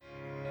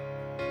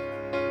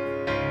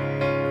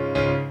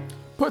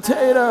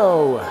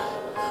Potato!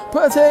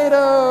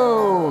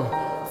 Potato!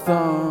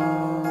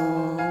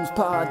 Thumbs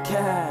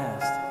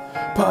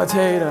Podcast.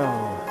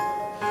 Potato!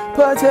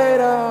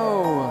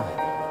 Potato!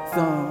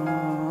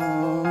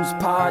 Thumbs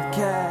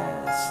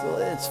Podcast.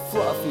 It's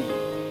Fluffy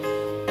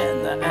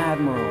and the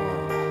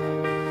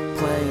Admiral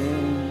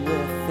playing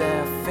with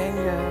their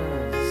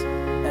fingers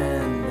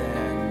and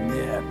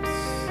their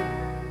nips.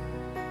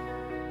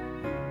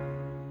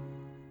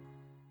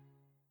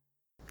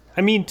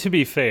 I mean, to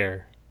be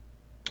fair,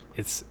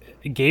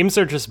 games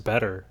are just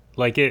better.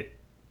 Like it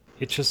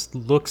just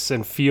looks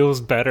and feels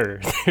better.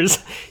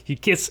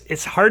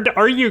 It's hard to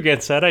argue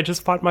against that. I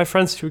just want my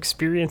friends to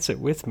experience it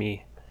with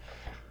me.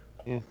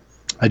 Yeah.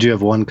 I do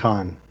have one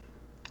con,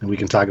 and we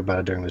can talk about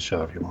it during the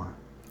show if you want.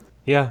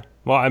 Yeah.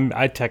 Well,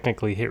 I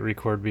technically hit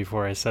record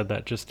before I said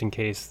that, just in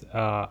case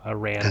a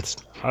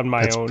rant on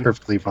my own. That's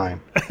perfectly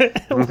fine.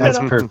 That's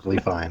perfectly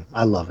fine.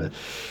 I love it.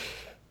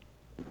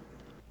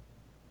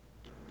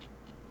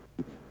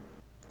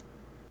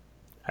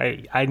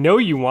 I know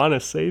you want to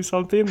say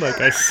something. Like,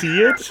 I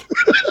see it.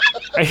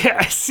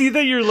 I see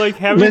that you're like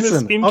having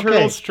this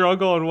internal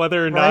struggle on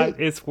whether or not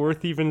it's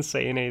worth even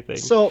saying anything.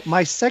 So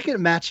my second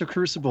match of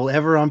Crucible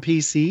ever on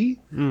PC,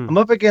 I'm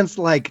up against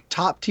like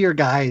top tier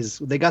guys.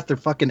 They got their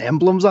fucking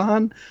emblems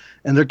on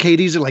and their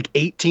KDs are like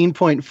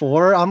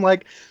 18.4. I'm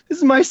like, this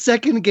is my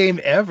second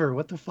game ever.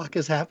 What the fuck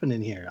is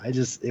happening here?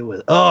 It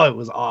was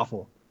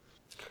awful.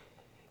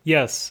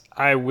 Yes,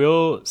 I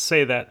will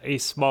say that a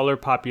smaller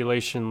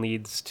population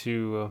leads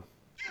to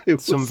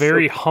some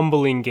very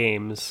humbling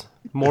games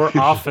more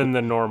often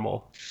than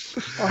normal.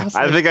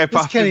 I think I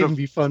popped. This can't even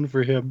be fun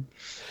for him.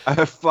 I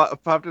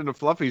popped into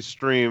Fluffy's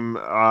stream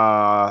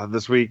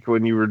this week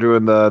when you were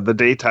doing the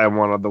daytime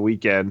one on the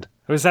weekend.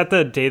 Was that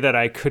the day that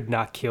I could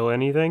not kill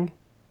anything?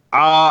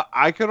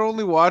 I could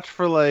only watch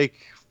for like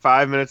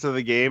 5 minutes of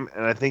the game,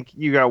 and I think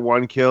you got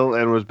one kill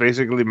and was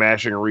basically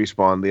mashing a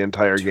respawn the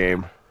entire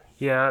game.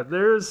 Yeah,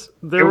 there was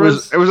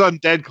on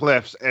dead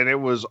cliffs, and it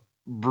was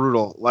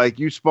brutal. Like,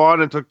 you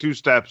spawned and took 2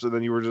 steps, and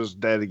then you were just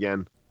dead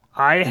again.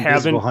 I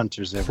haven't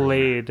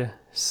played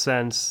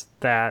since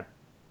that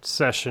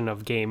session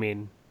of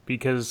gaming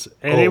because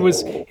it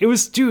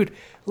was dude,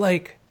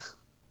 like,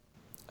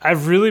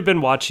 I've really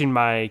been watching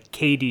my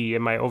KD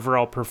and my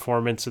overall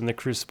performance in the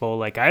Crucible.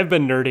 Like, I've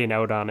been nerding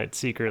out on it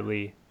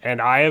secretly. And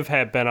I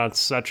have been on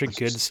such a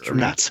good streak.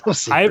 Not so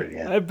secret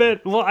yet. I've been,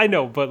 well, I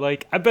know, but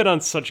like I've been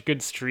on such a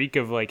good streak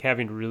of like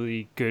having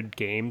really good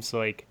games,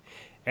 like,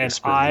 and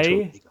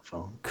I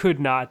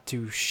could not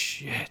do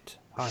shit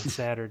on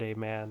Saturday,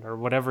 man, or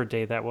whatever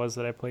day that was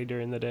that I played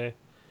during the day.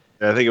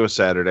 Yeah, I think it was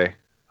Saturday.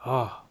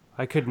 Oh,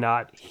 I could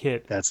not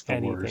hit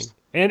anything. Worst.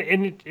 And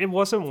it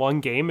wasn't one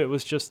game; it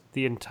was just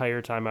the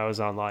entire time I was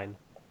online.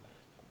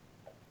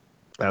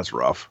 That's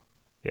rough.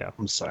 Yeah,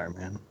 I'm sorry,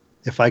 man.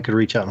 If I could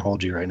reach out and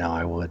hold you right now,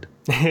 I would.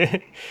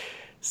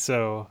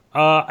 So,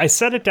 I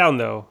set it down,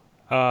 though,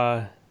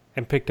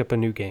 and picked up a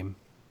new game.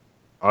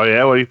 Oh,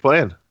 yeah? What are you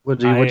playing?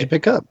 What'd you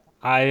pick up?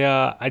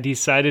 I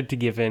decided to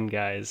give in,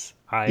 guys.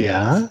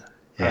 I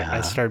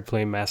started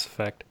playing Mass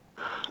Effect.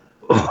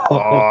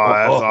 Oh,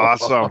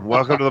 that's awesome.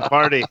 Welcome to the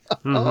party.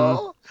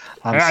 Mm-hmm.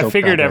 I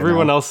figured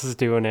everyone else is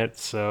doing it,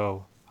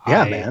 so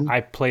yeah, man.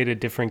 I played a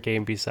different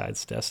game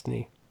besides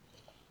Destiny.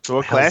 So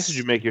what class did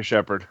you make your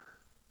shepherd?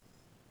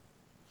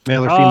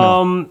 Male or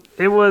female?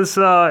 It was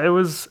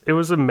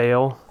a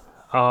male.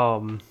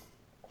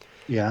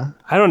 Yeah.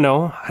 I don't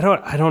know.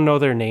 I don't know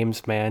their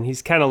names, man.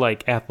 He's kind of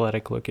like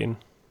athletic looking.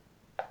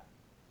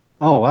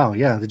 Oh wow,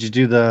 yeah. Did you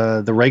do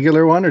the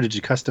regular one or did you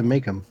custom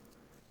make him?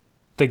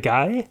 The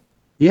guy?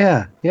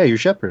 Yeah, your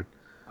shepherd.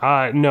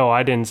 No,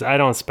 I didn't. I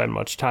don't spend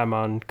much time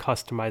on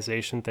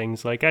customization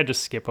things. Like, I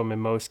just skip them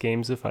in most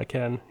games if I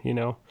can, you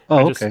know.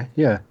 Oh, okay.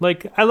 Yeah.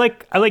 Like, I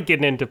like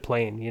getting into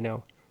playing, you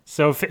know.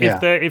 So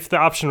if the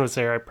option was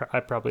there, I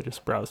probably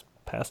just browsed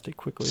past it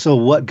quickly. So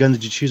what gun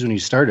did you choose when you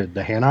started?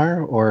 The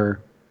Hanar or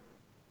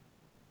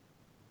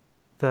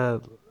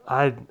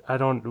I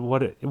don't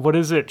what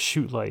does it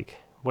shoot like?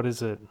 What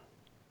is it?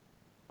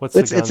 What's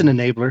the gun? It's an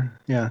enabler.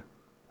 Yeah.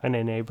 An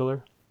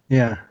enabler?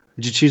 Yeah.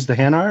 Did you choose the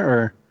Hanar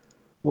or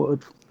what?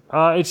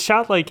 It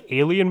shot like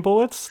alien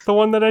bullets, the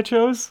one that I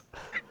chose.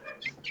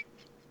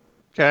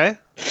 Okay.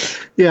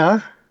 Yeah.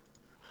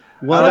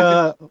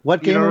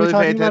 What game are we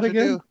talking about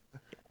again?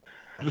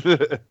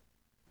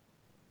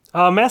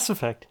 Mass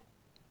Effect.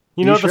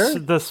 You know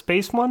the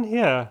space one?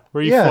 Yeah.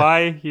 Where you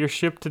fly your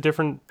ship to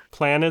different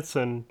planets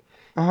and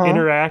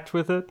interact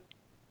with it.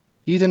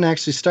 You didn't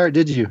actually start,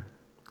 did you?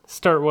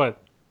 Start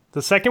what?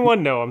 The second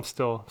one? No, I'm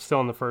still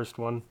on the first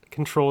one.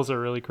 Controls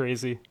are really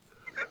crazy.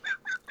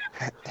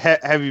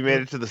 Have you made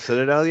it to the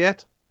Citadel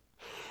yet?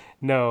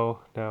 No.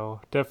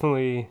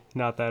 Definitely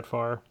not that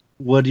far.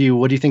 What do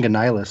you think of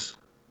Nihilus?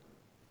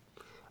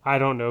 I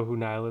don't know who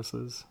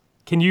Nihilus is.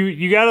 Can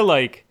you gotta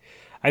like,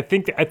 I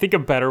think a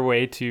better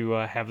way to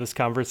have this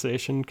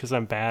conversation, because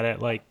I'm bad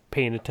at like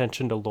paying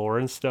attention to lore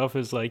and stuff,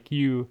 is like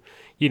you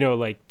know,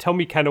 like tell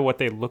me kind of what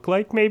they look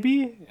like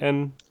maybe.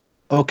 And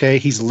okay,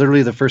 he's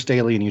literally the first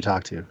alien you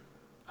talk to.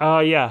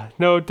 Yeah.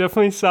 No,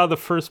 definitely saw the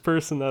first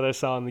person that I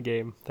saw in the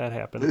game. That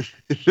happened.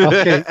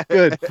 Okay,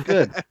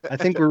 good. I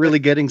think we're really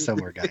getting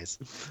somewhere, guys.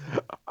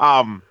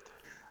 I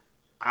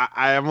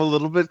am a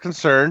little bit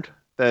concerned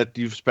that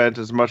you've spent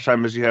as much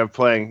time as you have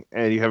playing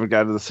and you haven't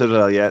gotten to the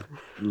Citadel yet,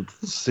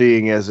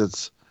 seeing as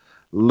it's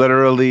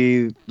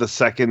literally the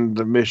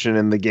second mission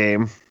in the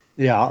game.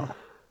 Yeah.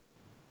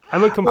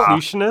 I'm a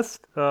completionist.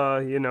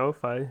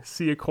 If I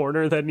see a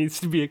corner that needs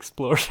to be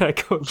explored, I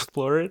go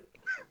explore it.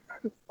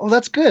 Oh,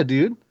 that's good,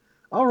 dude.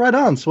 All right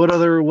on. So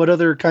what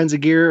other kinds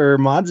of gear or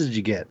mods did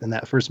you get in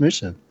that first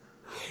mission?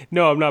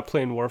 No, I'm not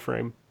playing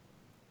Warframe.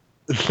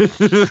 But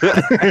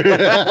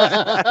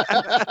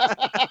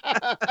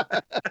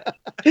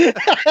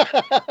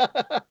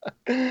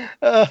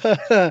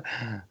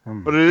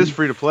it is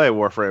free to play,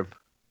 Warframe.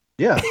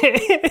 Yeah.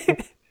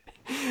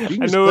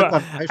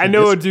 I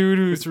know a dude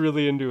who's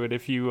really into it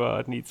if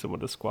you need someone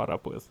to squat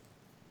up with.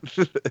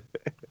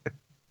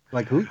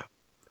 Like who?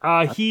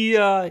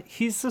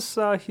 He's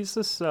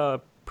this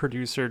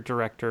producer,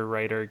 director,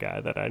 writer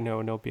guy that I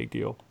know. No big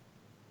deal.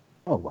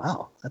 Oh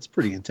wow, that's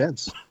pretty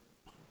intense.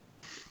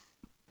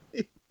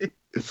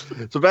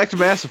 So back to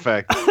Mass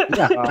Effect.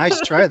 Yeah,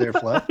 nice try there,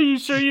 Fluff. Are you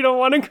sure you don't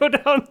want to go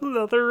down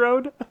another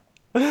road?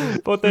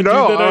 But that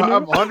No, dude that I know?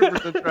 I'm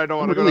 100% sure I don't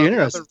want to go really down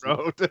interested. the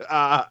road.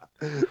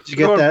 Did you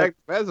get that back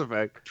to Mass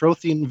Effect.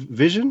 Prothean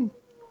Vision?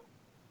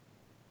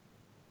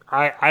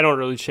 I don't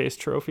really chase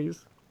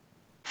trophies.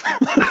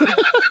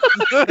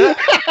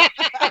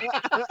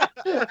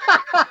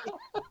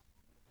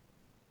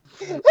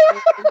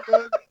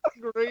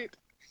 Great.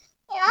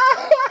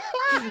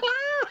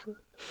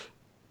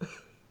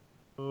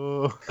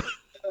 Oh.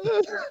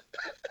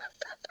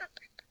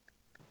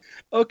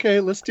 Okay,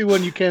 let's do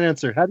one you can't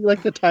answer. How do you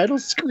like the title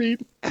screen?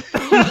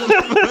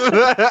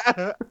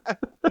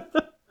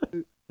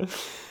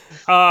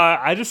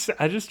 I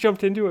just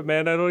jumped into it,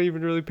 man. I don't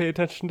even really pay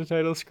attention to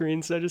title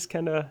screens. I just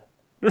kind of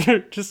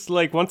just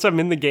like once I'm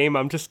in the game,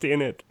 I'm just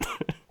in it.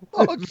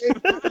 Okay.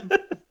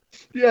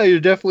 Yeah, you're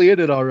definitely in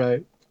it, all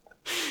right.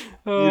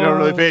 You don't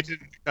really pay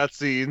attention to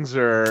cutscenes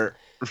or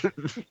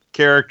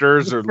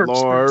characters or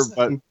lore,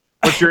 but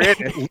you're in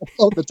it.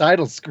 Oh, the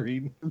title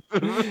screen.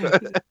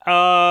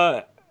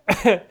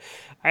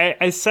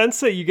 I sense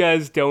that you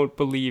guys don't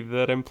believe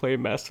that I'm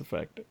playing Mass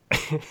Effect.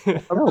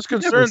 I'm just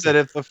concerned that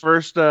if the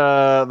first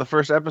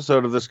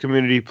episode of this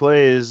community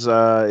play is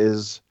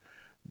going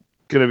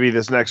to be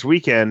this next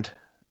weekend,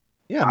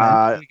 Yeah,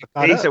 man. the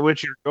pace at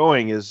which you're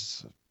going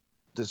is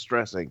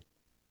distressing.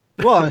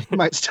 Well, you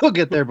might still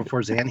get there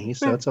before Zanny,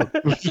 so it's okay.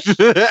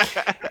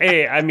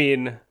 Hey, I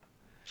mean,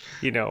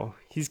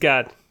 he's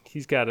got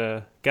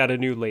a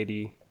new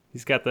lady.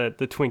 He's got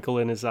the twinkle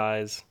in his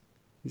eyes.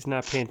 He's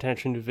not paying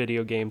attention to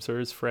video games or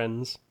his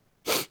friends.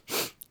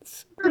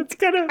 It's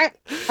kind of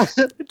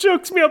it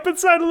chokes me up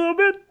inside a little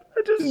bit.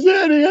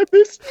 Zanny, I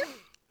miss you.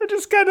 I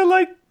just kind of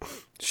like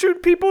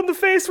shoot people in the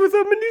face with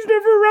him, and he's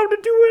never around to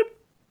do it.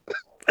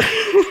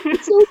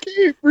 It's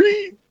okay,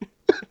 breathe.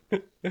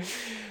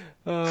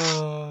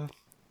 God,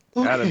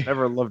 I've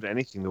never loved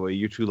anything the way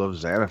you two love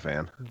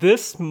Xanafan.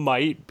 This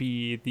might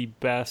be the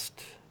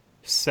best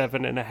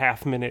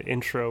 7.5 minute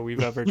intro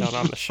we've ever done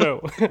on the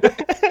show.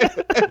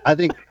 I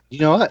think, you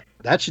know what?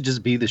 That should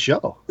just be the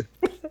show.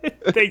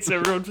 Thanks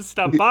everyone for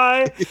stopping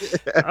by.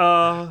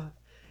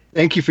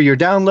 Thank you for your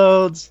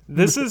downloads.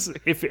 This is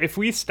if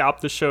we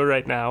stop the show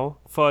right now,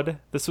 Fudd,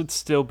 this would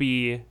still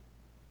be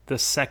the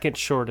second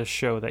shortest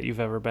show that you've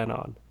ever been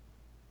on.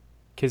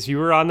 Because you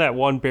were on that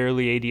one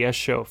Barely ADS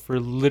show for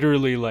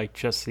literally like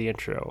just the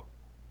intro.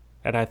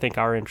 And I think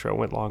our intro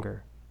went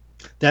longer.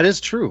 That is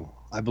true.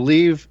 I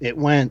believe it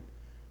went,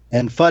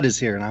 and Fudd is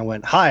here, and I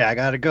went, hi, I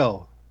gotta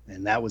go.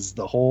 And that was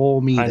the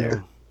whole me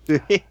there.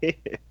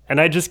 And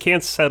I just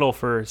can't settle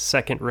for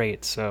second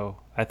rate, so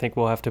I think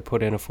we'll have to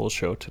put in a full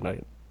show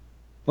tonight.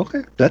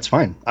 Okay, that's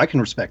fine. I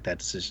can respect that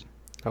decision.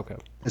 Okay.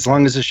 As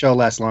long as the show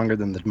lasts longer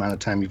than the amount of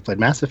time you've played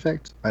Mass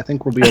Effect, I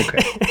think we'll be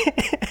okay.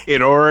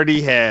 It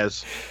already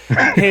has.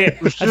 Hey,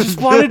 I just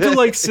wanted to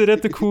like sit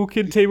at the cool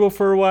kid table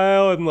for a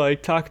while and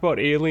like talk about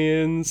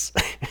aliens.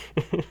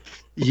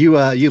 You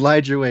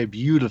lied your way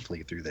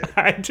beautifully through there.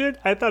 I did.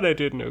 I thought I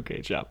did an okay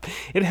job.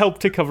 It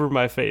helped to cover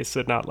my face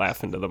and not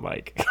laugh into the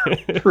mic.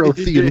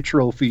 Prothean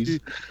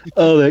trophies.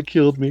 Oh, that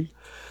killed me.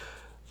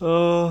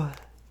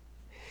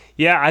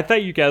 Yeah, I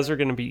thought you guys were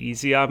going to be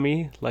easy on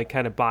me, like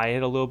kind of buy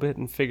it a little bit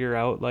and figure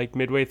out like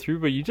midway through,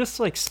 but you just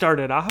like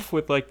started off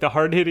with like the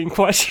hard-hitting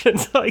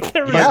questions. Like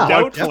there was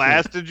no What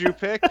class did you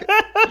pick?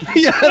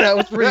 Yeah, that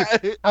was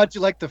pretty. How'd you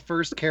like the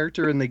first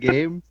character in the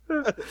game?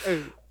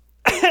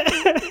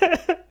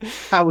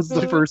 How was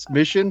the first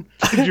mission?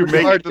 Did you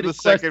make it to the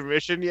second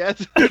mission yet?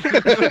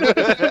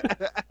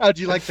 How'd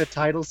you like the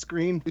title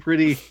screen?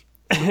 Pretty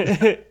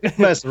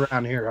mess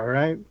around here, all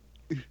right?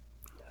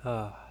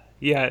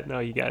 Yeah, no,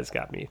 you guys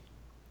got me.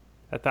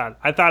 I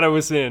thought I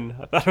was in.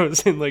 I thought I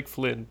was in like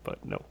Flynn,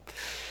 but no.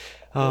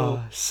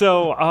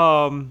 So,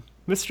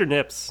 Mr.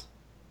 Nips,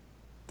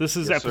 this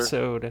is Yes,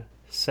 episode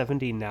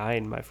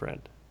 79, my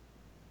friend.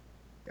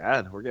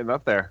 God, we're getting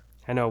up there.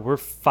 I know, we're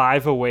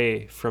 5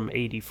 away from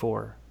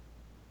 84.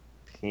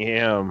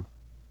 Damn.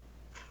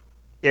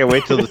 Yeah,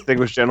 wait till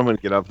Distinguished Gentlemen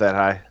get up that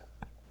high.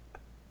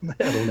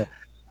 I don't know.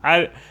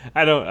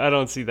 I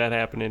don't see that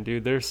happening,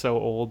 dude. They're so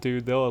old,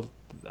 dude.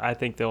 I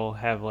think they'll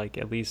have like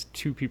at least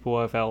 2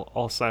 people have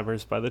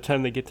Alzheimer's by the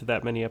time they get to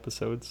that many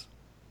episodes.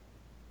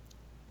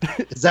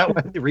 Is that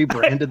why they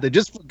rebranded? They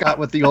just forgot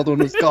what the old one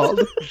was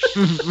called.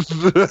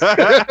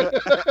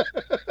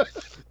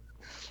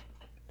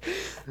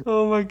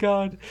 Oh my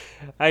god.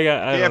 I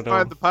Can't don't know.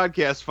 find the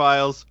podcast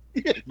files.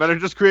 Better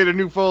just create a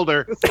new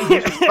folder.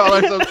 Just call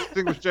ourselves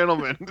Distinguished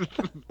Gentlemen.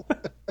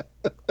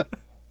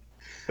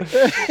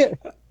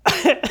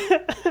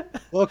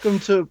 Welcome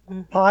to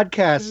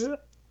podcast.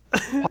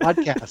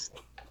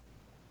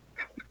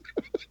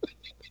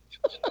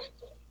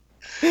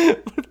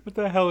 What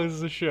the hell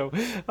is this show?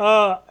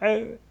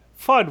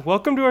 Fun.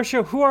 Welcome to our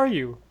show. Who are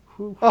you?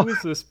 Who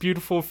is this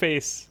beautiful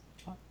face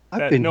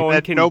that no one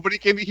can nobody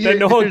can hear? that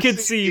no one can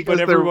see, but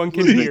everyone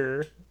can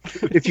hear?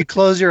 If you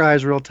close your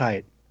eyes real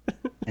tight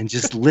and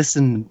just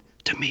listen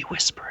to me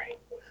whispering,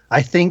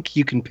 I think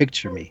you can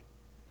picture me.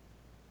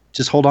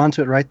 Just hold on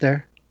to it right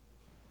there.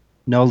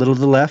 No, a little to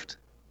the left.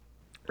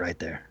 Right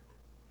there.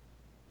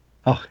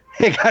 Oh,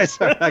 hey guys,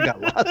 sorry, I got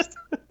lost.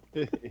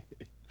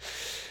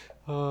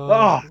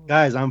 Oh,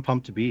 guys, I'm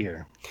pumped to be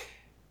here.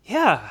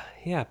 Yeah,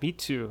 me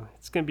too.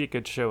 It's gonna be a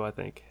good show, I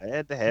think. I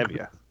had to have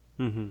you.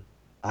 Mm-hmm.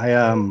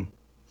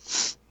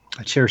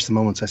 I cherish the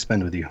moments I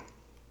spend with you.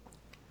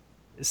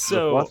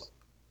 So,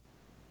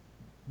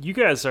 you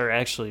guys are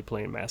actually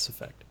playing Mass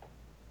Effect.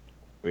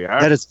 We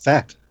are. That is a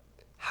fact.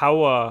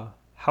 How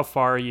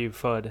far are you,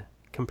 Fudd,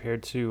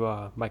 compared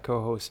to my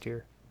co-host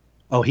here?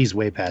 Oh, he's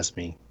way past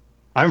me.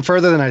 I'm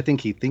further than I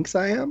think he thinks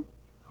I am,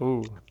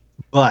 Ooh.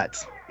 but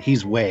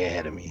he's way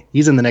ahead of me.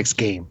 He's in the next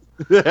game.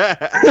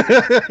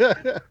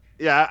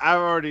 Yeah, I've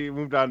already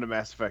moved on to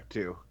Mass Effect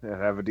 2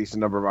 and have a decent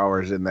number of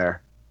hours in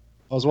there.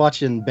 I was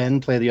watching Ben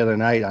play the other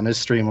night on his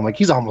stream. I'm like,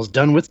 he's almost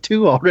done with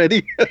 2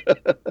 already.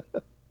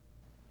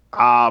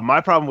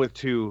 My problem with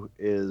 2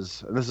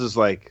 is, and this is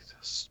like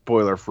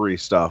spoiler-free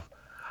stuff.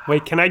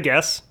 Wait, can I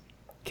guess?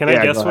 Can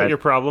I guess what your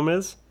problem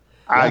is?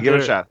 Give it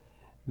a shot.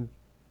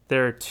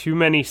 There are too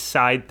many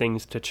side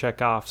things to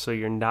check off, so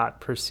you're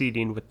not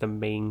proceeding with the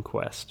main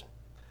quest.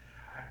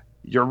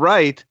 You're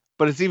right,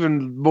 but it's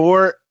even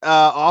more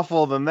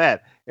awful than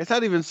that. It's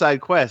not even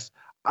side quests.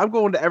 I'm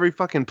going to every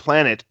fucking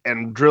planet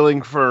and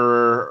drilling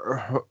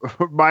for,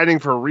 mining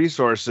for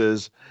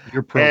resources,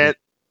 and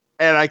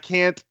I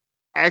can't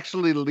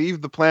actually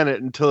leave the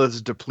planet until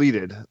it's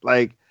depleted.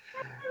 Like,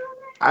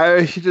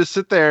 I just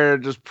sit there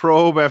and just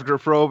probe after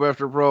probe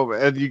after probe,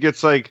 and you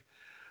get like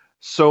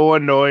so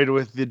annoyed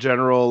with the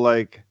general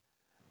like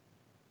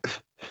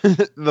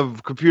the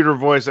computer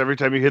voice every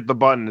time you hit the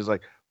button is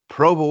like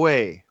probe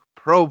away,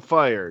 probe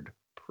fired,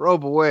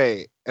 probe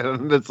away,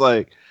 and it's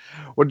like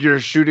when you're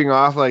shooting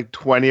off like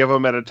 20 of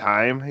them at a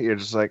time, you're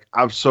just like,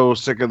 I'm so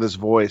sick of this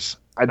voice.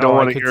 I don't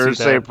want to hear her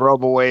say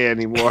probe away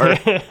anymore.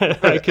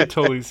 I could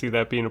totally see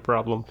that being a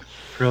problem.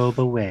 Probe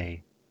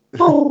away.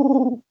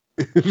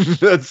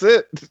 That's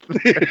it.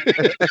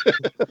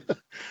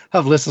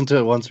 I've listened to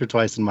it once or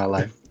twice in my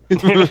life.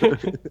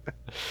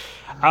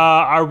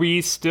 Are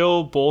we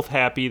still both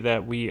happy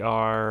that we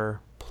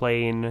are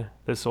playing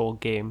this old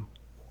game?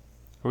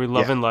 Are we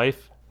loving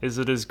life? Is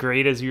it as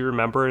great as you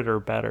remember it or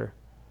better?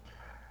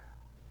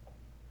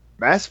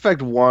 Mass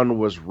Effect 1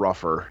 was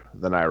rougher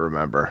than I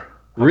remember.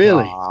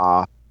 Really?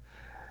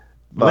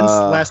 When's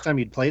the last time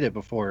you'd played it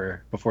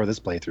before this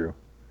playthrough?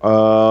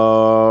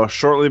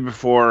 Shortly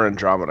before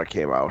Andromeda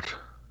came out.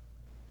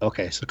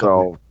 Okay,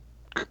 so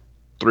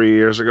 3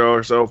 years ago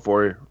or so,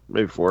 4,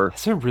 maybe 4.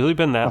 Has it really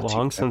been that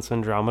long since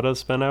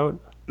Andromeda's been out?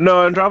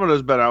 No,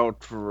 Andromeda's been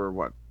out for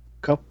what?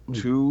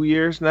 2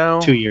 years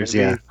now? 2 years,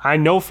 maybe? Yeah. I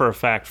know for a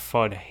fact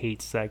Fudd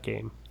hates that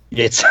game.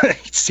 It's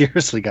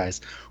seriously,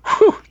 guys.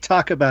 Whew,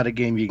 talk about a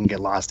game you can get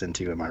lost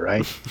into. Am I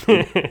right?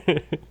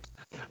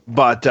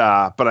 But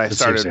I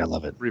started I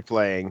love it.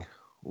 replaying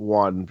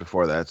 1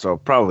 before that, so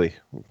probably.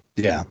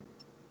 Yeah.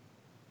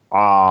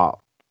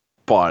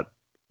 But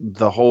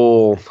the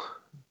whole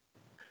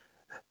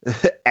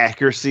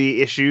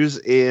accuracy issues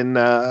in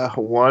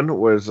 1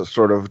 was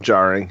sort of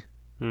jarring.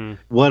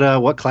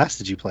 What class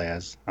did you play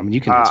as? I mean,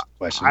 you can answer the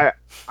question.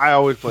 I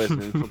always play as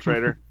an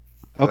infiltrator.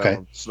 Okay.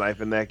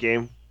 Sniping that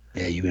game.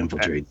 Yeah, you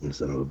infiltrating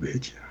son of a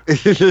bitch.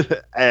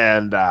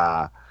 And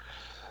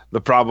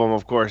the problem,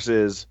 of course,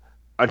 is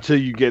until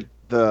you get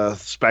the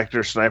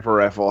Spectre sniper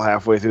rifle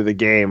halfway through the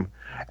game,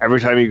 every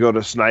time you go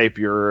to snipe,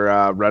 your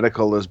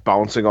reticle is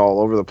bouncing all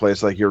over the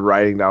place like you're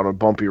riding down a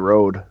bumpy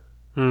road.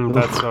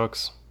 That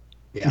sucks.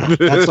 Yeah,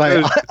 that's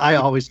why I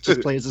always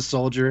just play as a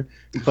soldier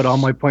and put all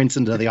my points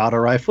into the auto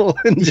rifle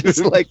and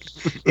just like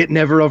it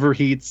never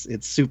overheats.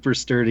 It's super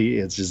sturdy.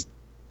 It's just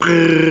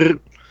and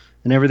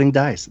everything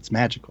dies. It's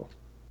magical.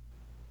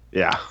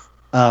 Yeah.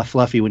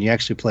 Fluffy, when you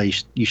actually play,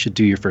 you should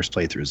do your first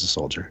playthrough as a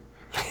soldier.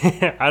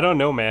 I don't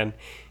know, man.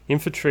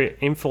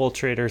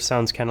 Infiltrator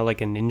sounds kind of like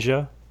a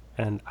ninja,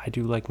 and I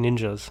do like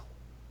ninjas.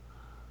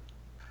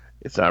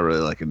 It's not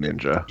really like a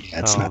ninja. Yeah,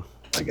 it's not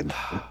like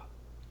a.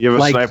 You have a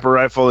Like- sniper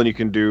rifle and you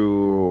can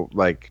do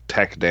like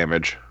tech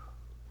damage.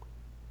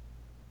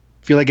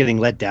 Feel like getting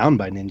let down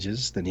by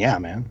ninjas, then yeah,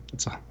 man,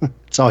 it's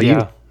all you.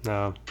 Yeah,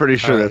 no. Pretty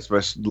sure All right.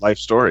 that's my life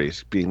story,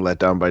 is being let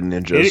down by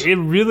ninjas. It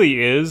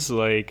really is,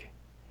 like,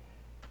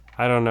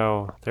 I don't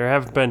know. There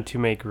haven't been too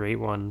many great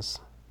ones.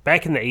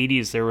 Back in the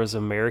 80s, there was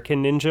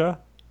American Ninja.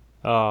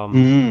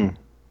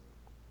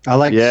 I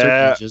like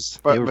Yeah, certain ninjas. They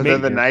but were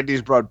then the pretty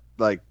good. 90s brought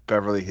like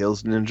Beverly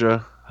Hills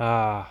Ninja.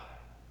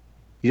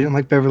 You didn't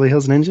like Beverly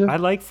Hills Ninja? I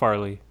like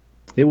Farley.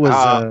 It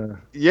was.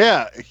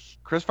 Yeah,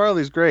 Chris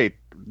Farley's great.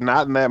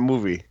 Not in that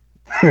movie.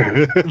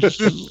 I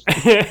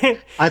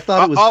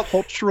thought it was I'll-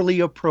 culturally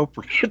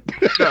appropriate.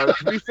 No,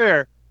 to be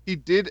fair, he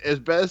did as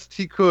best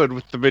he could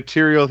with the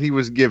material he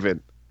was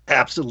given.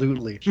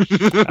 Absolutely.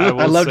 I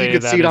I loved say you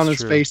could that see it is on his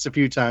true. face a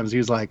few times. He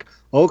was like,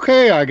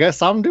 "Okay, I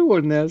guess I'm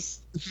doing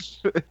this."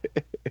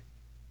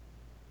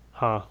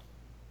 Huh.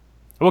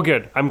 Well,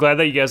 good. I'm glad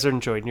that you guys are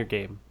enjoying your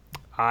game.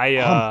 I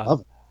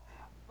love it.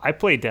 I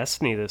played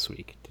Destiny this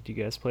week. Did you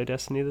guys play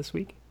Destiny this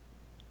week?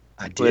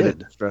 I Played a did.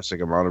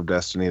 distressing amount of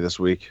Destiny this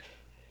week.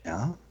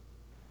 Yeah.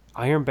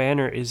 Iron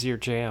Banner is your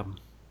jam.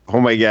 Oh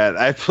my god,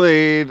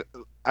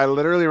 I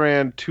literally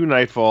ran 2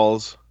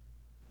 Nightfalls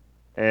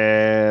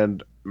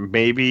and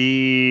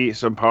maybe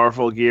some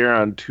powerful gear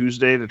on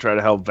Tuesday to try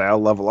to help Val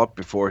level up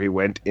before he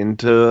went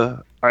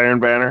into Iron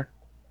Banner.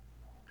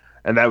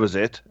 And that was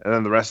it. And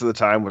then the rest of the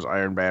time was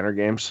Iron Banner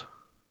games.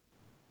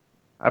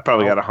 I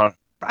probably got 100.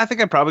 I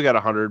think I probably got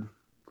 100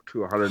 to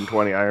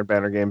 120 Iron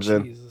Banner games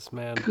in. Jesus,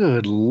 man.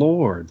 Good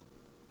lord,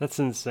 That's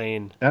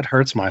insane. that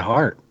hurts my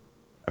heart.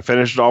 I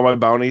finished all my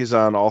bounties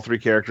on all 3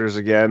 characters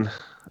again.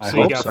 I So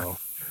you hope got so.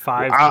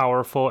 5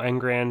 powerful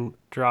engram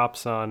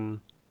drops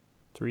on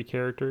 3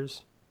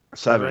 characters? Is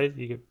that 7. right?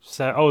 You get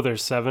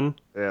there's 7?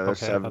 Yeah,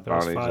 there's Okay, I 7 thought there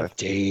was bounties. 5.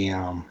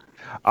 Damn.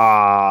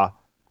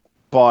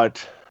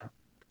 But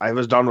I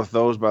was done with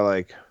those by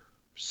like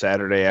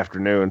Saturday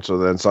afternoon. So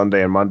then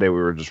Sunday and Monday we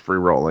were just free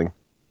rolling,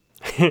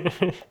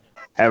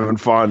 having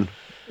fun,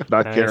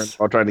 not Nice. caring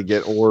about trying to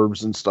get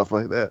orbs and stuff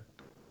like that.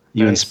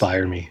 You Nice.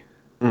 inspire me.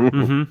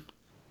 Mm-hmm.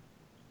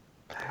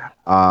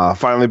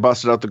 Finally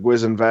busted out the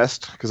Gwiz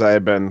Vest because I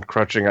had been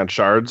crutching on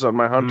shards on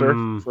my hunter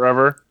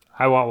forever.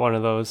 I want one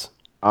of those.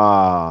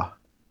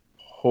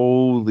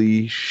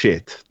 Holy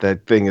shit,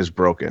 that thing is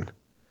broken.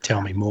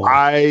 Tell me more.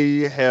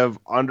 I have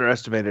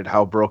underestimated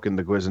how broken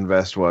the Gwiz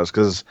Vest was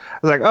because I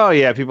was like, oh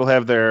yeah, people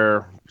have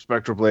their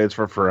spectral blades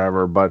for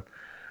forever, but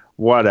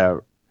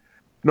whatever.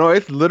 No,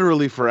 it's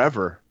literally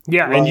forever.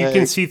 Yeah, and you can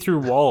Like- see through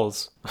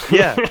walls.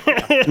 Yeah.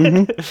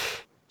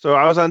 So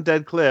I was on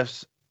Dead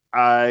Cliffs.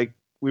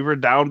 We were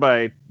down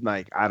by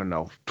like, I don't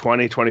know,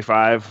 20,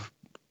 25.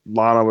 It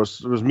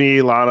was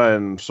me, Lana,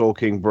 and Soul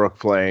King Brook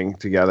playing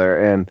together,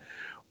 and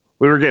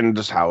we were getting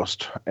just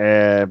housed.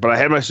 But I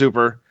had my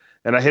super,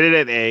 and I hit it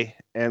at A,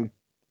 and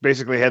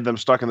basically had them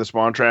stuck in the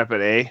spawn trap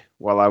at A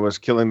while I was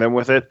killing them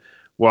with it,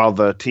 while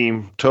the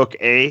team took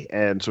A,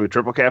 and so we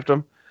triple capped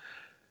them.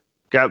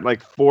 Got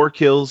like 4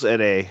 kills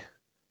at A,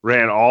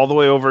 ran all the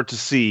way over to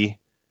C,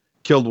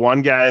 killed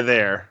 1 guy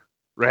there,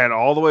 ran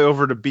all the way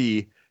over to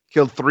B,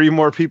 killed 3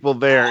 more people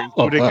there,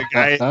 including a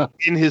guy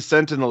in his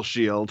sentinel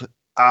shield.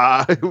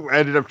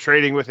 Ended up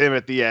trading with him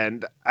at the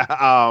end.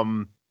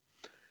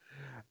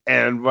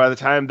 And by the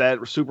time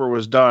that super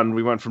was done,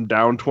 we went from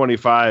down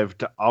 25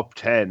 to up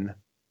 10.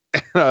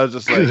 And I was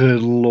just like,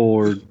 Good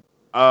lord.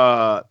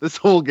 this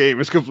whole game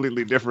is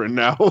completely different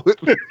now.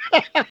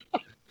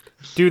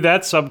 Dude,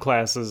 that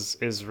subclass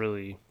is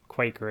really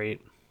quite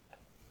great.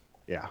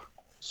 Yeah.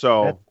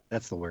 So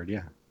That's the word,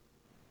 yeah.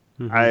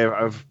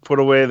 I've put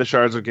away the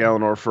Shards of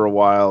Galanor for a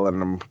while,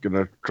 and I'm going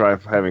to try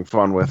having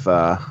fun with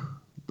the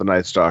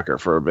Night Stalker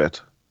for a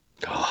bit.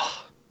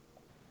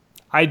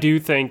 I do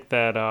think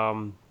that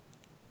I'm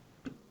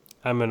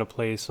gonna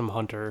play some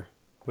Hunter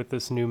with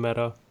this new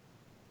meta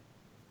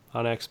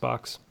on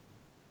Xbox.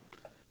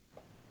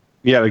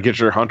 Yeah, to get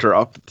your hunter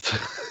up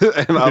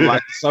and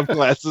unlock the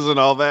subclasses and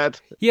all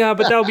that. Yeah,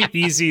 but that'll be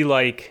easy,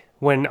 like,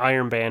 when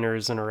Iron Banner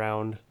isn't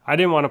around. I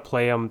didn't want to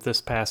play him this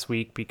past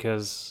week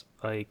because,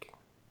 like,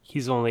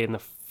 he's only in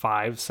the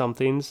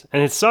 5-somethings.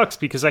 And it sucks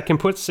because I can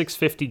put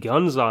 650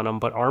 guns on him,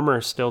 but armor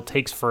still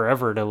takes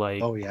forever to,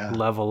 like,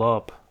 level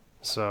up.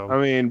 So,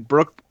 I mean,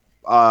 Brooke,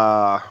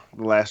 the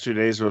last 2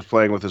 days was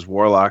playing with his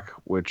Warlock,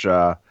 which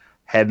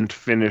hadn't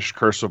finished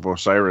Curse of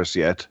Osiris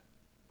yet.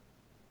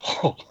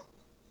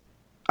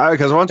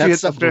 Because once you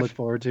That's hit something to look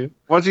forward to.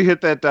 once you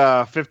hit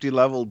that 50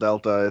 level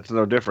delta, it's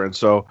no different.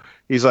 So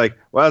he's like,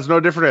 well, it's no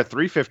different at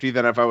 350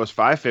 than if I was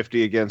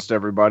 550 against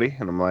everybody.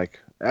 And I'm like,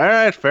 all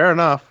right, fair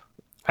enough.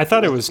 I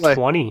thought it was like-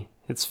 20.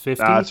 It's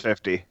 50? Nah, it's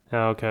 50.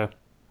 Oh, okay.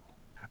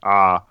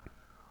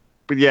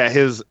 But yeah,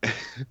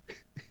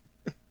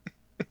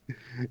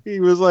 he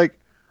was like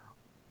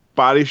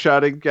body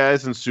shotting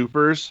guys and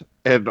supers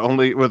and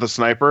only with a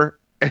sniper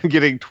and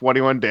getting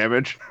 21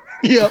 damage.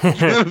 Yep.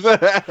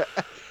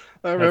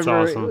 I remember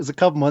awesome. it was a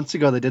couple months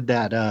ago they did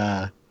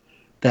that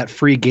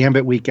free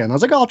Gambit weekend. I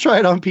was like, I'll try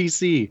it on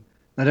PC.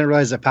 I didn't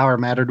realize that power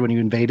mattered when you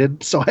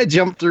invaded. So I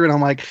jumped through and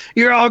I'm like,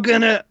 you're all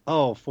gonna.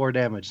 Oh, 4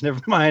 damage. Never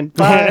mind.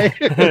 Bye.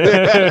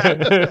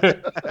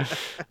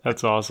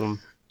 That's awesome.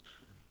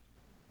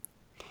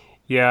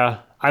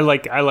 Yeah, I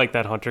like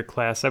that hunter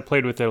class. I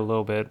played with it a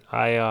little bit.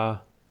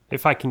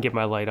 If I can get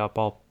my light up,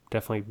 I'll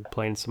definitely be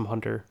playing some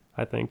hunter,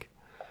 I think.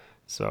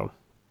 So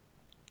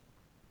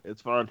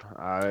It's fun.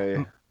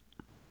 I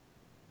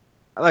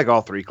like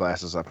all 3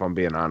 classes, if I'm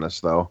being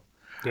honest, though.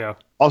 yeah.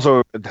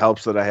 Also, it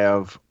helps that I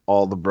have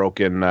all the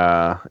broken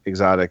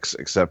exotics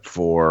except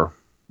for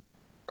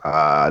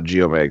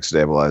Geomag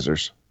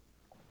stabilizers,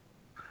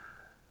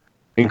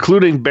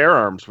 including Bear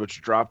Arms,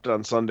 which dropped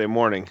on Sunday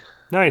morning.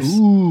 Nice.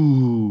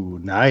 Ooh,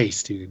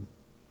 nice, dude.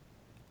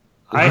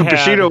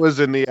 Bushido was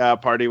in the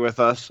party with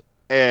us,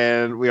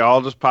 and we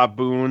all just popped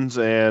boons,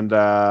 and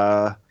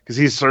because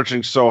he's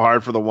searching so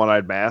hard for the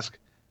one-eyed mask.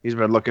 He's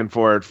been looking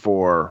for it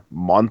for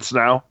months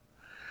now.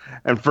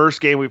 And first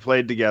game we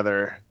played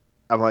together,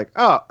 I'm like,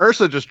 oh,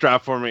 Ursa just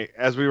dropped for me,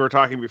 as we were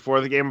talking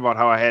before the game about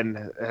how I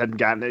hadn't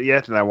gotten it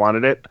yet, and I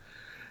wanted it.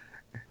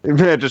 And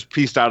then I just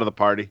pieced out of the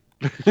party.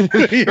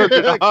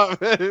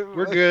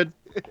 We're good.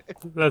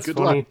 That's Good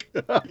funny.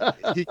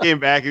 He came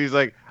back and he's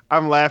like,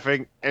 I'm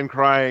laughing and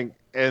crying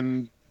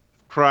and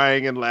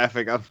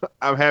laughing.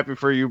 I'm happy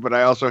for you, but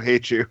I also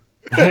hate you.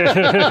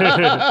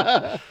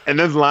 And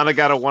then Lana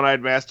got a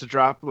one-eyed mask to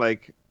drop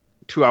like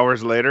 2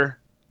 hours later.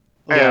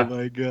 Oh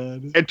my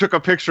god. And took a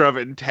picture of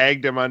it and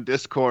tagged him on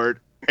Discord.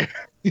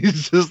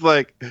 He's just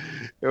like,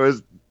 it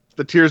was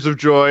the tears of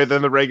joy,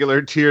 then the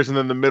regular tears, and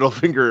then the middle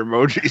finger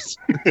emojis.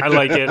 I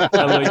like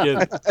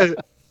it.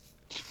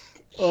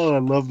 Oh, I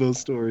love those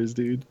stories,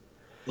 dude.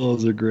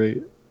 Those are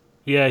great.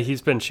 Yeah,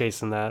 he's been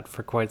chasing that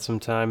for quite some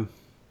time.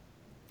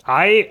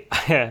 I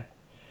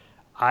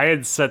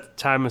had set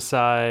time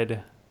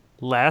aside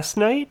last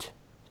night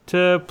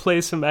to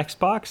play some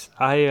Xbox.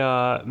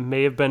 I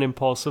may have been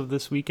impulsive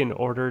this week and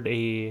ordered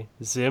a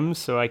Zim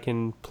so I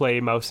can play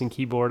mouse and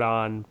keyboard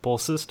on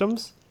both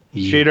systems.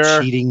 You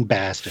Cheater. cheating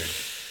bastard.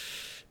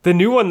 The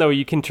new one, though,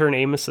 you can turn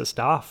aim assist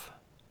off.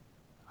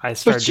 I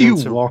started But doing you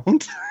some...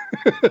 won't.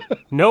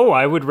 No,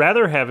 I would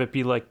rather have it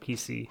be like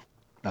PC.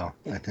 Oh,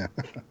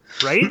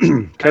 Right?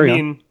 Carry I on.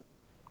 mean,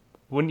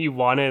 wouldn't you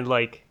want to,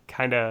 like,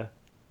 kind of...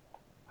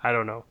 I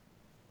don't know.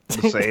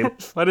 The same.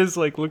 What is,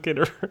 like, looking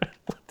around?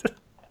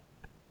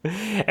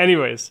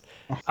 Anyways,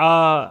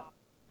 so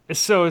it's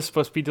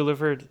supposed to be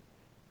delivered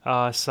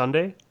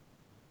Sunday,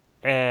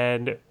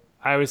 and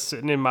I was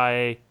sitting in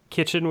my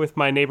kitchen with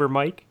my neighbor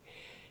Mike,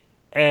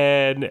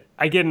 and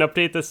I get an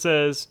update that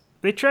says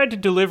they tried to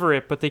deliver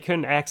it, but they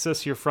couldn't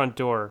access your front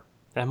door.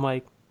 And I'm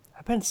like,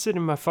 I've been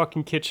sitting in my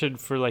fucking kitchen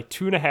for like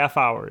 2.5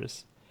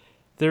 hours.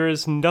 There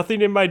is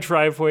nothing in my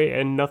driveway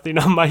and nothing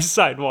on my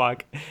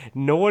sidewalk.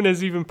 No one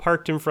has even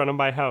parked in front of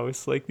my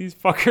house. Like, these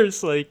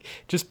fuckers, like,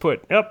 just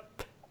put,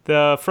 yep,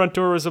 the front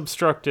door was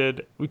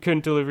obstructed. We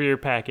couldn't deliver your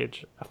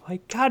package. I'm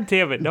like, God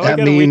damn it. Now I That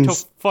gotta wait till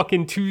means-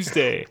 fucking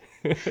Tuesday.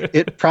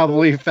 It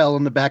probably fell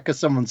in the back of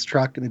someone's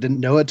truck and they didn't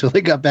know it till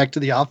they got back to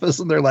the office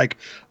and they're like,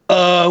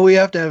 we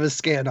have to have a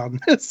scan on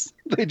this.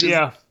 They just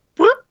Yeah.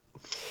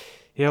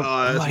 Yep. Oh,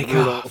 I'm that's like,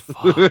 brutal.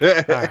 fuck.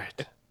 All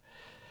right.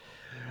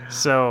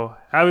 So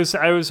I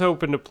was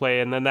hoping to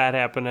play, and then that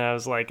happened, and I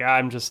was like,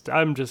 I'm just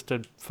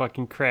a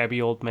fucking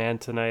crabby old man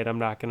tonight. I'm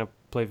not gonna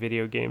play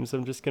video games.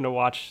 I'm just gonna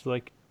watch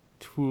like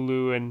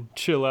Hulu and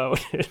chill out.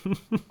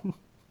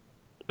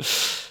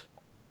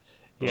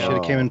 Yeah. should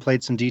have came and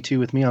played some D2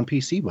 with me on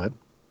PC, bud.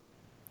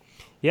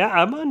 Yeah,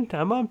 I'm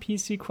on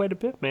PC quite a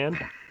bit, man.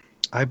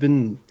 I've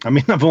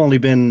only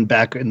been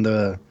back in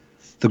the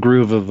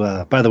groove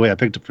of, by the way, I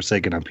picked up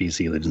Forsaken on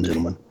PC, ladies and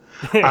gentlemen.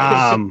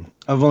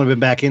 I've only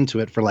been back into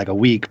it for like a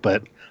week,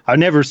 but I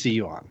never see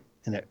you on,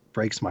 and it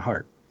breaks my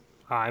heart.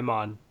 I'm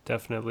on,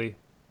 definitely.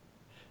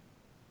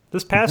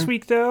 This past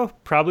week, though,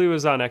 probably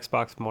was on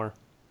Xbox more.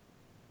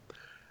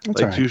 That's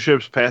Like all right. 2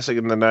 ships passing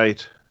in the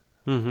night.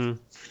 Mm-hmm.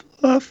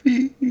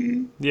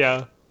 Fluffy.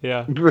 Yeah.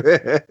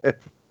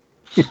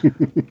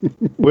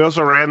 We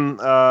also ran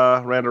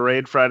a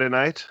raid Friday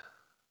night.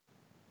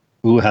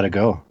 Ooh, how'd it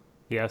go?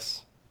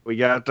 Yes. We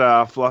got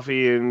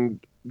Fluffy and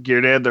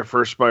Geardad their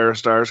first Spire of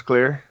Stars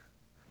clear.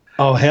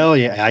 Oh, hell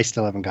yeah. I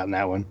still haven't gotten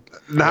that one.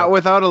 Not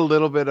without a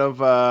little bit of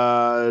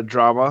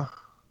drama.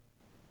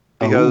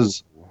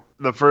 Because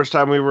the first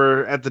time we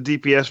were at the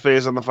DPS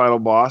phase on the final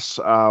boss,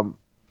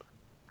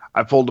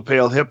 I pulled a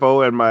Pale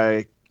Hippo and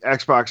my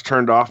Xbox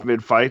turned off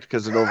mid-fight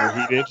because it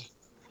overheated.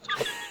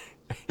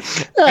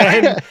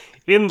 And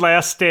in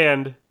Last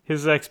Stand,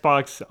 his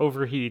Xbox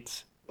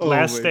overheats. Oh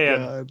Last my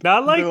Stand. God.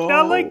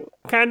 Not like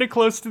kind of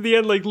close to the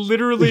end. Like,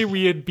 literally,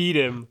 we had beat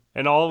him.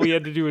 And all we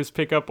had to do was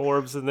pick up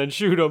orbs and then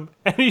shoot him.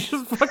 And he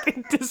just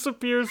fucking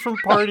disappears from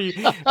party.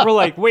 We're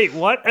like, wait,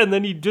 what? And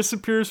then he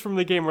disappears from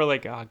the game. We're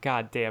like, oh,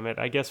 God damn it.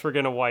 I guess we're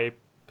going to wipe.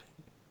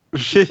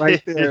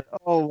 Right there.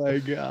 Oh, my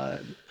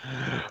God.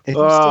 And you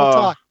still Oh.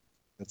 talk.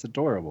 That's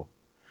adorable.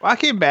 Well, I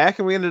came back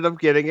and we ended up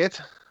getting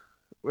it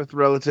with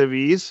relative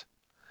ease.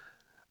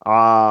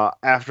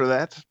 After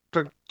that,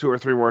 took 2 or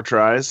 3 more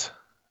tries.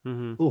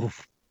 Mm-hmm.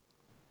 Oof.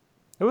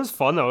 It was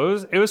fun though.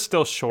 It was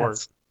still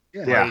short.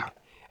 Yeah.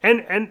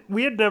 And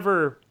we had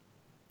never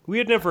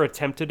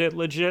attempted it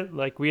legit.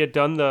 Like we had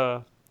done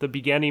the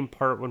beginning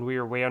part when we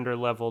were way under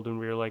leveled and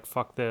we were like,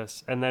 fuck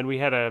this. And then we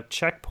had a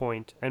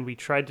checkpoint and we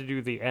tried to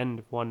do the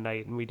end one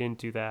night and we didn't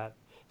do that.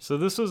 So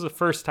this was the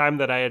first time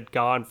that I had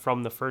gone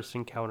from the first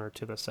encounter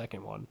to the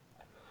second one.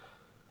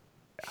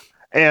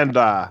 And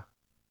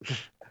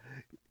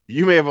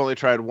you may have only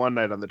tried one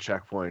night on the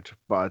checkpoint,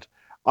 but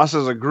us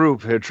as a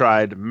group had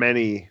tried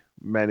many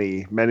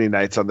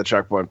nights on the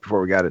checkpoint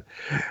before we got it.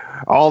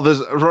 All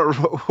this,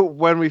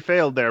 when we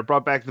failed there, it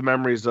brought back the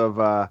memories of,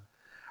 I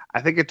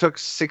think it took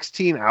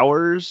 16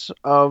 hours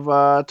of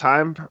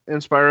time in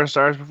Spyro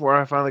Stars before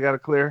I finally got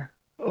it clear.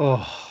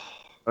 Oh,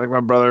 I think my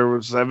brother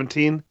was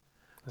 17.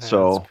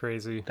 So that's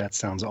crazy. That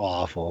sounds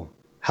awful.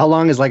 How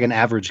long is like an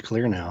average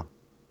clear now?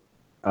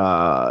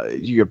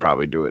 You could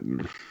probably do it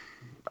in,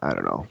 I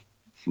don't know,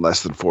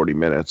 less than 40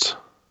 minutes.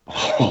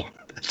 Oh,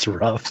 that's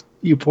rough.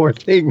 You poor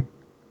thing.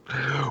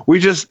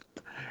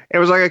 It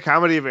was like a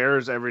comedy of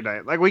errors every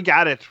night. Like we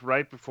got it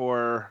right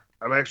before.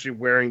 I'm actually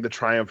wearing the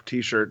Triumph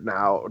t-shirt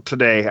now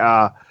today.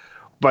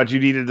 But you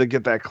needed to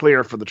get that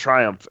clear for the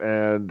Triumph.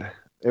 And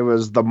it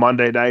was the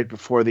Monday night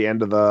before the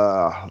end of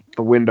the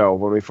window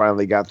when we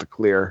finally got the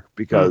clear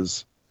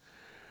because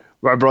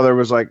my brother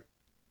was like,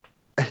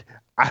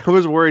 I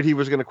was worried he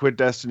was going to quit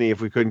Destiny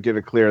if we couldn't get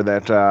it clear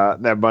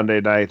that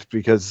Monday night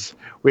because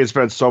we had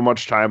spent so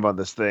much time on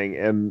this thing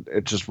and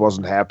it just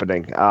wasn't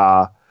happening.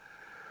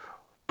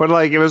 But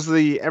like it was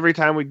every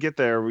time we'd get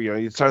there,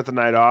 you'd start the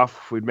night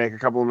off, we'd make a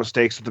couple of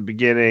mistakes at the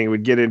beginning,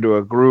 we'd get into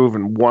a groove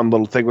and one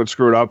little thing would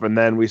screw it up and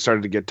then we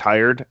started to get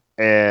tired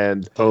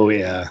and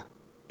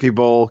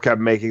people kept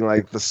making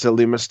like the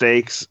silly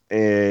mistakes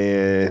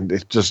and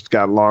it just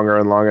got longer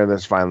and longer and then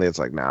finally it's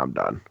like, nah, I'm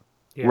done.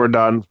 Yeah. We're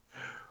done.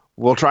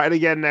 We'll try it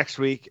again next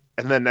week,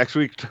 and then next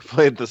week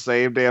played the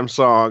same damn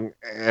song.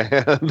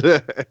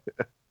 And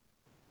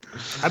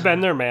I've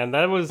been there, man.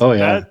 That was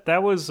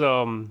that was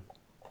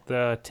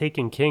the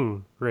Taken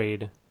King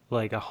raid,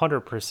 like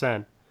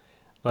 100%.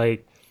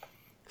 Like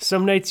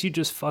some nights you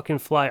just fucking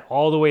fly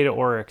all the way to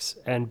Oryx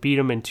and beat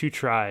them in 2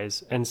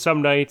 tries, and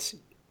some nights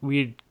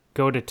we'd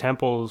go to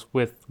temples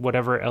with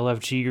whatever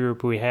LFG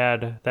group we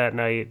had that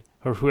night,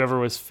 or whoever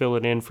was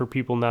filling in for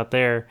people not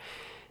there.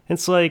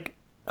 It's like,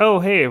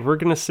 oh, hey, we're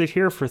going to sit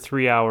here for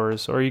 3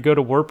 hours. Or you go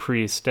to War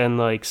Priest and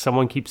like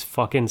someone keeps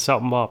fucking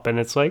something up. And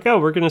it's like, oh,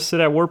 we're going to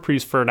sit at War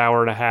Priest for an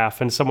hour and a half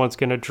and someone's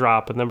going to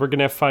drop. And then we're going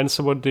to find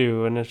someone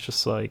new. And it's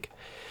just like,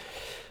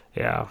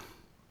 yeah.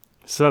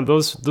 So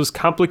those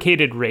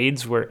complicated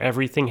raids where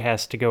everything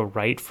has to go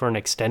right for an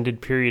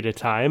extended period of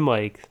time,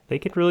 like they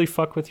could really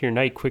fuck with your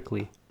night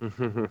quickly.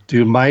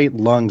 Dude, my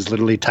lungs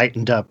literally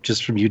tightened up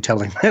just from you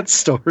telling that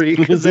story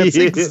because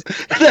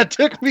that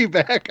took me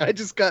back. I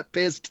just got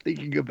pissed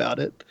thinking about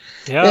it.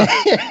 Yeah.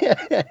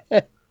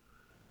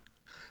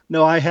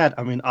 No,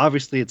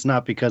 obviously it's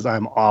not because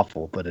I'm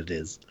awful, but it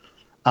is.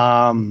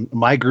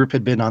 My group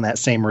had been on that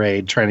same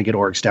raid trying to get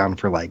Oryx down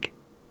for like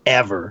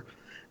ever.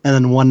 And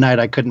then one night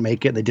I couldn't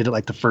make it. They did it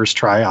like the first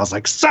try. I was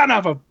like, son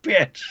of a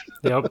bitch.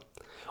 Yep.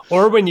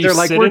 Or when you They're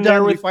like, sit we're in done.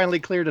 there We with... finally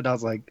cleared it. I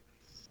was like,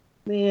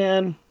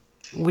 man.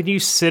 When you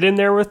sit in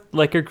there with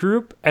like a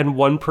group and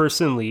one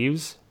person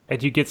leaves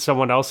and you get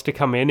someone else to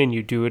come in and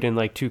you do it in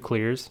like 2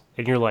 clears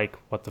and you're like,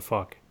 what the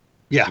fuck?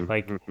 Yeah.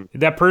 Like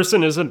that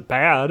person isn't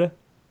bad.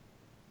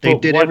 They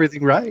did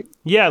everything right.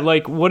 Yeah.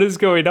 Like what is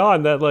going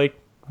on that like,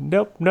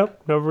 nope.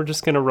 We're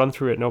just going to run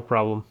through it. No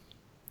problem.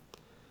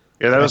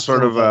 Yeah. That was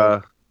sort of,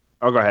 oh,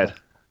 go ahead.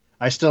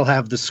 I still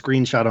have the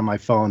screenshot on my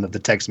phone of the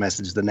text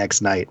message the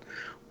next night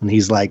when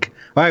he's like,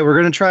 all right, we're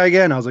going to try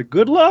again. I was like,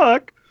 good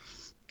luck.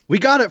 We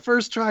got it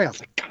first try. I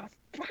was like, God,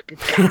 fucking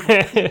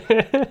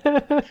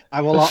God.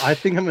 I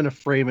think I'm going to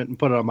frame it and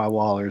put it on my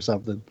wall or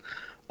something.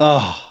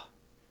 Oh.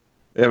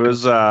 It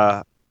was,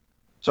 so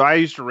I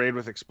used to raid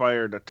with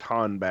Expired a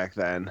ton back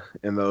then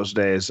in those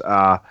days.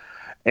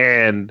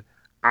 And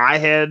I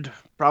had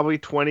probably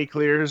 20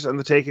 clears on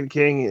the Taken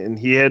King and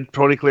he had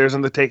 20 clears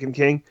on the Taken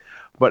King.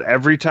 But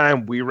every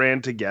time we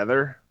ran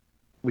together,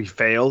 we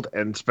failed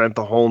and spent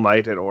the whole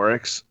night at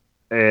Oryx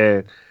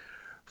and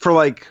for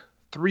like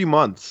 3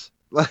 months.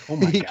 Like, oh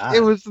my God. It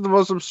was the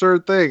most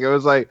absurd thing. It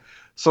was like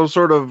some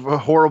sort of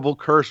horrible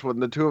curse when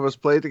the two of us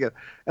played together.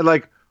 And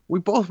like we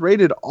both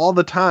raided all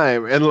the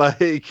time and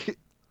like it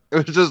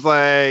was just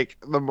like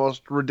the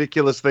most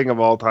ridiculous thing of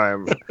all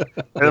time.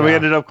 And then we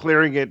ended up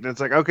clearing it and it's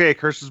like, okay,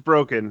 curse is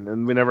broken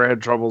and we never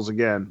had troubles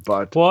again.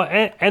 But well,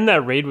 and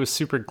that raid was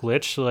super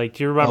glitched. Like,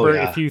 do you remember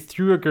if you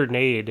threw a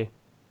grenade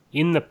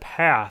in the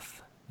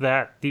path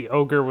that the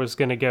ogre was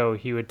going to go,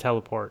 he would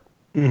teleport?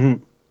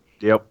 Mm-hmm.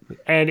 Yep.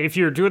 And if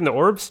you're doing the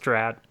orb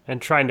strat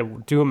and trying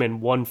to do them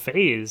in one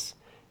phase,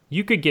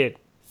 you could get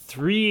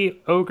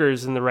 3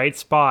 ogres in the right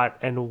spot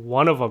and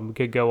one of them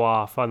could go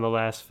off on the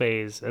last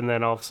phase. And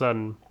then all of a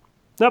sudden,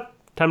 nope,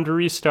 time to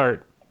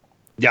restart.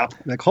 Yeah.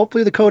 Like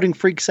hopefully the coding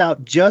freaks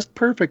out just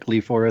perfectly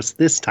for us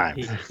this time.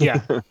 Yeah.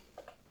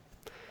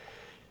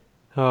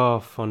 Oh,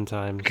 fun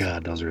times.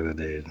 God, those are the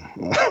days.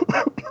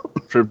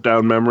 trip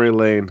down memory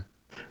lane.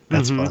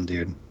 That's fun,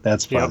 dude.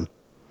 That's fun. Yep.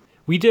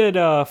 We did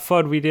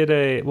FUD. We did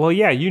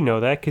you know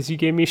that because you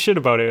gave me shit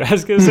about it. I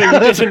was gonna say we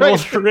did an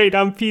old raid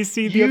on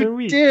PC the other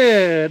week.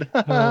 Did.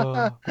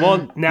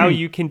 Well, now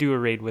you can do a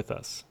raid with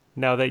us.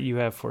 Now that you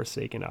have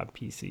Forsaken on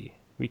PC,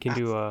 we can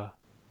do a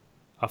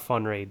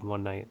fun raid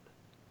one night.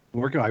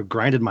 I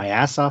grinded my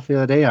ass off the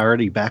other day. I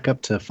already back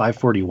up to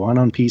 541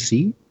 on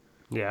PC.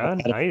 Yeah,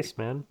 nice,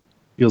 man.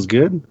 Feels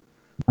good.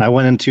 I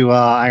went into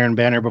Iron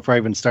Banner before I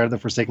even started the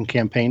Forsaken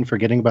campaign,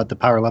 forgetting about the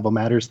power level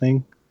matters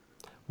thing.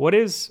 What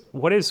is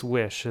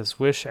Wish? Is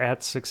Wish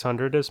at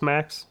 600 as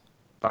max?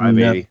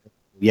 580.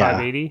 Yeah.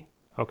 580?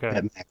 Okay.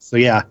 At max. So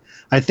yeah,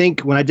 I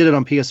think when I did it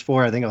on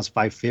PS4, I think I was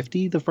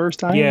 550 the first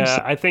time. Yeah,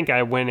 So, I think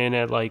I went in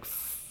at like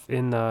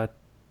in the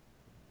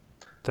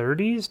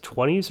 30s,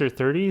 20s or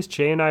 30s.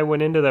 Jay and I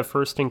went into that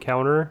first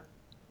encounter.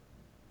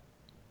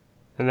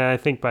 And then I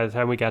think by the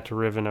time we got to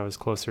Riven, I was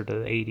closer to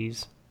the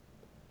 80s.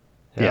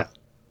 yeah.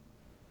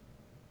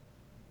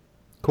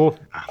 Cool.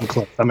 I'm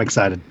close. I'm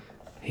excited.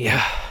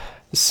 Yeah.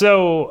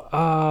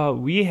 So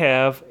we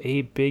have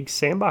a big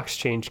sandbox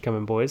change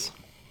coming, boys.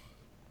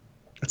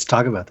 Let's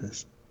talk about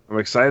this. I'm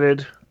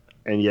excited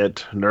and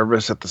yet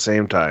nervous at the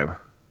same time.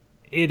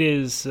 It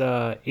is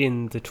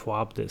in the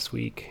TWAB this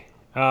week.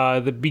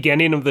 The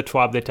beginning of the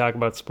TWAB, they talk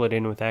about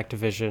splitting with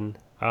Activision.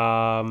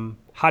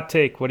 Hot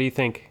take, what do you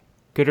think?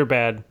 Good or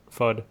bad,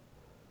 FUD?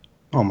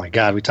 Oh my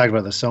God, we talked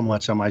about this so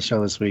much on my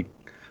show this week.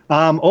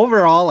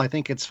 Overall, I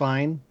think it's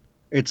fine.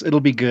 It'll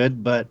be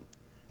good, but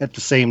at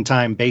the same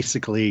time,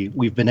 basically,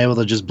 we've been able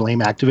to just blame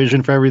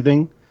Activision for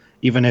everything,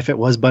 even if it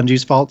was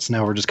Bungie's fault. So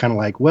now we're just kind of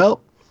like,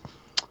 well,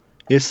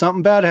 if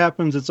something bad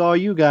happens, it's all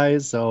you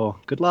guys. So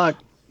good luck.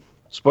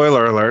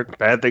 Spoiler alert: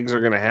 bad things are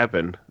going to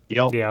happen.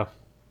 Yep. Yeah.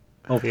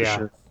 Oh, for Yeah.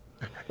 sure.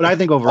 But I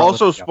think overall,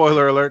 Also,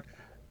 spoiler alert: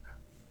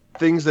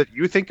 things that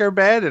you think are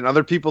bad and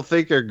other people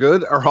think are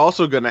good are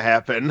also going to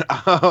happen.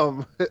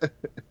 I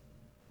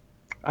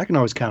can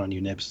always count on you,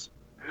 Nips.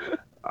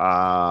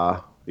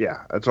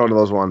 Yeah, it's one of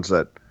those ones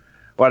that,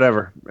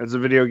 whatever. It's a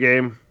video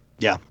game.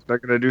 Yeah. They're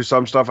going to do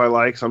some stuff I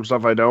like, some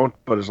stuff I don't.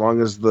 But as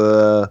long as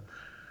the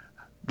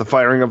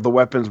firing of the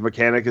weapons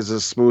mechanic is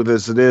as smooth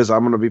as it is, I'm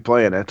going to be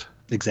playing it.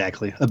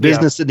 Exactly. A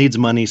business that needs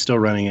money still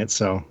running it,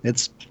 so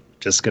it's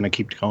just going to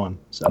keep going.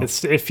 So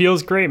It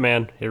feels great,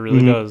 man. It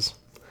really does.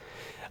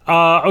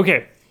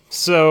 Okay,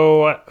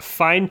 so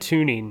fine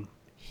tuning.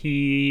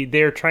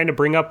 They're trying to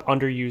bring up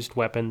underused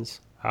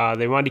weapons.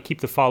 They wanted to keep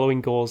the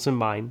following goals in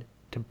mind: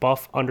 to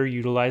buff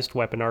underutilized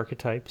weapon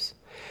archetypes,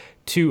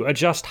 to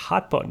adjust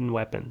hot button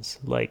weapons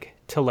like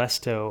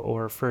Telesto,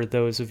 or for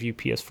those of you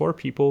PS4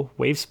 people,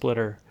 Wave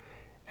Splitter,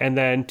 and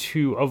then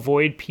to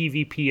avoid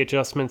PvP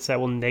adjustments that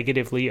will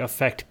negatively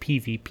affect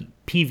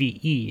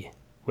PvE,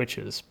 which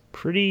is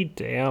pretty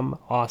damn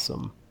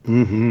awesome.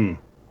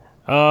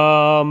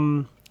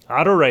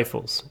 Auto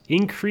rifles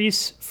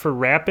increase for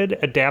rapid,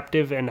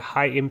 adaptive, and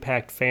high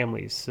impact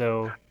families.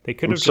 So they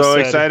could I'm have just so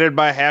said, excited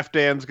by Half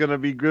Dan's going to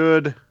be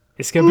good.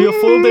 it's gonna be a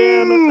full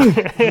Dan.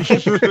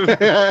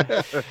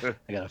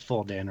 I got a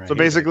full Dan right So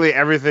here. basically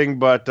everything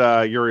but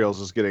Uriel's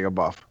is getting a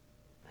buff.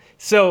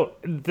 So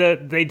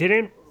they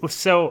didn't.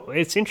 So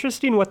it's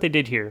interesting what they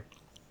did here.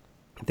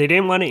 They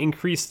didn't want to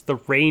increase the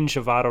range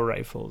of auto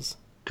rifles.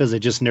 Because they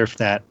just nerfed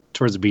that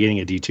towards the beginning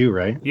of D2,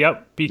 right?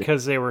 Yep,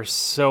 because they were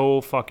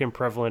so fucking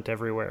prevalent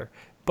everywhere.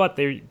 But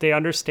they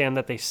understand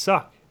that they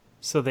suck,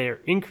 so they're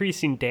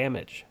increasing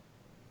damage.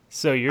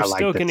 So you're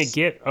still going to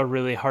get a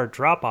really hard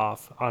drop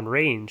off on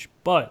range,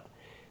 but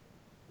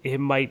it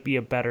might be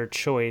a better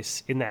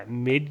choice in that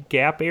mid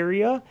gap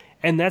area.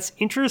 And that's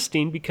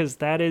interesting because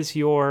that is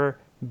your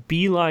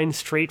beeline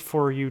straight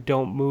for you,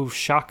 don't move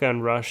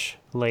shotgun rush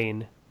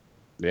lane.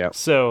 Yeah.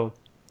 So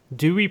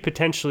do we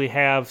potentially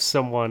have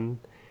someone,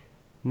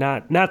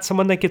 not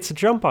someone that gets a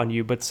jump on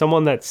you, but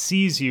someone that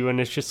sees you and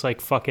is just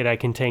like, fuck it, I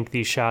can tank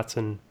these shots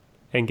and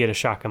get a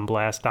shotgun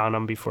blast on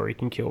him before he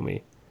can kill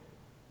me?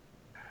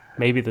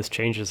 Maybe this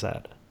changes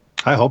that.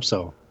 I hope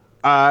so.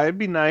 It'd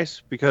be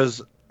nice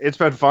because it's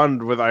been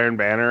fun with Iron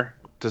Banner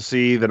to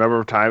see the number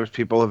of times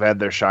people have had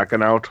their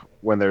shotgun out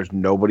when there's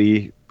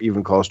nobody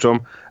even close to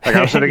them. Like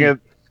I'm sitting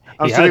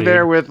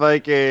there with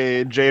like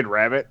a Jade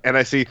Rabbit, and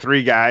I see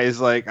three guys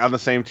like on the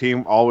same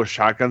team, all with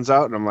shotguns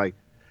out, and I'm like,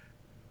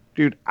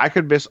 dude, I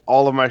could miss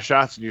all of my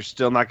shots, and you're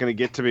still not going to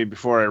get to me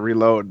before I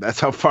reload. That's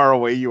how far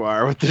away you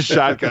are with the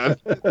shotgun.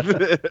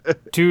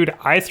 Dude,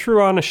 I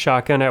threw on a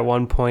shotgun at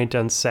one point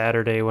on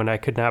Saturday when I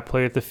could not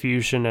play with the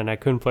Fusion and I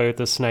couldn't play with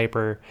the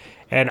Sniper.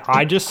 And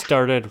I just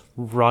started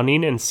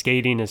running and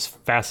skating as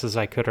fast as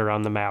I could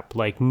around the map.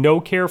 Like, no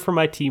care for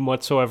my team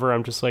whatsoever.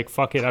 I'm just like,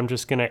 fuck it, I'm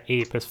just going to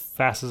ape as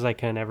fast as I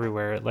can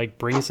everywhere. It, like,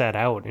 brings that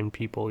out in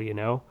people, you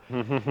know?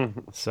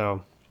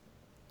 So,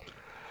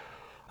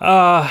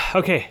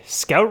 okay,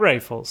 scout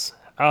rifles.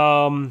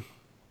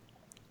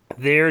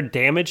 Their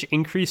damage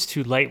increased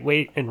to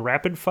lightweight and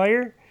rapid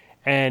fire,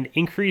 and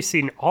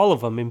increasing all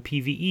of them in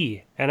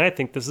PvE. And I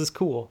think this is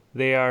cool.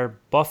 They are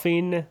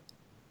buffing...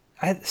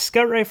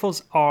 Scout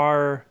rifles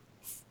are,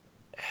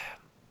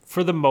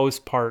 for the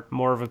most part,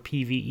 more of a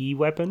PvE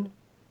weapon.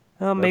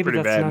 Maybe pretty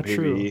that's bad not in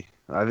true. PvE.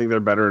 I think they're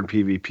better in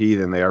PvP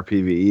than they are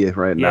PvE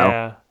right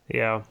now.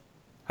 Yeah.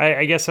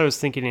 I guess I was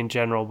thinking in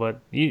general, but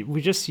you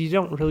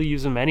don't really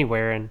use them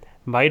anywhere, and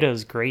Mida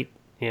is great,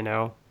 you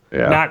know.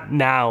 Yeah. Not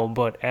now,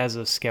 but as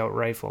a scout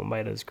rifle,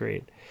 Mida is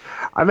great.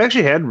 I've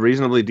actually had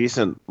reasonably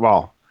decent.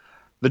 Well,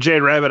 the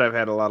Jade Rabbit I've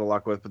had a lot of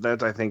luck with, but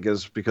that I think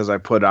is because I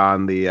put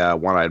on the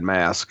one-eyed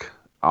mask.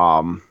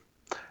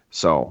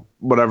 So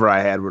whatever I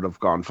had would have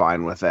gone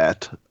fine with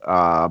that.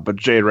 But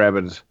Jade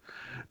Rabbit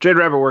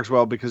works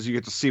well because you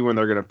get to see when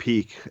they're going to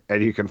peak,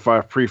 and you can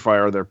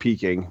pre-fire their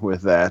peaking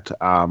with that.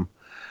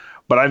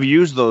 But I've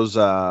used those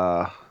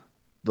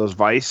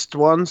Viced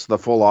ones, the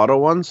full auto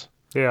ones.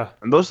 Yeah.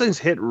 And those things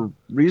hit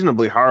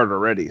reasonably hard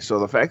already. So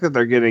the fact that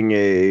they're getting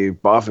a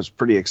buff is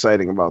pretty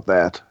exciting about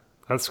that.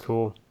 That's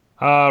cool.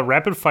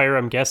 Rapid fire,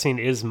 I'm guessing,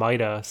 is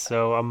Mida,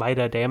 so a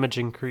Mida damage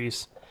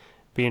increase.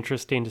 Be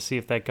interesting to see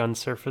if that gun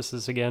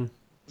surfaces again.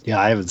 Yeah,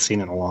 I haven't seen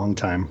it in a long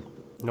time.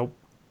 Nope.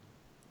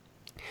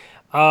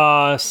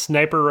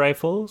 Sniper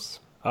rifles,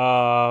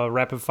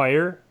 rapid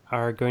fire,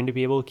 are going to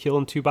be able to kill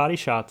in 2 body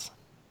shots.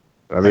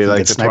 I mean,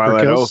 like the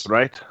Twilight kills. Oath,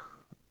 right?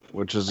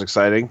 Which is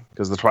exciting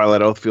because the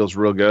Twilight Oath feels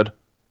real good.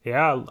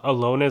 Yeah,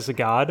 Alone as a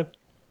God.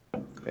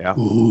 Yeah.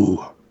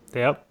 Ooh.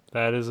 Yep,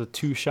 that is a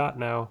 2-shot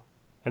now.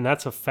 And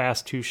that's a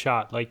fast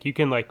 2-shot. Like, you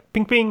can, like,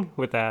 ping ping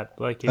with that.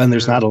 Like, And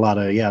there's not a lot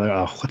of,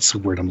 what's the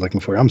word I'm looking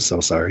for? I'm so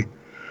sorry.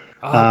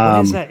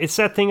 What is that? It's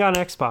that thing on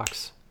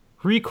Xbox.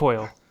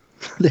 Recoil.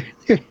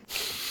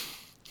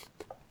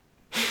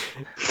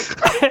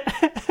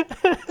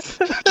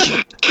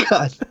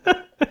 God.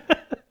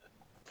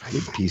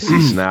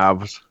 PC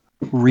snobs.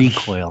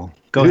 Recoil.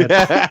 Go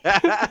ahead.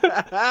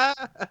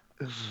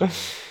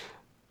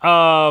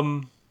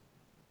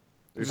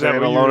 Is that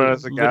what Alone you're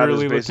as a God is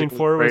literally looking basically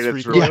for? Was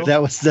rated through- recoil? Yeah,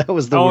 that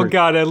was the Oh word.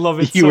 god, I love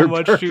it You so were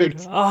much, perfect.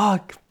 dude. Oh,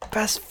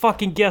 best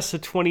fucking guess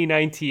of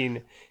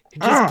 2019.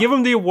 Just give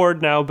him the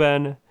award now,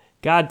 Ben.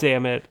 God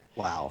damn it.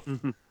 Wow.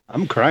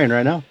 I'm crying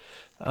right now.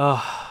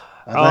 I'd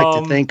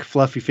like to thank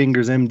Fluffy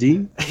Fingers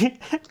MD,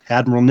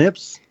 Admiral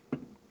Nips.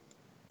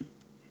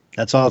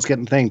 That's all it's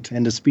getting thanked.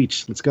 End of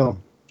speech. Let's go.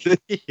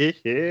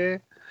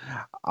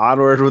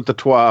 Onward with the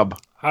twab.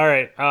 All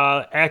right,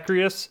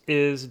 Acreus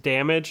is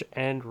damage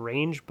and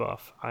range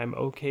buff. I'm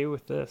okay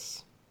with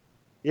this.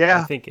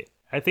 Yeah.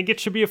 I think it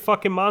should be a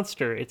fucking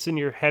monster. It's in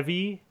your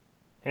heavy,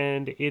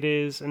 and it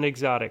is an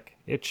exotic.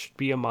 It should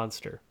be a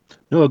monster.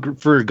 No,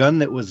 for a gun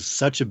that was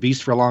such a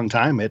beast for a long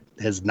time, it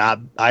has not.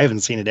 I haven't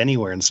seen it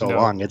anywhere in so No.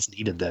 long. It's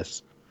needed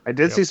this. I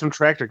did see some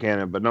tractor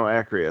cannon, but no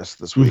Acreus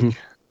this week.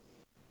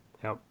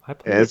 Yep. I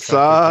played And with tractor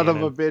son of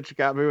cannon. a bitch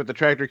got me with the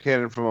tractor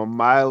cannon from a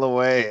mile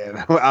away and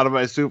out of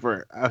my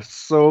super. I was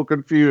so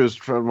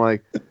confused from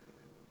like,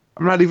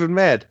 I'm not even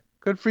mad.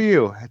 Good for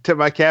you. I tipped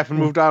my cap and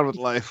moved on with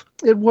life.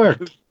 It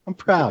worked. I'm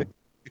proud.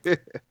 They're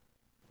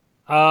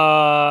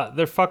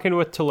fucking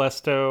with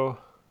Telesto.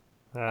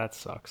 That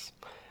sucks.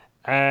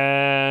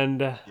 And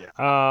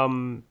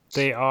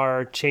they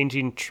are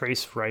changing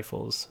trace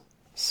rifles.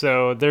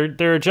 So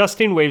they're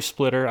adjusting Wave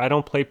Splitter. I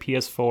don't play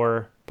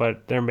PS4,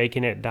 but they're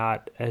making it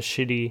not as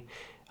shitty.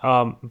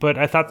 But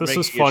I thought this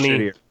was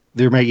funny.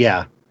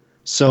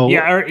 So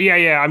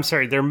I'm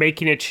sorry. They're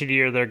making it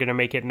shittier. They're gonna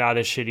make it not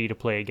as shitty to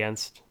play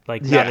against.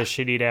 Like not as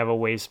shitty to have a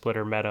Wave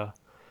Splitter meta.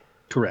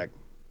 correct.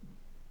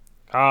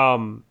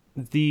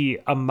 The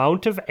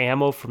amount of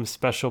ammo from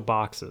special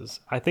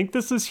boxes. I think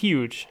this is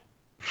huge.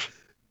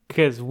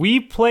 Because we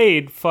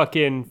played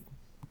fucking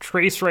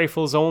trace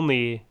rifles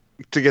only.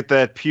 To get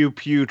that pew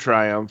pew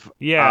triumph.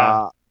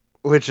 Yeah.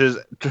 Which is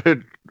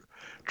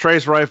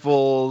trace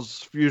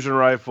rifles, fusion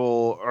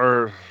rifle,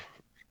 or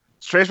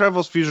trace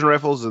rifles, fusion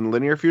rifles, and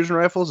linear fusion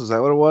rifles. Is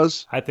that what it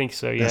was? I think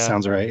so, yeah. That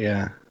sounds right.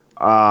 Yeah.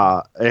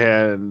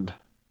 And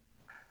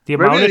the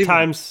amount of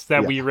times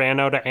that we ran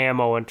out of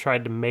ammo and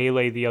tried to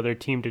melee the other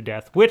team to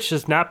death, which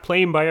is not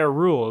playing by our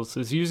rules,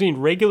 is using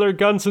regular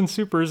guns and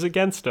supers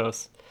against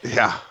us.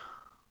 yeah.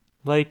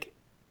 Like,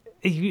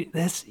 you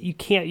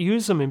can't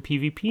use them in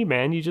PvP,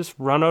 man. You just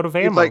run out of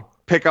ammo. You'd like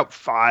pick up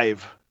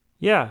 5.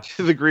 Yeah.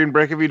 The green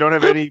brick if you don't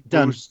have any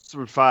Done. boosts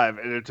with 5,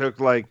 and it took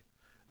like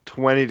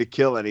 20 to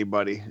kill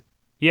anybody.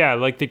 Yeah,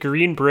 like the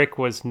green brick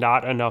was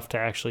not enough to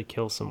actually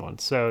kill someone.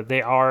 So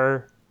they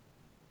are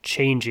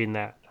changing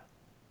that.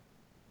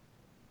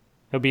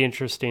 It'll be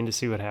interesting to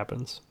see what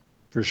happens.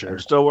 For sure. We're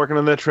still working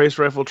on that trace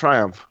rifle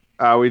triumph.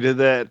 We did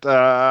that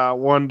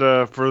one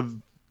for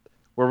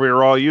where we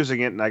were all using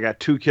it, and I got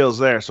 2 kills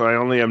there, so I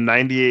only am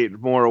 98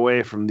 more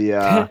away from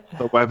the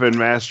weapon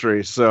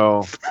mastery.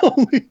 So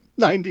Only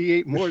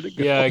 98 more to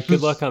go. Yeah,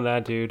 good luck on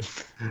that, dude.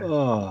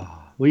 Oh,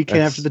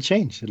 weekend after the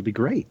change. It'll be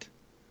great.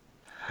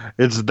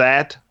 it's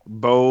that,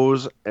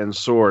 bows, and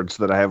swords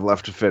that I have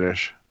left to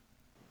finish.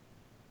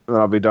 And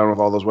I'll be done with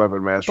all those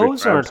weapon mastery.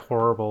 Bows aren't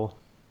horrible.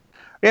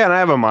 Yeah, and I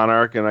have a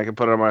monarch, and I can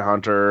put it on my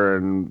hunter,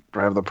 and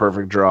have the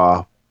perfect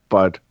draw.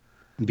 But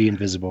Be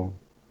invisible.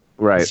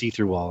 right. See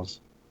through walls.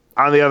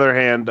 On the other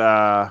hand,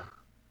 I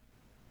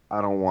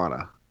don't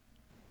wanna.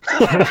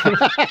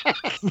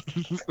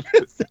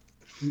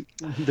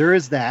 There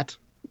is that.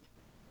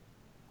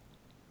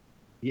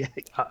 Yeah,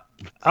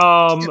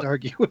 Um, can't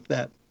argue with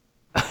that.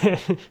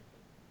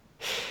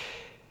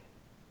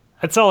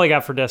 That's all I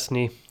got for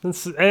Destiny.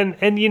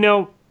 And you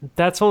know,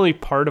 that's only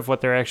part of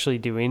what they're actually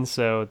doing,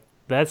 so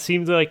that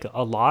seems like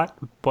a lot,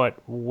 but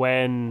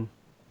when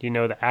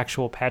the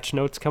actual patch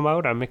notes come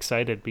out, I'm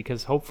excited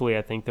because hopefully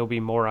I think there'll be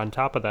more on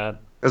top of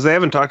that. Because they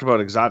haven't talked about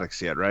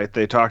exotics yet, right?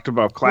 They talked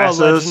about classes.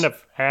 Well, Legend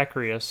of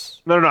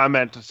Acreus. No, I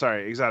meant,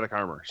 sorry, exotic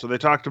armor. So they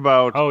talked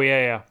about Oh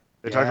yeah.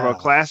 they talked about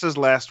classes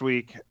last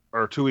week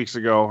or 2 weeks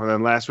ago, and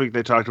then last week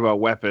they talked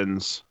about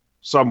weapons,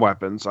 some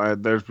weapons.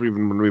 There's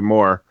even going to be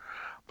more,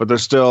 but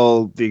there's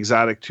still the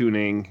exotic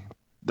tuning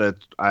that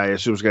I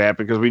assume is going to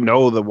happen because we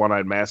know the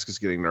one-eyed mask is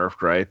getting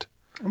nerfed, right?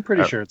 I'm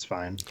pretty sure it's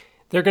fine.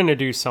 They're going to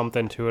do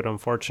something to it,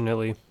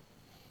 unfortunately.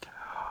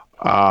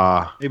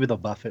 Maybe they'll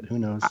buff it. Who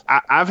knows?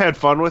 I've had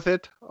fun with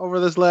it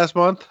over this last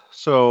month,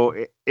 so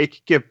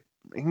it can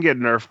get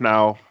nerfed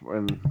now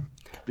and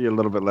be a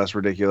little bit less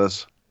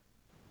ridiculous.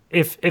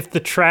 If the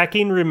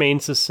tracking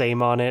remains the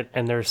same on it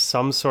and there's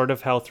some sort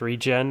of health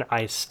regen,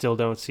 I still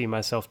don't see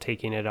myself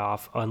taking it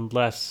off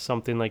unless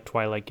something like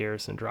Twilight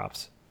Garrison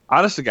drops.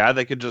 Honest to God,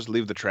 they could just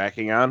leave the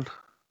tracking on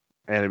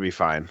and it'd be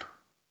fine.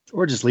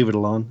 Or just leave it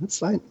alone. It's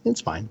fine.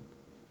 It's fine.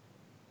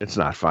 It's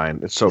not fine.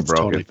 It's broken.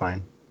 Totally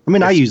fine. I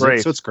mean, I use great.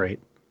 it, so it's great.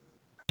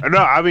 No,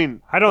 I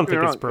mean, I don't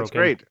think it's broken. It's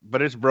great,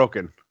 but it's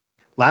broken.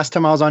 Last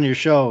time I was on your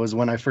show was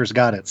when I first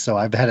got it, so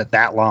I've had it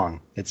that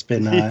long. It's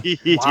been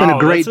it's Wow, been a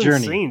great that's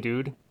journey. Insane,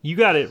 dude. You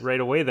got it right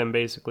away then,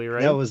 basically,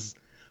 right? That was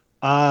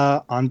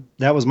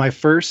that was my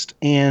first,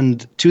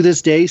 and to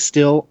this day,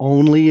 still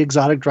only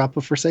exotic drop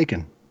of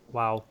Forsaken.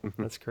 Wow,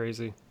 that's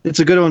crazy. It's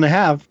a good one to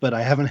have, but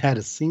I haven't had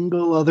a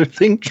single other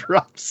thing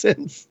drop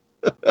since.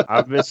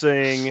 I'm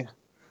missing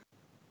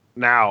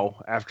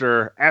now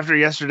after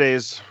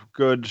yesterday's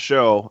good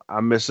show.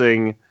 I'm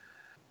missing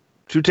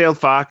Two-Tailed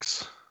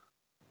Fox,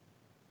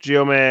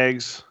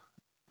 Geomags,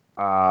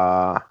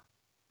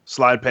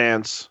 Slide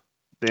Pants,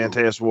 the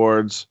Antaeus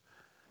Wards,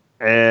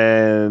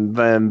 and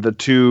then the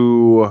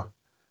 2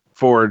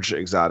 Forge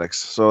exotics.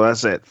 So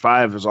that's it.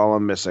 5 is all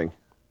I'm missing.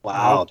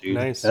 Wow, dude,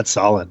 nice. That's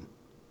solid.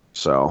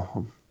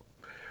 So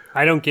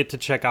I don't get to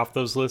check off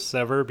those lists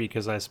ever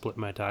because I split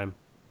my time.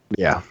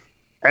 yeah,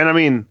 and I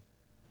mean,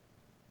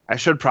 I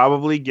should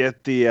probably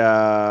get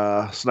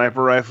the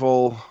sniper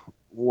rifle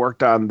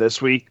worked on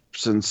this week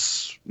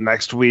since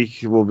next week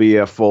will be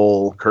a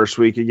full curse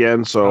week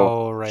again.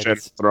 So right,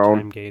 shit's it's thrown.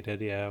 time gated,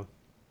 yeah.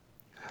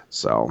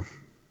 So,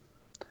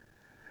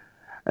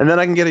 and then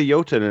I can get a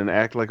Jotun and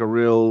act like a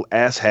real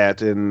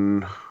asshat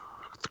in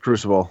the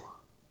Crucible.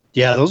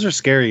 Yeah, those are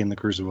scary in the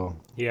Crucible.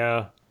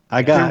 Yeah.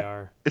 I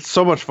got. It's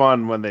so much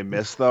fun when they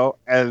miss though,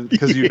 and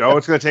because you know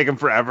it's going to take them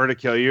forever to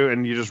kill you,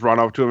 and you just run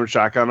up to them and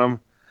shotgun them,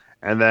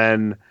 and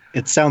then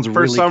It sounds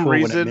for really some cool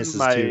when it reason misses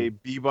my too.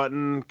 B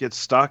button gets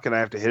stuck, and I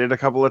have to hit it a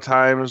couple of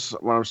times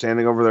when I'm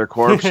standing over their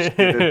corpse.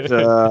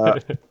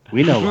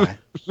 We know why.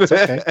 It's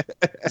okay.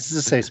 This is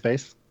a safe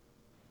space.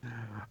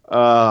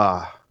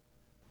 Mindbenders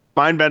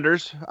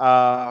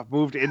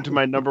moved into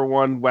my number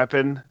 1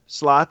 weapon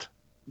slot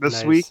this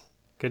Nice. week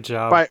Good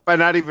job. by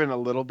not even a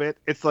little bit.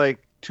 It's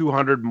like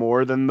 200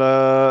 more than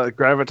the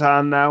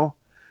Graviton now,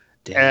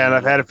 and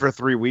I've had it for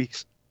 3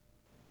 weeks.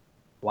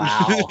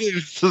 Wow.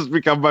 It's just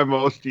become my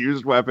most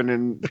used weapon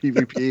in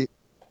PvP.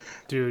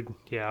 Dude,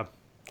 yeah.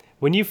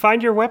 When you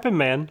find your weapon,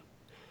 man.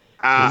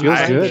 It feels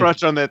I good.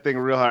 crutch on that thing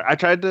real hard. I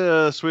tried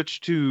to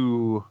switch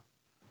to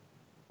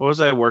what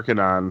was I working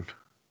on?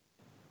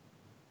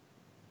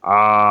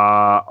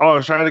 I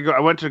was trying to go. I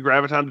went to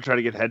Graviton to try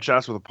to get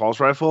headshots with a pulse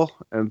rifle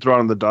and throw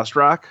on the Dust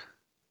Rock,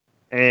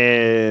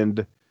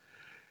 and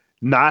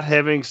not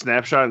having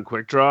snapshot and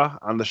quick draw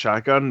on the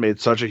shotgun made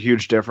such a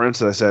huge difference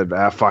that I said,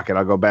 fuck it,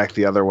 I'll go back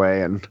the other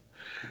way and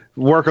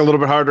work a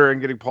little bit harder in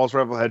getting pulse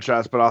rifle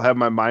headshots, but I'll have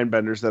my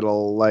Mindbenders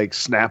that'll like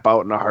snap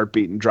out in a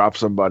heartbeat and drop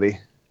somebody.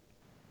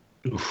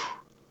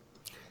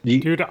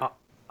 Dude,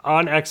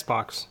 on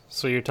Xbox,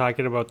 so you're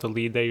talking about the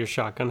lead that your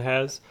shotgun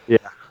has? Yeah.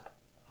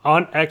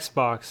 On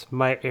Xbox,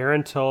 my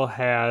Arantel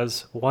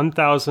has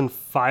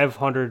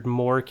 1,500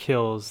 more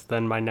kills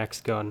than my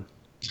next gun.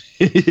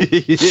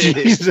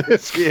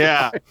 Jesus.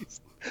 Yeah.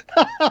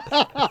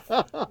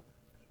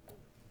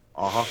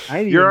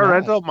 Your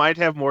rental might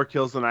have more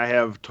kills than I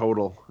have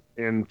total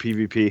in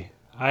PvP.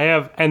 I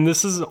have, and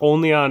this is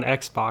only on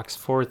Xbox,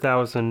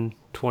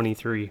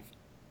 4,023.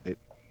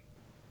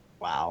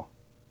 Wow.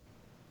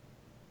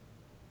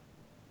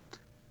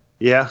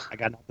 Yeah. I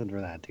got nothing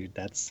for that, dude.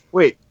 That's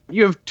Wait,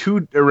 you have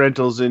 2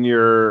 rentals in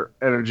your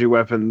energy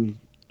weapon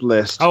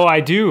list. Oh,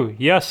 I do.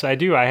 Yes, I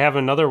do. I have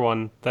another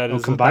one that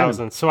is combine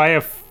 1,000. So I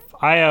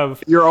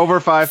have You're over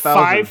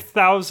 5,000.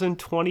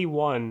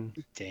 5,021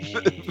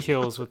 dang.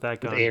 kills with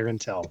that gun. Air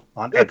Intel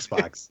on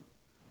Xbox.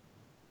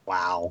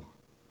 Wow.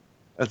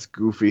 That's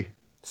goofy.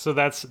 So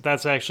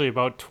that's actually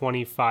about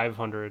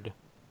 2,500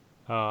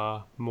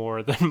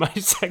 more than my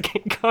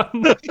second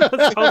gun.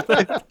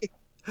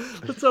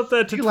 Let's up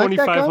that to You like that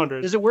gun?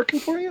 2,500. Is it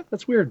working for you?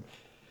 That's weird.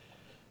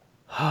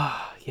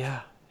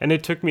 Yeah. And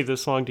it took me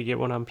this long to get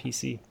one on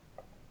PC.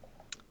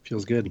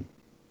 Feels good.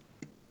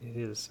 It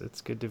is.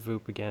 It's good to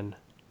Voop again.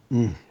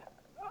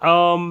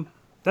 Mm.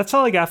 That's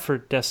all I got for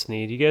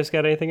Destiny. Do you guys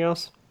got anything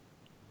else?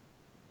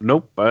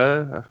 Nope.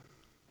 Okay.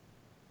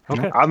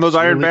 On those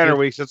Iron Really Banner good.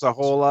 weeks, it's a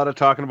whole lot of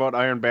talking about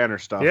Iron Banner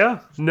stuff. Yeah.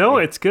 No,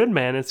 it's good,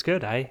 man. It's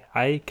good.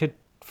 I could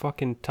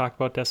fucking talk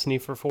about Destiny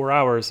for 4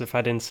 hours if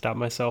I didn't stop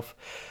myself.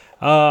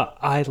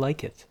 I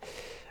like it.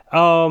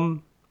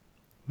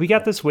 We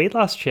got this weight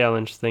loss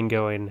challenge thing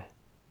going.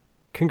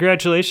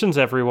 Congratulations,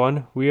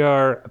 everyone. We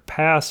are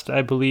past,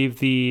 I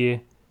believe,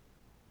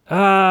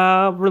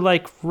 we're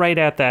like right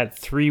at that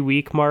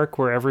 3-week mark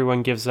where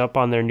everyone gives up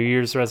on their New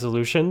Year's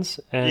resolutions.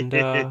 And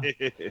our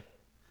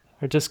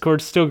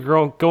Discord's still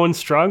going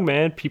strong,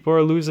 man. People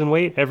are losing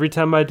weight. Every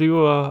time I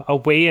do a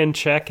weigh-in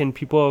check and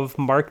people have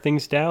marked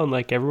things down,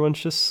 like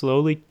everyone's just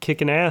slowly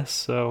kicking ass.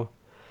 So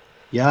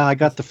Yeah, I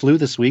got the flu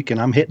this week, and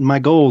I'm hitting my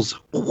goals.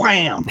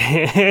 Wham!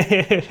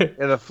 Yeah,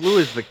 the flu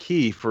is the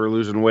key for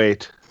losing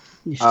weight.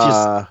 It's just,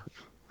 I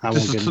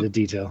won't get into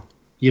detail.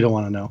 You don't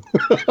want to know.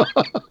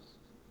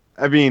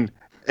 I mean,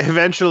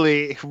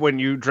 eventually, when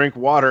you drink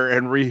water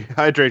and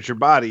rehydrate your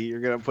body,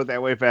 you're going to put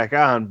that weight back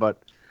on.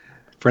 But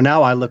For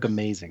now, I look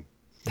amazing.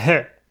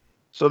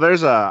 so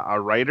there's a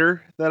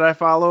writer that I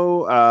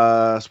follow,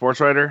 a sports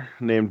writer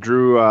named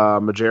Drew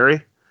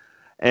Mageri,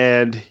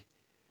 and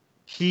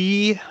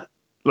he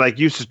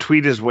used to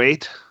tweet his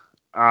weight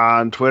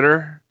on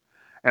Twitter,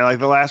 and like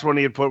the last one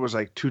he had put was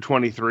like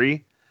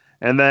 223.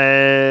 And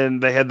then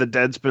they had the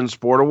Deadspin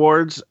Sport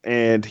Awards,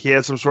 and he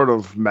had some sort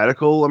of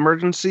medical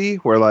emergency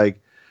where,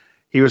 like,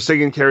 he was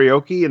singing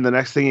karaoke, and the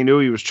next thing he knew,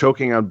 he was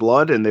choking on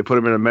blood, and they put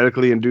him in a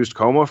medically induced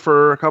coma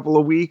for a couple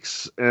of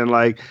weeks. And,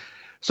 like,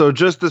 so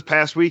just this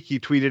past week, he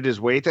tweeted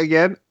his weight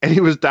again, and he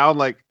was down,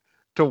 like,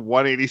 to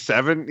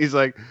 187. He's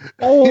like,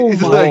 Oh,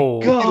 he's my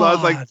like, God. he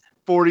lost, like,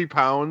 40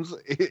 pounds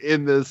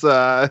in this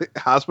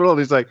hospital. And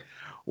he's like,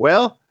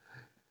 well,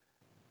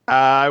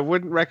 I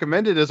wouldn't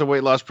recommend it as a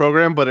weight loss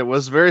program, but it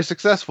was very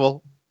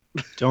successful.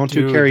 Don't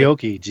do Dude.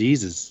 karaoke.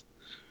 Jesus.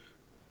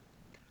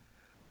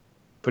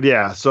 But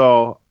yeah,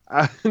 so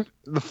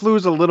the flu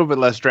is a little bit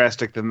less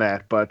drastic than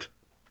that, but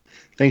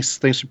Thanks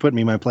for putting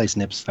me in my place,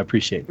 Nips. I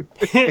appreciate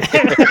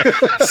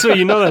it. So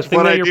you know that thing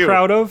what that I you're do.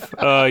 proud of?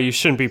 You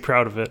shouldn't be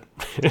proud of it.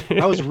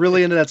 I was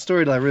really into that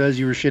story till I realized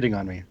you were shitting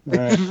on me. All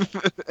right.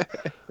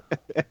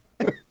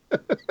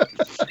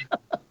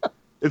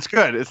 it's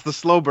good. It's the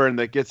slow burn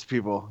that gets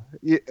people.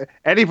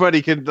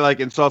 Anybody can like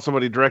insult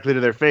somebody directly to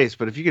their face,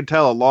 but if you can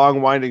tell a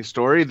long, winding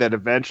story that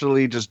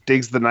eventually just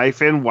digs the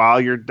knife in while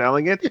you're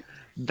telling it,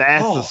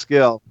 that's the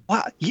skill.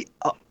 Wow.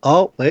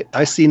 Oh, wait,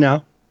 I see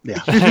now. Yeah.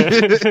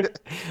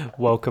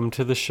 Welcome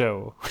to the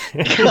show.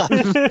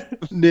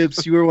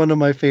 Nips, you are one of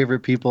my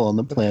favorite people on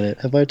the planet.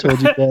 Have I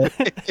told you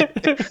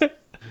that?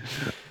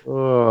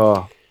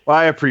 Oh, well,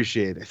 I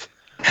appreciate it.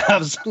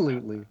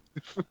 Absolutely.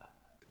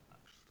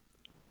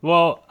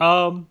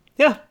 Well,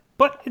 yeah,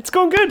 but it's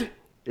going good.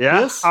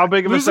 Yeah. Yes. How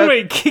big of a Losing set?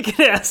 weight,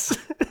 kicking ass.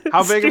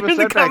 How big of a Steering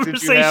the setback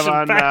did you have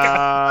conversation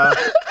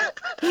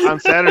on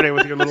Saturday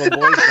with your little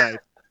boys' night?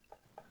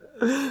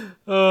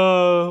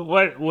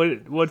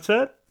 What's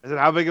that? I said,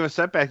 how big of a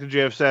setback did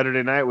you have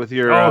Saturday night with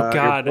your, Oh,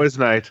 God. your boys'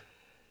 night?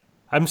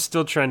 I'm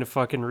still trying to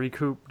fucking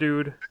recoup,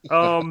 dude.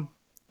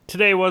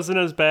 Today wasn't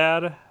as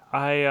bad.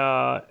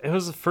 It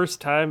was the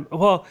first time.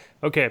 Well,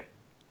 okay.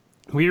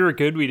 We were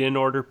good. We didn't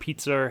order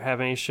pizza or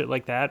have any shit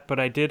like that, but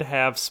I did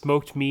have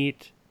smoked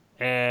meat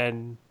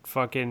and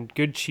fucking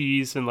good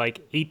cheese and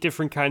like 8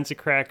 different kinds of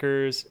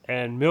crackers,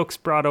 and Milk's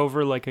brought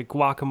over like a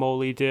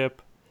guacamole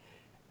dip,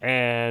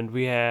 and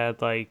we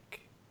had like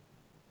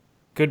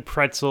good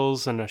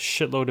pretzels and a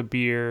shitload of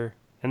beer,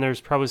 and there's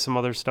probably some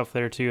other stuff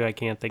there too I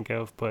can't think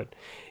of, but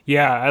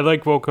yeah, I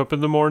like woke up in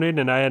the morning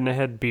and I hadn't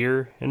had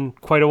beer in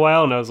quite a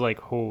while, and I was like,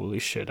 holy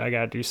shit, I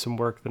gotta do some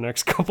work the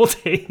next couple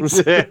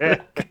days.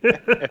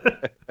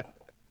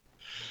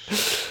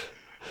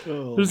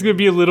 There's gonna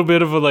be a little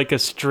bit of a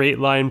straight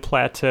line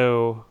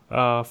plateau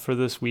for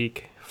this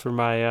week for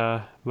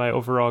my my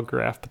overall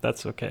graph, but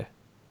that's okay.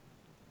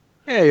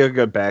 Yeah, you'll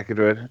get back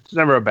into it. It's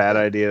never a bad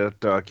idea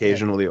to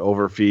occasionally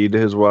overfeed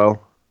as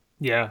well.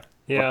 Yeah.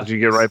 You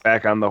get right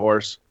back on the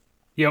horse.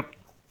 Yep.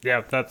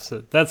 Yeah, that's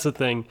the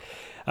thing.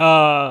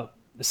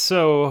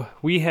 So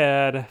we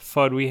had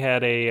FUD. We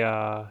had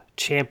a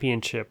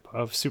championship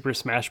of Super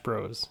Smash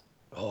Bros.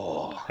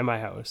 At my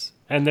house,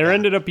 and there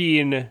ended up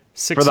being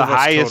 6 For the of us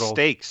highest total.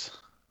 stakes.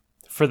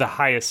 For the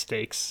highest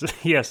stakes.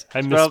 Yes,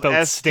 I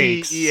misspelled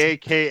stakes.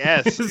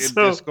 STEAKS in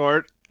So-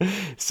 Discord.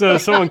 So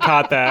someone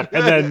caught that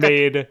and then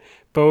made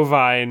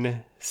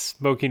bovine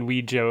smoking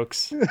weed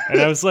jokes,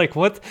 and I was like,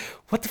 "What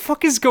the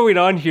fuck is going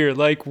on here?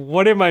 Like,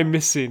 what am I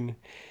missing?"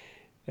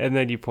 And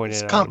then you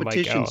pointed it out. I'm like,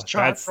 competition's oh,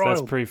 chart that's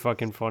royal. pretty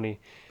fucking funny.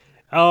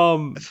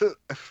 An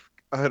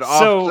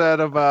offset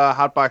of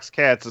Hotbox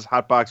Cats is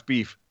Hotbox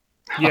Beef.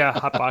 Yeah,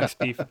 hotbox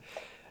beef.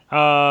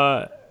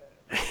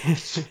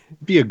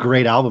 Be a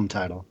great album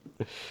title.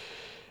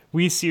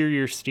 We sear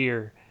your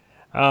steer.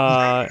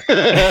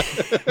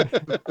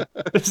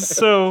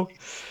 So,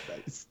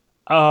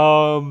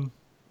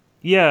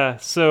 Yeah,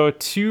 so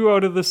 2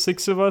 out of the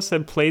 6 of us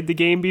had played the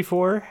game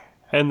before,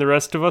 and the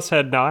rest of us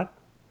had not.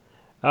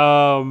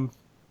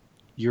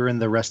 You're in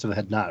the rest of the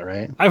head not,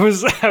 right? I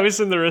was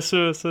in the rest of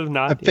us have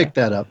not. I picked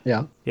that up,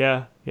 yeah.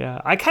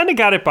 Yeah. I kind of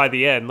got it by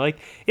the end. Like,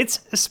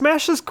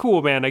 Smash is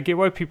cool, man. I get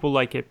why people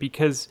like it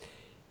because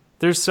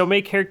there's so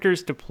many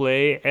characters to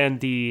play, and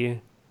the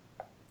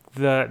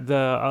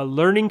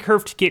learning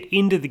curve to get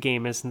into the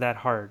game isn't that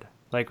hard.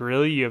 Like,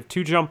 really, you have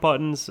 2 jump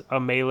buttons, a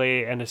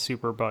melee, and a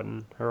super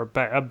button, or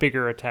a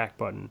bigger attack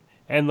button.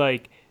 And,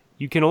 like,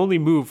 you can only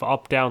move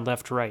up, down,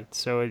 left, right.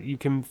 So you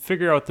can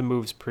figure out the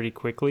moves pretty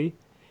quickly.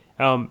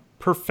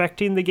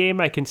 Perfecting the game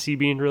I can see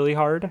being really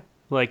hard.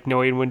 Like,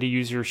 knowing when to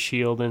use your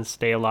shield and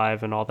stay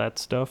alive and all that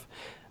stuff.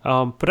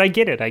 But I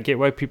get it. I get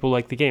why people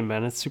like the game,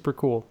 man. It's super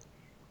cool.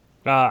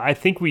 I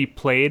think we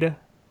played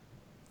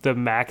the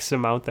max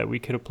amount that we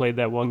could have played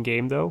that one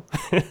game, though.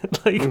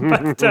 Like, by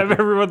the time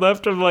everyone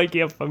left, I'm like,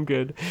 yep, I'm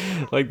good.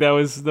 Like, that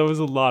was a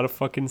lot of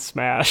fucking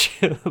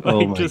Smash. Like,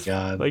 oh my just,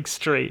 God. Like,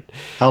 straight.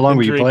 How long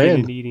were you playing?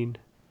 And eating.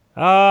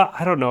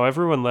 I don't know.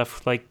 Everyone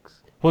left, like,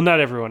 well, not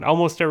everyone.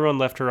 Almost everyone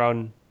left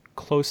around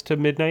close to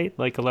midnight,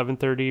 like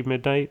 11:30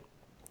 midnight.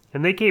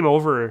 And they came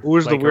over. Who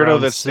was like, the weirdo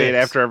around that stayed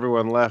 6. after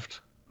everyone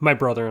left? My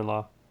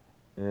brother-in-law.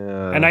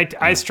 Yeah. And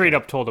I straight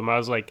up told him, I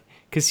was like,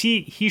 because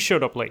he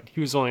showed up late.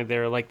 He was only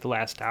there like the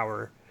last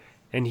hour.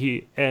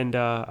 And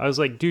I was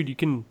like, dude, you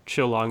can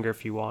chill longer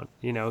if you want.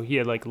 You know, he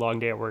had like a long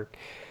day at work.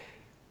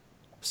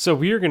 So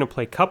we were going to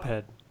play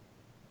Cuphead.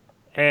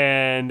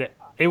 And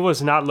it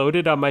was not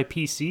loaded on my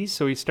PC.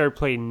 So we started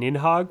playing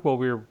Ninhogg while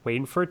we were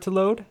waiting for it to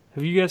load.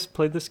 Have you guys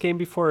played this game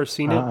before or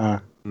seen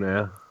it?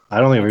 Yeah. I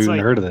don't think I've even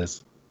like heard of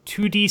this.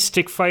 2D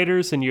stick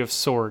fighters and you have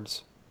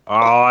swords. Oh,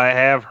 I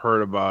have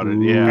heard about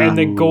it. Yeah. And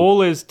the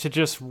goal is to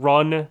just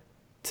run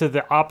to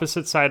the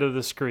opposite side of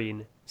the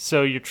screen.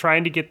 So you're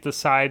trying to get the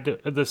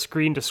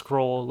screen to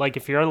scroll. Like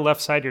if you're on the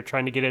left side, you're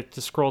trying to get it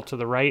to scroll to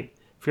the right.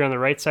 If you're on the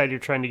right side, you're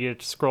trying to get it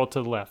to scroll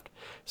to the left.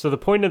 So the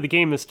point of the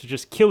game is to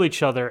just kill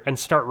each other and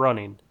start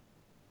running.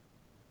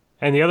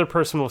 And the other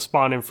person will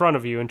spawn in front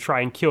of you and try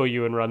and kill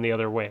you and run the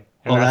other way.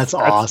 And that's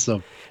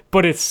awesome.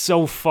 But it's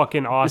so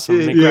fucking awesome.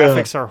 The Yeah.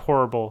 graphics are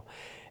horrible.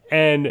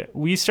 And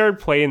we started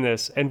playing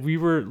this, and we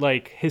were,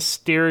 like,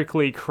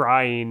 hysterically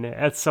crying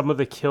at some of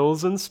the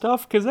kills and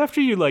stuff. Because after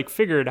you, like,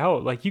 figure it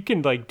out, like, you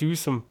can, like, do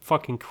some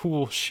fucking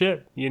cool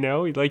shit, you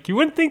know? Like, you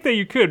wouldn't think that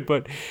you could,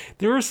 but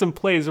there were some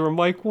plays where I'm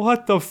like,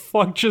 what the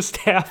fuck just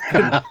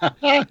happened?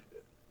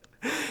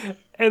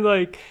 And,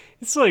 like,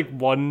 it's like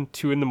 1,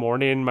 2 in the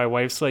morning. My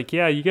wife's like,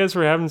 yeah, you guys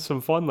were having some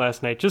fun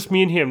last night. Just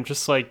me and him,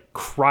 just, like,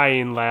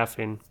 crying,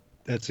 laughing.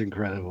 That's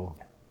incredible.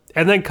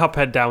 And then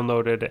Cuphead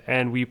downloaded,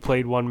 and we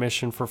played one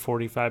mission for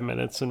 45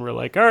 minutes, and we're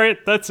like, all right,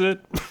 that's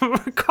it. We're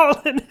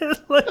calling it.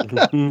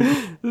 Like,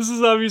 this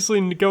is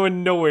obviously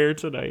going nowhere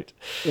tonight.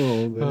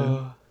 Oh,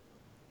 man.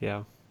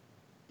 Yeah.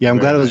 Yeah, I'm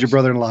glad it was your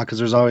brother-in-law, because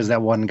there's always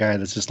that one guy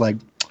that's just like,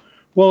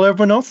 well,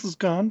 everyone else is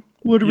gone.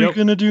 What are we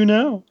going to do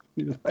now?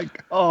 You're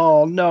like,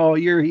 oh, no,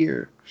 you're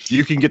here.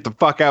 You can get the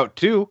fuck out,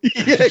 too.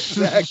 Yeah,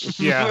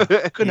 exactly. Yeah.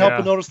 Couldn't help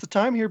but notice the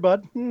time here,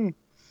 bud.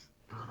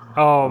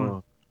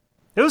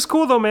 It was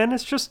cool, though, man.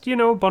 It's just, you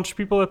know, a bunch of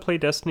people that play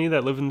Destiny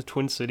that live in the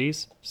Twin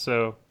Cities.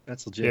 So,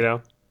 that's legit. You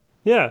know,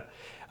 yeah.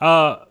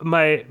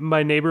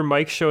 My neighbor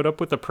Mike showed up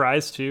with a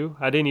prize, too.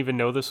 I didn't even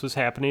know this was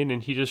happening,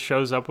 and he just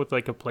shows up with,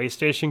 like, a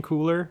PlayStation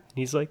cooler. And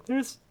he's like,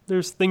 there's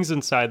things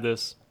inside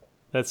this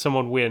that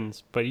someone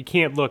wins, but you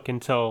can't look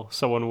until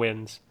someone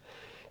wins.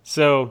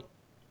 So,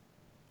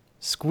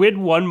 Squid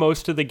won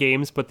most of the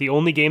games, but the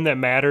only game that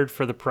mattered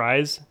for the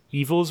prize,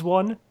 Evil's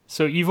won.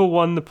 So Evil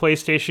won the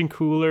PlayStation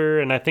cooler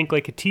and I think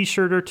like a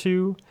t-shirt or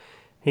 2.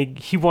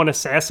 He won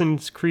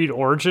Assassin's Creed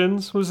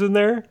Origins was in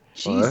there.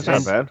 Well, that's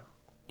not bad.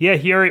 Yeah,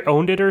 he already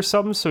owned it or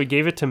something, so he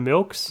gave it to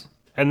Milks.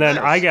 And then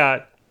I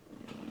got...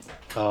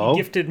 He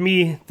gifted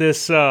me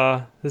this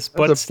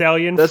butt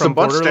stallion from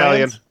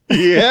Borderlands.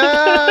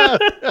 Yeah!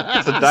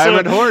 It's a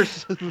diamond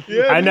horse.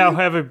 I now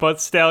have a butt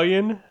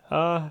stallion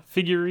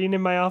figurine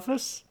in my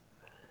office.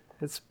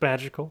 It's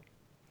magical.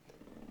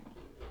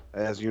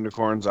 As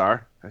unicorns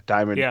are. A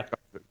diamond. Yeah.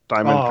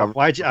 Diamond cover.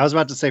 I was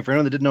about to say, for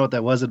anyone that didn't know what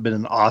that was, it'd been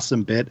an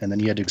awesome bit, and then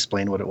you had to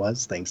explain what it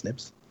was. Thanks,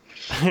 Nips.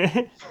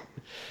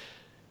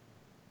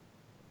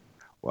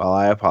 Well,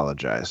 I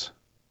apologize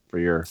for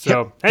your...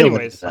 So,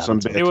 anyways,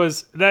 it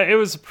was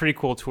a pretty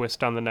cool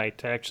twist on the night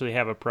to actually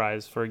have a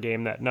prize for a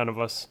game that none of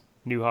us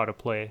knew how to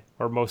play,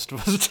 or most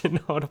of us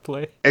didn't know how to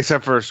play.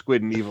 Except for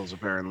Squid and Evils,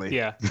 apparently.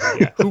 Yeah.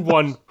 Who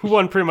won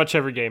pretty much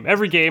every game.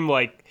 Every game,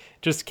 like,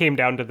 just came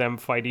down to them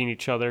fighting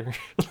each other.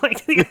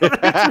 Like, the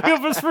other 3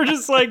 of us were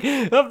just like,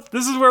 oh,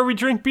 this is where we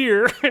drink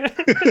beer.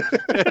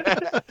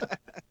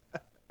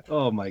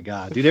 Oh, my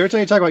God. Dude, every time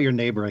you talk about your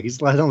neighbor,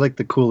 he's like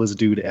the coolest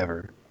dude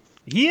ever.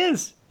 He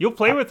is. You'll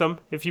play with him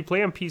if you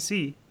play on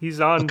PC.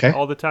 He's on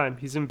all the time.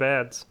 He's in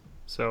bads.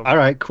 So. All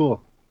right,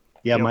 cool.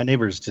 Yeah, my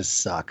neighbors just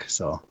suck,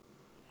 so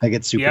I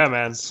get super tense.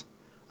 Man.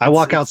 I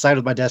walk outside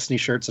with my Destiny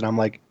shirts, and I'm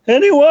like,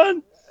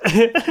 anyone?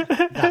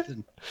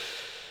 Nothing.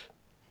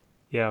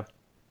 Yeah.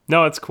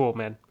 No, it's cool,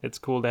 man. It's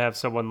cool to have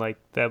someone like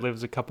that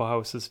lives a couple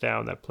houses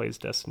down that plays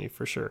Destiny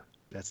for sure.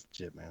 That's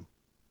legit, man.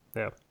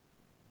 Yeah.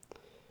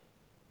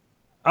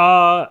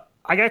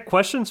 I got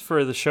questions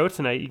for the show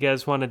tonight. You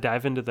guys want to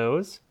dive into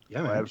those?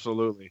 Yeah, man.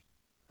 Absolutely.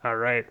 All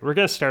right. We're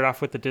going to start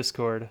off with the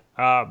Discord.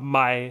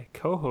 My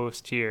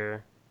co-host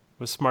here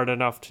was smart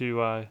enough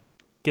to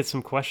get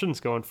some questions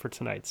going for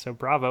tonight. So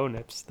bravo,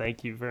 Nips.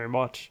 Thank you very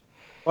much.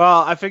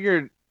 Well, I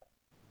figured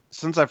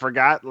since I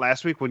forgot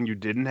last week when you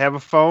didn't have a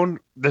phone,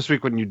 this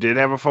week when you did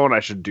have a phone, I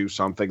should do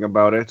something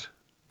about it.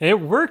 It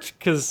worked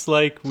because,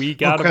 like, we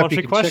got a bunch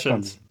of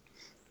questions.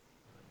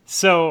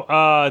 So,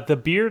 the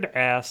beard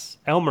asks,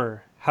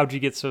 Elmer, how'd you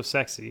get so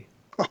sexy?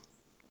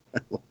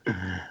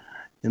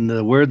 In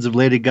the words of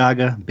Lady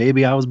Gaga,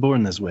 baby, I was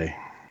born this way.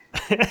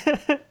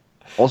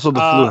 Also, the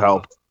flu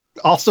helped.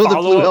 Also, the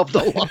flu helped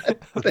a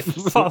lot.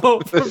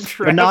 Follow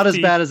from But not as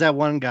bad as that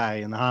one guy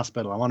in the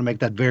hospital. I want to make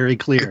that very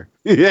clear.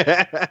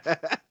 Yeah.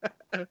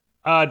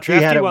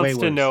 Drafty wants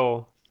to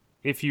know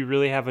if you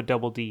really have a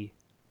double D.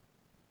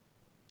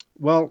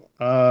 Well,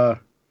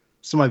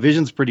 so my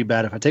vision's pretty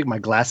bad. If I take my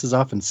glasses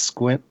off and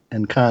squint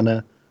and kind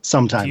of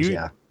sometimes,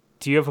 yeah.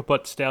 Do you have a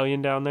butt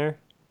stallion down there?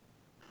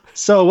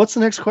 So what's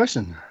the next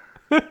question?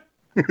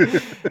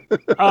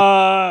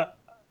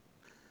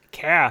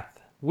 Kath,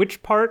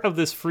 which part of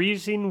this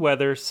freezing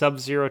weather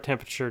sub-zero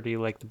temperature do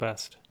you like the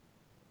best?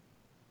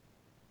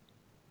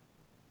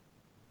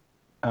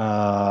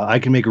 I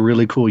can make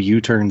really cool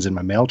U-turns in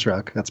my mail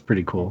truck. That's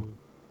pretty cool.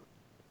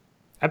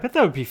 I bet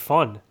that would be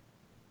fun.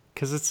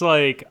 Because it's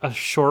like a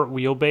short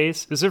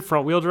wheelbase. Is it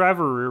front wheel drive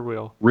or rear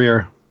wheel?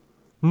 Rear.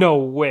 No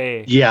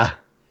way. Yeah.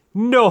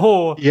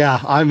 No.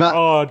 Yeah, I'm out.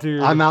 Oh,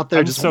 dude. I'm out there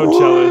I'm just so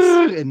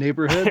jealous in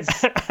neighborhoods.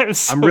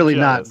 I'm really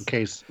jealous. not, in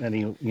case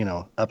any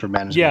upper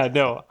management. Yeah,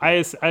 no.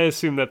 I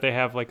assume that they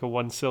have like a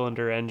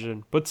 1-cylinder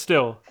engine, but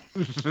still.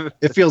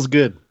 It feels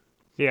good.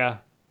 Yeah.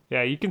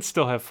 Yeah, you can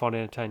still have fun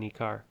in a tiny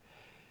car.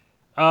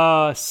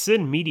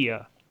 Sin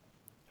Media.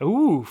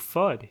 Ooh,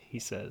 FUD, he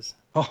says.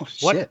 Oh,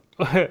 shit.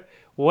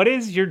 What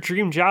is your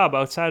dream job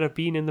outside of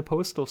being in the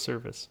postal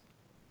service?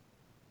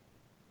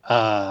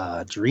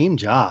 Dream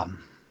job.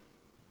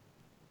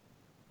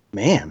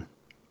 Man.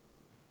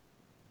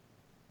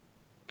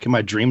 Can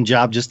my dream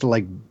job just to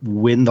like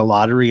win the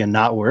lottery and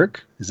not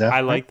work? Is that? I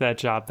like that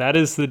job. That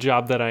is the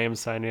job that I am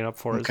signing up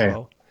for as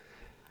well.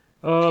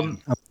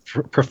 A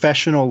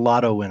professional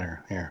lotto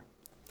winner here.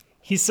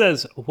 He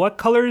says, what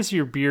color is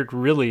your beard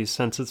really,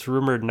 since it's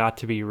rumored not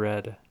to be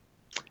red?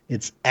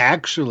 It's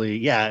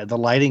actually, the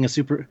lighting is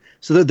super.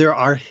 So there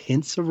are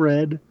hints of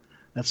red.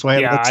 That's why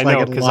it looks I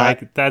like know, a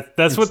lot.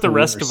 that's what the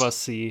rest worst. of us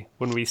see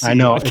when we see I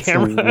know, the it's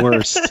camera. the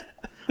worst.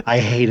 I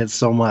hate it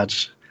so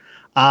much.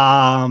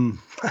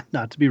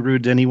 Not to be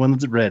rude to anyone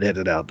that's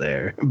redheaded out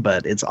there,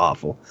 but it's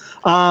awful.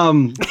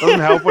 Doesn't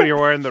help when you're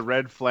wearing the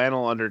red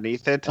flannel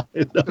underneath it.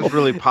 It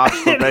really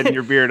pops the red in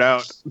your beard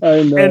out.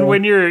 I know. And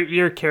when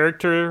your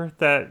character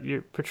that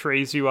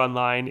portrays you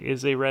online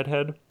is a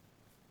redhead.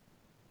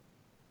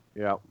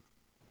 Yep.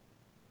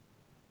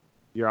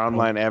 Your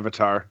online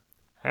avatar.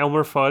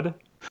 Elmer Fudd.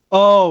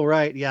 Oh,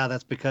 right. Yeah,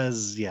 that's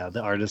because,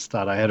 the artist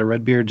thought I had a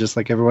red beard just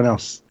like everyone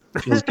else.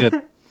 Feels good.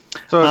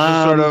 So it's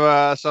just sort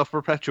of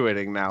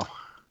self-perpetuating now.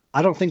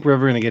 I don't think we're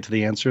ever going to get to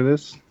the answer to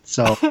this.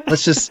 So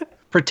let's just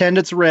pretend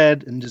it's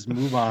red and just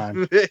move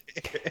on.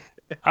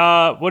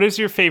 What is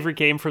your favorite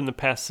game from the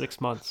past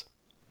 6 months?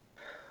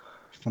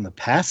 From the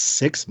past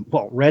 6?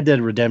 Well, Red Dead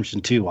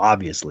Redemption 2,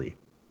 obviously.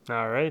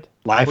 All right.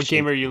 Life What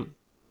game are you...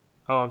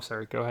 Oh, I'm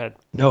sorry. Go ahead.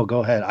 No,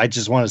 go ahead. I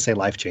just want to say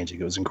life-changing.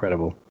 It was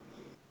incredible.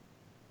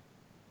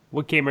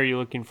 What game are you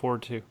looking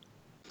forward to?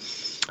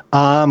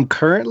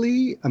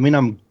 Currently,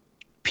 I'm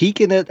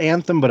peaking at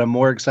Anthem, but I'm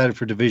more excited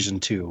for Division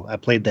 2. I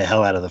played the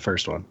hell out of the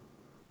first one.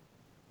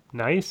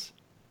 Nice.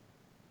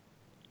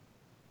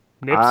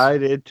 Nips? I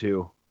did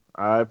too.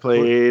 I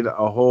played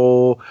a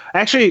whole...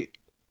 Actually,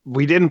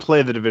 we didn't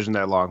play the Division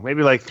that long.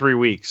 Maybe like 3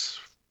 weeks.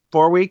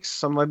 4 weeks,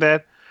 something like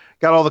that.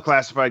 Got all the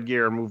classified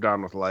gear and moved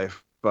on with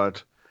life.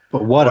 But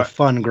what a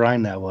fun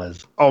grind that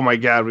was. Oh my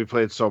god, we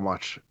played so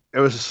much. It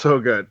was so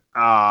good.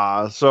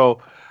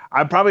 So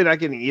I'm probably not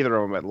getting either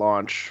of them at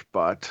launch,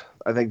 but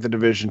I think the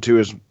Division 2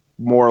 is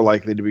more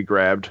likely to be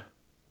grabbed.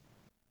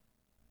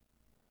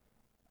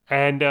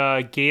 And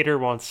Gator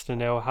wants to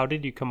know, how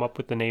did you come up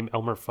with the name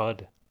Elmer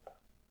Fudd?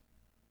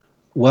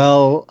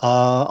 Well,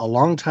 a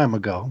long time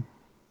ago.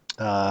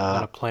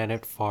 On a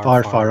planet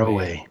far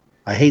away.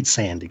 I hate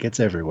sand. It gets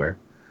everywhere.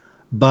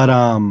 But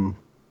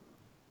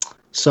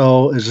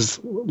so it's this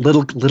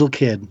little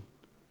kid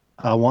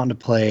wanting to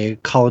play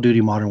Call of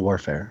Duty Modern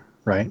Warfare,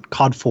 right?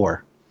 COD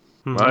 4.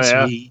 Oh,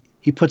 So yeah.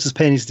 he puts his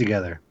pennies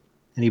together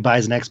and he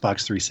buys an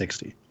Xbox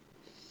 360.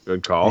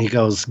 Good call. And he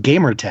goes,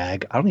 gamer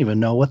tag, I don't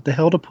even know what the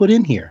hell to put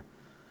in here.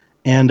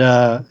 And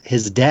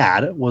his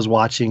dad was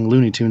watching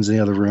Looney Tunes in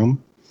the other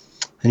room.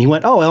 And he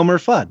went, oh, Elmer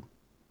Fudd.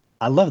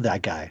 I love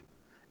that guy.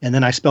 And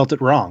then I spelt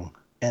it wrong.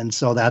 And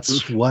so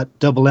that's what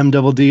Double M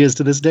Double D is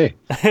to this day.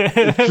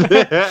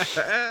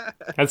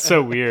 That's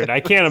so weird. I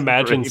can't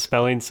imagine Great.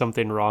 spelling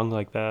something wrong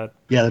like that.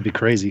 Yeah, that'd be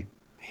crazy.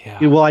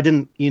 Yeah. Well, I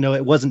didn't,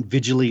 it wasn't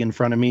visually in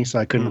front of me, so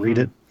I couldn't read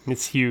it.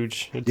 It's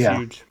huge. It's Yeah.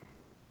 huge.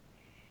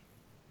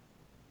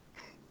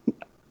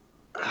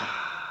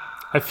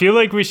 I feel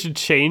like we should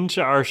change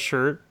our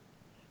shirt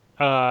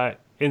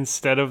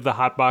instead of the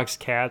Hotbox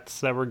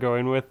Cats that we're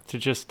going with to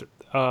just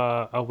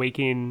a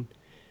waking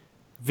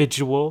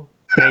visual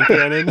Van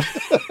Cannon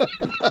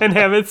and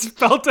have it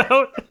spelled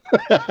out.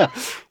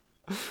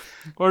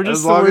 Or just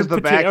As long as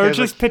the back or has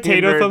just a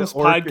Potato kindred Thumbs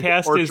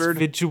podcast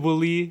orchard. is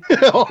visually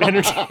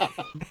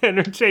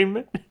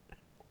entertainment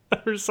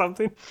or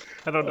something.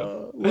 I don't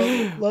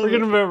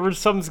know.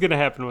 Something's gonna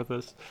happen with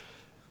this.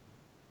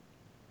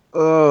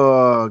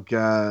 Oh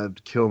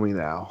God, kill me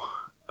now.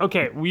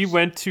 Okay, we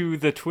went to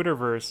the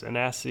Twitterverse and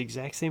asked the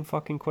exact same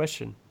fucking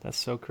question. That's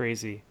so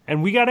crazy.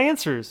 And we got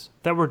answers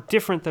that were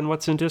different than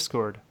what's in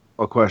Discord.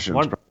 Well,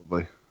 questions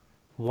probably.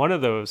 One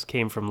of those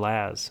came from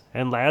Laz,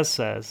 and Laz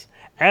says,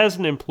 as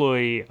an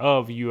employee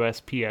of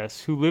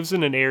USPS who lives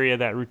in an area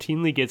that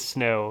routinely gets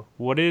snow,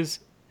 what is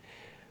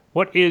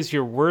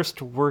your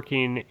worst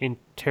working in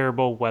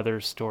terrible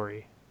weather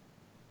story?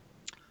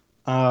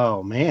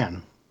 Oh,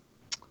 man.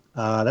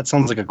 That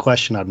sounds like a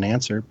question I'd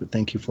answer, but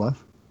thank you,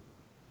 Fluff.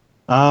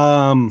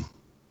 Got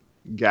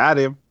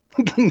him.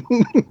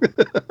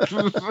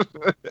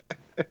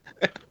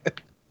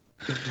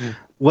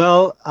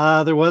 Well,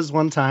 there was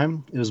one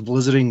time it was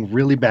blizzarding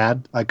really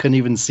bad. I couldn't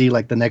even see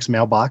like the next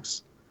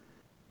mailbox,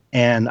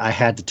 and I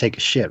had to take a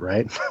shit.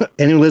 Right?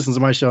 Anyone who listens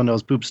to my show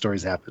knows poop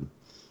stories happen.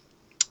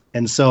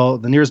 And so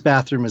the nearest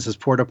bathroom is this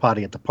porta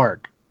potty at the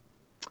park.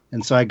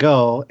 And so I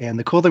go, and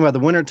the cool thing about the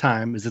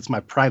wintertime is it's my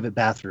private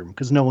bathroom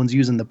because no one's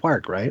using the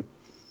park, right?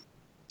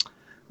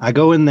 I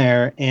go in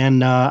there,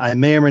 and I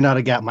may or may not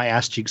have got my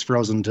ass cheeks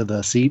frozen to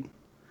the seat.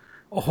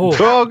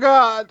 Oh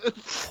God!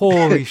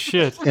 Holy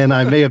shit! And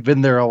I may have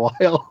been there a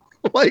while,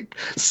 like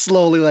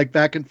slowly, like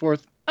back and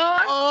forth.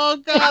 Oh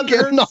God! It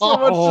Getting hurts so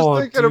much just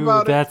thinking dude,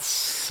 about it. that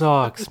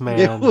sucks, man.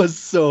 It was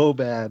so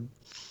bad.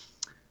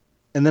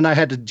 And then I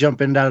had to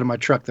jump in and out of my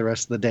truck the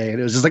rest of the day,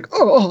 and it was just like,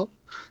 oh.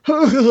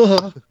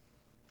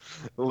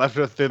 Left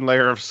a thin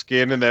layer of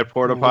skin in that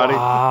porta potty.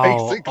 Wow.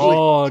 Basically.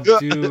 Oh,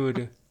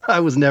 dude.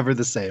 I was never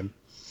the same.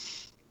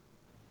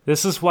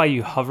 This is why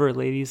you hover,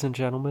 ladies and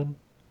gentlemen.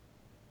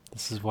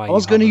 This is why I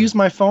was going to use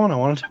my phone. I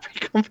wanted to be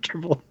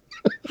comfortable.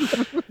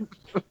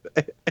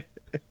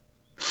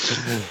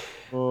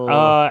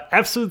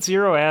 Absolute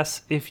Zero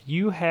asks if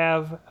you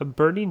have a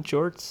Burning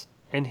Jorts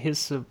and his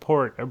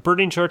support.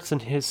 Burning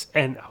Jorts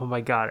and oh my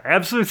god,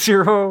 Absolute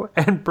Zero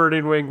and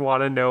Burning Wing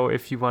want to know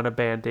if you want to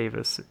ban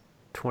Davis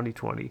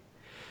 2020.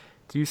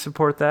 Do you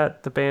support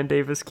that, the ban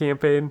Davis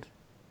campaign?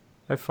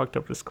 I fucked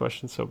up this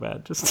question so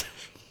bad. Just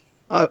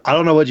I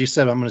don't know what you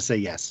said, but I'm going to say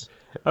yes.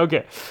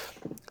 okay.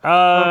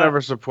 I'll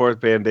never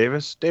support Ban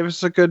Davis. Davis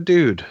is a good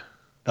dude.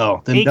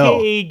 Oh, then no.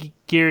 AKA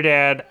Gear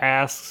Dad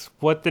asks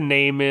what the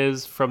name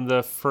is from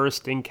the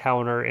first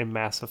encounter in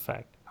Mass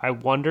Effect. I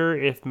wonder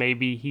if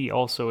maybe he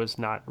also is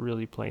not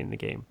really playing the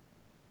game.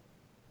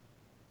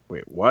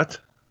 Wait, what?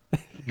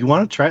 You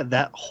want to try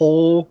that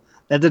whole...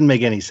 That didn't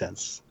make any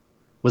sense.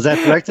 Was that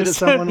directed at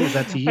someone? Was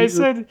that to you?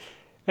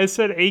 I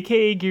said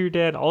AKA Gear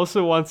Dad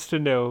also wants to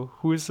know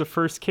who is the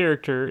first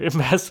character in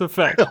Mass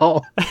Effect.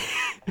 Oh.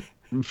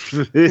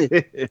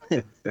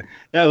 It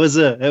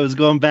was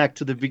going back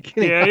to the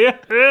beginning.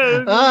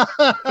 Yeah.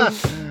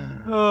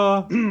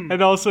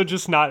 And also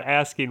just not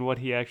asking what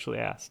he actually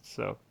asked.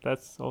 So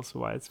that's also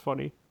why it's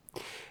funny.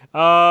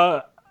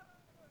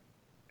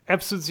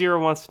 Episode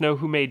 0 wants to know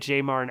who made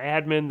Jamar an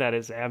admin. That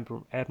is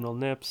Admiral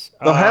Nips.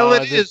 The hell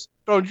it is.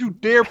 Don't you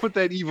dare put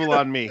that evil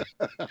on me.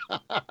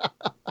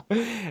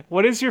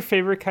 What is your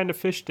favorite kind of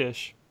fish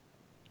dish?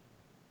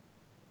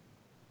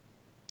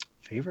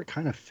 Favorite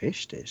kind of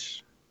fish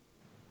dish?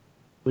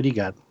 What do you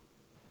got?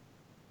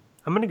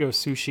 I'm going to go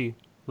sushi.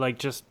 Like,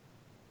 just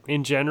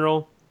in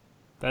general,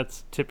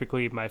 that's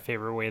typically my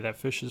favorite way that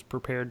fish is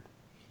prepared.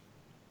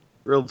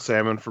 Grilled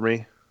salmon for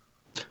me.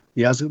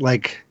 Yeah, I was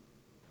like,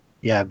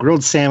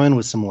 grilled salmon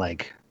with some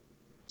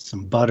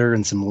butter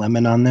and some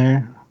lemon on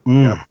there.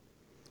 Yeah.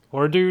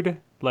 Or, dude,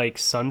 like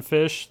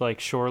sunfish, like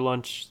shore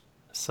lunch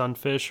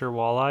sunfish or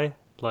walleye.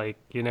 Like,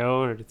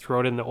 or throw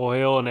it in the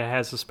oil and it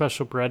has a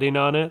special breading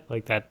on it.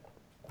 Like that.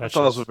 That's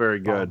also very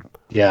good.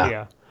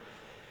 Yeah.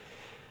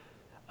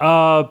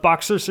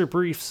 Boxers or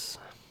briefs?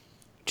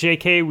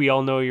 JK, we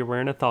all know you're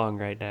wearing a thong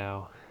right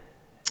now.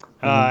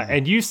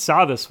 And you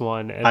saw this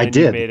one, and I then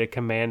did. You made a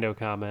Commando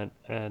comment,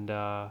 and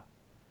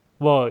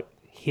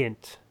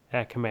hint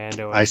at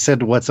Commando. I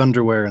said what's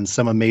underwear, and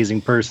some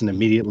amazing person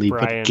immediately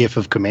put a gif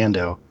of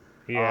Commando.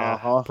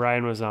 Yeah,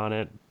 Brian was on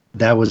it.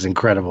 That was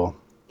incredible.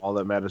 All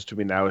that matters to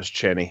me now is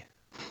Chenny.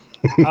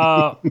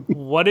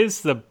 What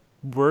is the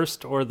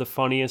worst or the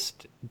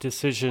funniest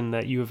decision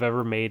that you have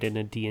ever made in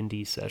a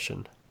D&D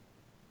session?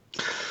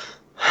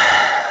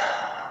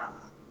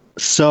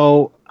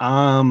 So,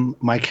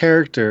 my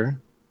character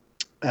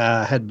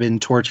had been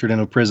tortured in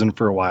a prison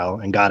for a while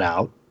and got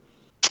out.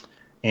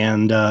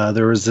 And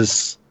there was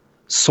this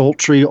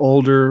sultry,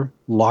 older,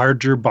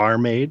 larger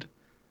barmaid.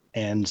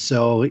 And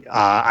so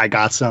I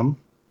got some.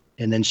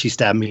 and then she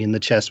stabbed me in the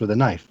chest with a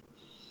knife.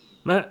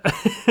 That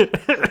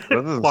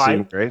doesn't Why?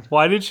 seem great.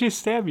 Why did she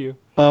stab you?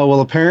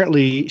 Well,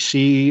 apparently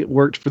she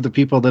worked for the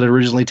people that had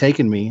originally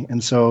taken me,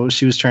 and so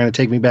she was trying to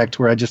take me back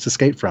to where I just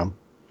escaped from.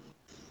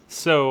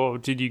 So,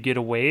 did you get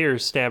away or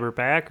stab her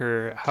back,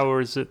 or how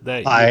is it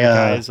that your I,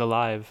 guy is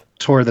alive?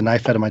 Tore the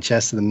knife out of my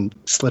chest and then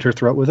slit her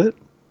throat with it.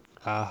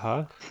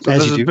 Uh-huh. So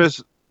As this you do.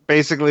 is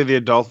basically the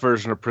adult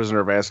version of Prisoner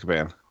of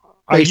Azkaban.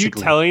 Are you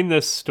Basically. telling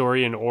this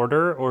story in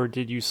order, or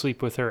did you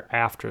sleep with her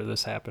after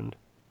this happened?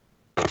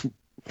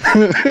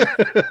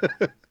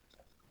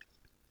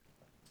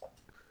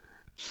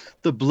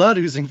 The blood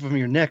oozing from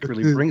your neck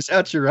really brings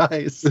out your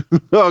eyes.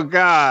 Oh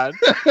God!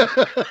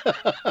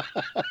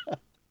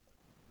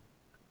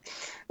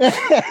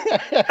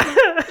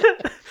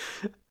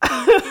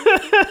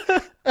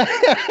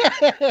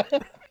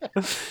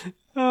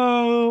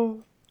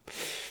 Oh.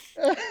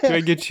 Do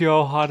I get you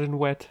all hot and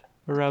wet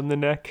around the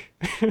neck?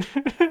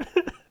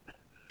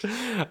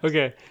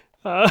 Okay.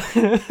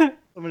 So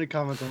many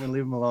comments. I'm gonna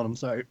leave them alone. I'm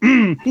sorry.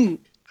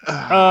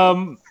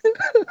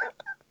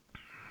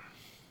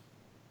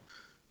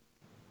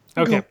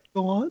 Okay.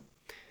 Go on.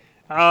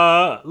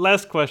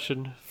 Last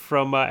question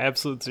from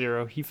Absolute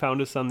Zero. He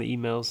found us on the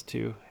emails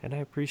too, and I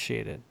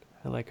appreciate it.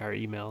 I like our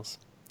emails.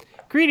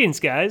 Greetings,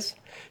 guys.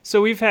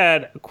 So we've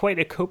had quite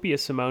a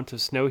copious amount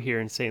of snow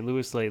here in St.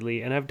 Louis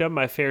lately, and I've done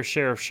my fair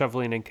share of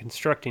shoveling and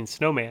constructing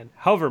snowman.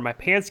 However, my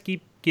pants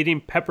keep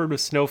getting peppered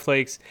with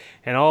snowflakes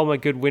and all my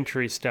good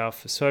wintry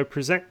stuff, so I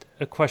present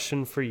a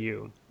question for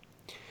you.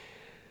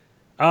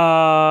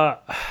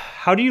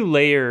 How do you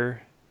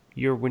layer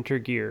your winter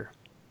gear?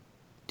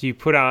 Do you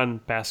put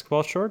on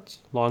basketball shorts,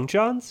 long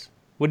johns?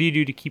 What do you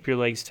do to keep your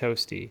legs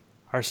toasty?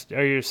 Are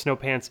your snow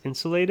pants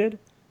insulated?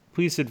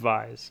 Please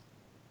advise.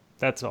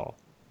 That's all.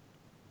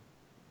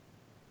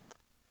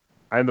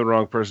 I'm the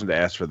wrong person to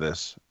ask for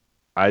this.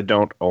 I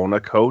don't own a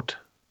coat.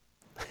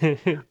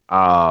 If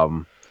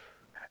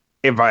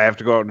I have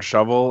to go out and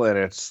shovel and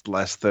it's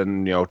less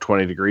than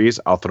 20 degrees,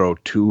 I'll throw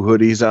 2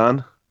 hoodies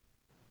on.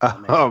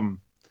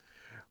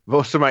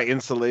 Most of my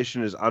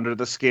insulation is under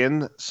the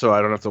skin, so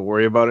I don't have to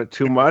worry about it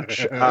too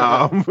much.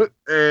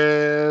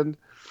 And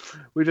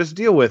we just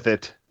deal with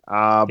it.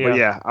 But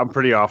yeah, I'm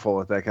pretty awful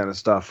with that kind of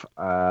stuff.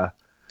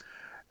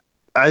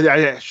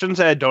 I shouldn't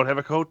say I don't have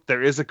a coat.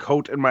 There is a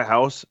coat in my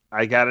house.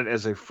 I got it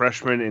as a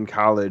freshman in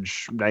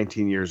college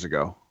 19 years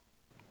ago.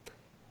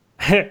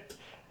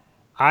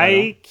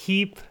 I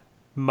keep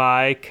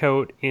my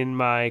coat in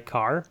my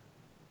car.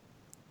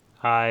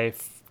 I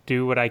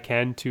do what I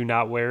can to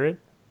not wear it.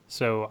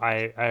 So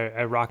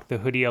I rock the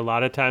hoodie a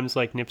lot of times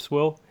like Nips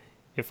will.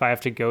 If I have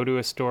to go to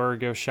a store or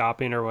go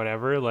shopping or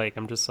whatever, like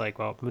I'm just like,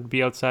 well, I'm going to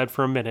be outside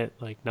for a minute.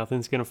 Like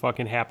nothing's going to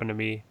fucking happen to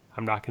me.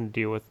 I'm not going to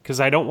deal with,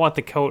 because I don't want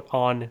the coat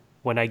on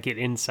when I get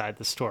inside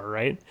the store,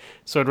 right?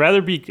 So I'd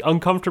rather be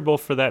uncomfortable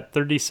for that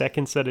 30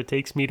 seconds that it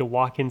takes me to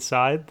walk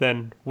inside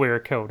than wear a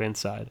coat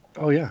inside.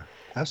 Oh yeah,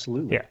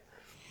 absolutely. Yeah.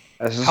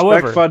 I suspect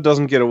However, Fudd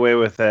doesn't get away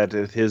with that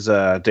at his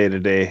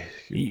day-to-day.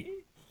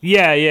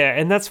 Yeah,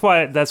 and that's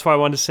why I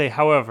wanted to say,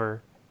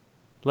 however,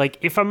 like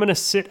if I'm going to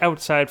sit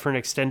outside for an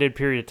extended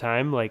period of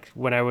time, like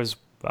when I was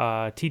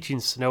teaching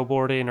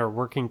snowboarding or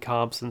working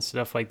comps and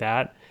stuff like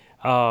that,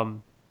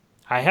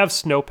 I have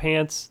snow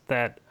pants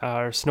that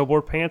are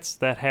snowboard pants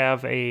that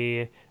have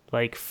a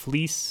like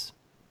fleece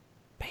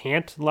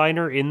pant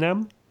liner in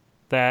them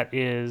that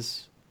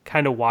is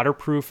kind of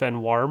waterproof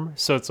and warm,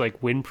 so it's like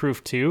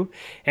windproof too,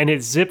 and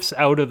it zips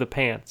out of the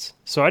pants.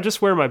 So I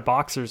just wear my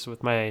boxers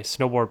with my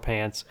snowboard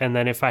pants, and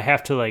then if I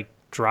have to like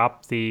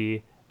drop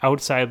the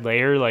outside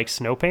layer like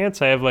snow pants,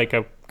 I have like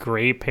a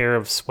gray pair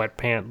of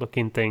sweatpant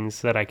looking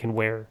things that I can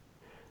wear,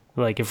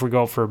 like if we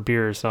go for a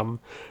beer or something.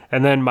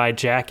 And then my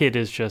jacket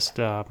is just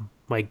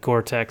my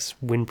Gore-Tex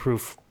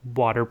windproof,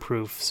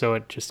 waterproof, so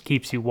it just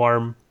keeps you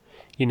warm,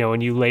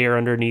 and you layer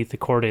underneath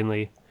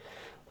accordingly,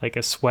 like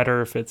a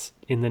sweater if it's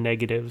in the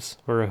negatives,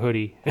 or a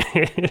hoodie.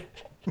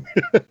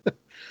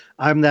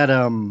 I'm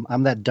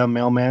that dumb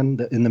mailman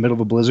that in the middle of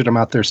a blizzard. I'm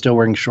out there still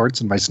wearing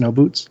shorts and my snow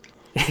boots.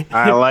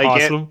 I like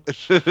Awesome.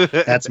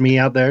 it. That's me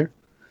out there.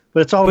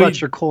 But it's all But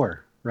about your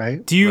core, right?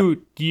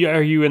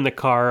 Are you in the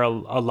car a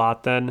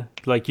lot then?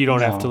 Like you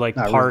don't have to No, like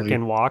not park really.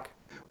 and walk?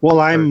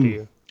 Well, Or do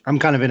you? I'm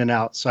kind of in and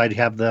out, so I'd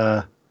have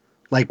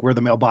where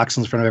the mailbox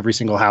in front of every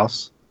single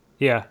house,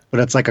 Yeah. but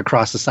it's like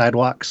across the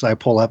sidewalk. So I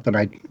pull up and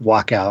I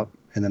walk out,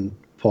 and then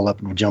pull up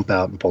and jump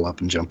out, and pull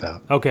up and jump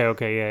out.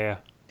 Okay, yeah.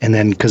 And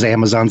then because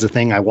Amazon's a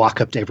thing, I walk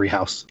up to every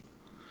house.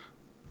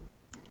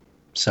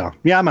 So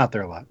yeah, I'm out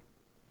there a lot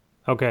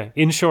Okay,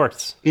 in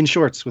shorts. in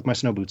shorts with my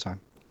snow boots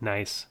on.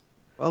 Nice.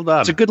 Well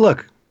done. It's a good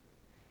look.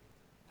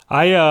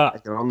 I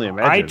can only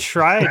imagine. I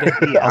tried I'll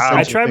send I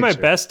you a tried my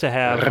picture. best to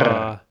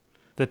have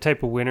the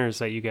type of winters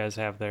that you guys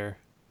have there,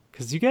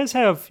 because you guys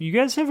have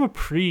a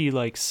pretty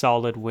like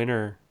solid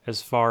winter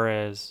as far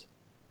as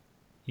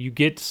you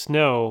get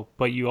snow,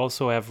 but you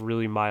also have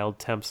really mild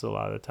temps a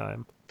lot of the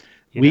time.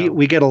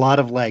 We get a lot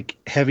of like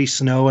heavy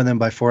snow, and then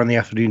by 4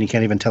 PM you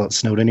can't even tell it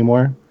snowed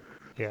anymore.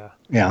 Yeah.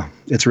 Yeah,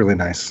 it's really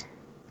nice.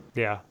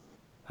 Yeah.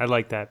 I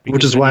like that.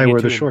 Which is why I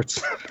wear the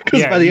shorts.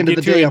 Because by the end of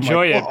the day, I'm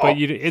enjoy like, it, but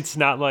it's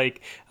not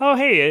like, oh,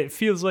 hey, it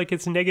feels like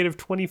it's negative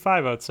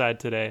 25 outside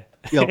today.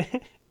 Yep.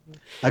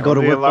 I go to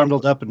work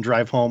bundled up and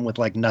drive home with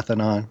like nothing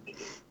on.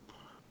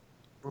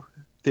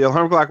 The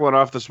alarm clock went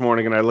off this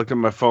morning, and I looked at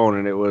my phone,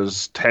 and it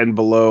was 10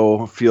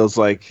 below. Feels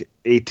like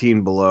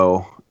 18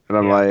 below, and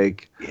I'm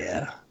like,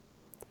 yeah.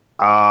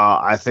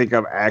 I think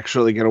I'm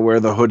actually going to wear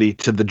the hoodie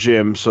to the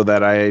gym so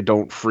that I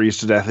don't freeze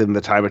to death in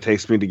the time it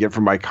takes me to get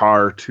from my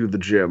car to the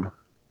gym.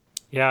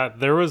 Yeah,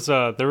 there was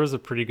a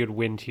pretty good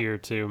wind here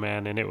too,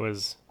 man, and it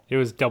was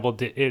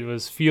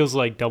feels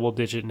like double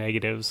digit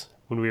negatives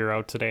when we were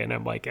out today, and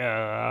I'm like,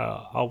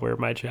 I'll wear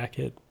my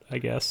jacket, I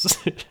guess.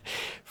 It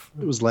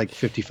was like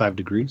 55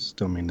 degrees.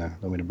 Don't mean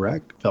to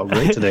brag. Felt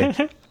great today.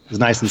 It was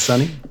nice and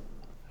sunny.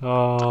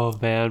 Oh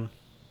man.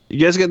 You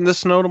guys getting this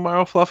snow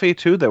tomorrow, Fluffy,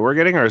 too, that we're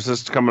getting, or is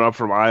this coming up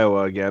from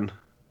Iowa again?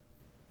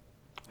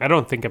 I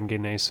don't think I'm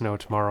getting any snow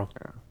tomorrow.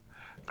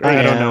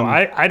 I don't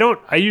know.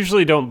 I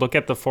usually don't look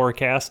at the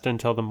forecast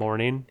until the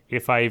morning,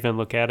 if I even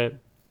look at it.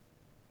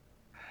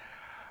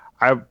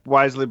 I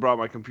wisely brought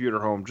my computer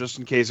home just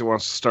in case it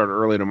wants to start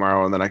early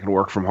tomorrow, and then I can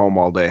work from home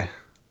all day.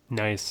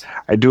 Nice.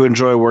 I do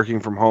enjoy working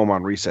from home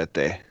on reset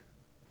day.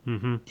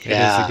 Mm-hmm.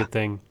 Yeah. It is a good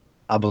thing.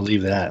 I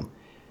believe that.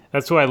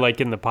 That's why I like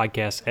getting the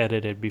podcast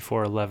edited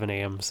before 11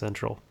 a.m.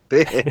 Central.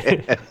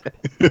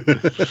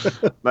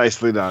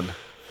 Nicely done.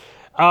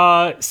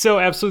 So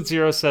Absolute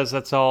Zero says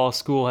that's all.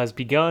 School has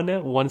begun.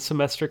 1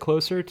 semester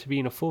closer to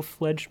being a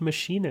full-fledged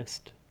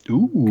machinist.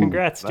 Ooh,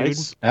 congrats,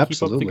 nice. Dude.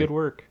 Absolutely. Keep up the good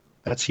work.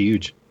 That's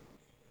huge.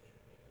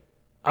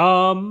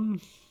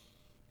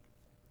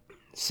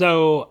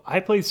 So I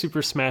played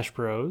Super Smash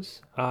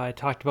Bros. I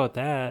talked about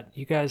that.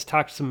 You guys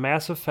talked some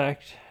Mass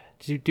Effect.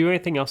 Did you do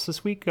anything else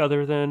this week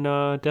other than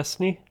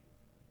Destiny?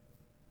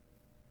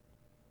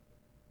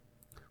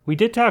 We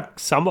did talk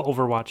some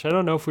Overwatch. I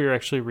don't know if we were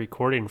actually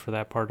recording for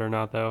that part or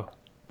not, though.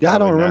 Yeah, I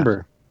don't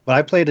remember. But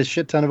I played a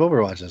shit ton of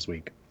Overwatch this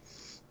week.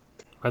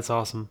 That's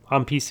awesome.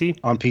 On PC?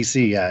 On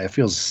PC, yeah. It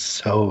feels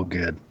so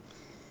good.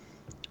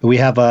 We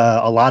have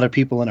a lot of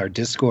people in our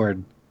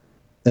Discord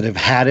that have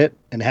had it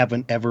and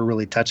haven't ever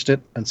really touched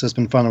it. And so it's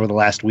been fun over the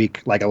last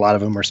week. Like, a lot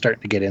of them are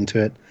starting to get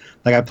into it.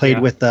 Like, I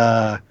played with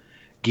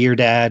Gear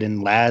Dad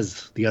and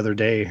Laz the other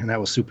day, and that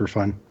was super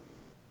fun.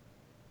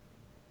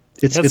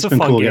 It's been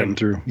cool getting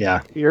through.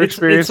 Yeah. Your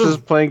experiences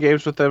playing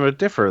games with them are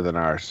different than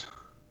ours.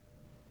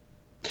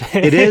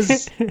 It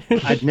is.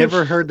 I'd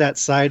never heard that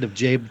side of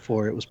Jay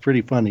before. It was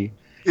pretty funny.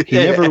 He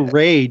never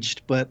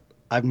raged, but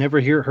I've never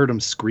heard him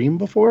scream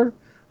before.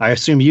 I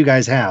assume you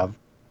guys have.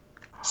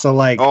 So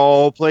like,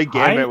 play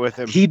Gambit with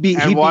him. He'd be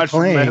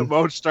playing.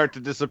 Modes start to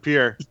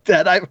disappear.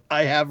 That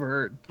I have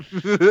heard.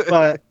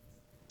 But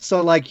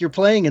so like you're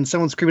playing and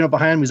someone's creeping up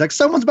behind him. He's like,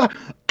 someone's about.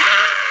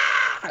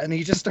 And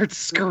he just starts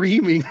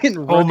screaming and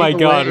running Oh my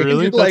god, away.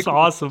 really? That's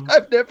awesome.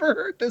 I've never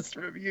heard this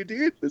from you,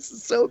 dude. This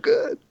is so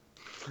good.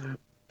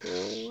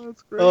 Oh,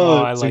 that's great.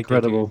 Oh, it's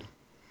incredible.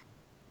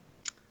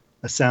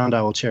 A sound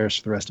I will cherish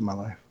for the rest of my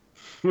life.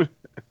 But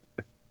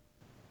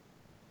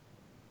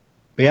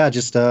yeah,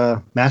 just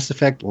Mass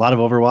Effect, a lot of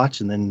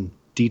Overwatch, and then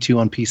D2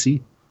 on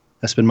PC.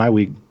 That's been my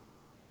week.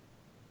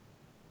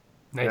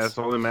 Nice. Yeah, it's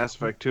only Mass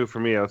Effect 2 for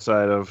me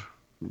outside of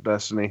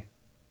Destiny.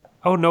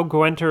 Oh, no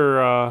Gwent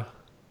or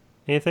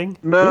anything?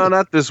 No,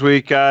 not this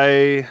week.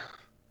 So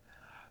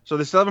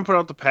they still haven't put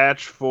out the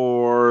patch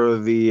for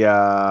the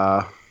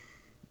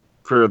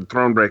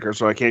Thronebreaker,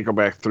 so I can't go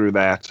back through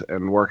that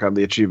and work on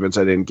the achievements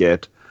I didn't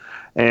get.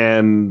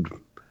 And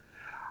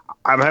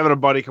I'm having a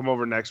buddy come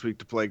over next week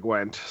to play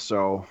Gwent,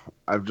 so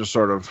I've just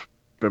sort of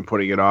been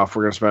putting it off.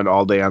 We're going to spend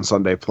all day on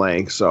Sunday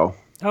playing, so.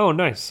 Oh,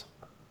 nice.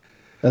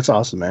 That's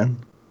awesome, man.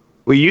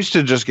 We used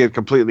to just get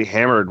completely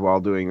hammered while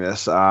doing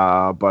this,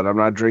 but I'm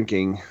not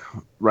drinking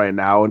right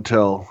now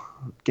until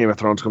Game of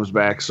Thrones comes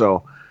back,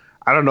 so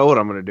I don't know what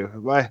I'm going to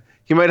do.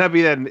 He might not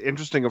be that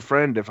interesting a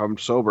friend if I'm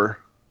sober.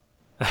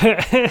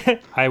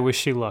 I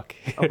wish you luck.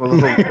 I'm a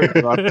little worried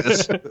about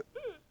this.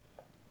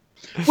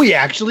 We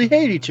actually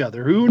hate each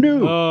other. Who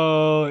knew?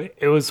 Oh,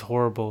 it was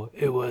horrible.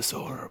 It was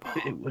horrible.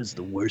 It was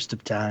the worst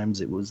of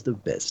times. It was the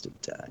best of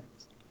times.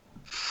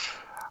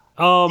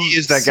 He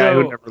is that guy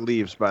who never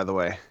leaves, by the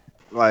way.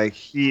 Like,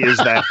 he is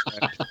that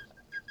friend.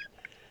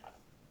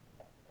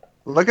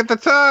 Look at the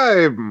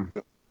time.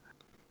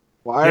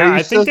 Why are you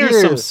I think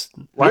there's some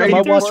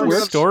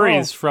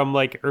stories slow? from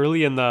like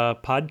early in the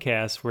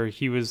podcast where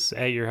he was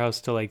at your house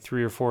till like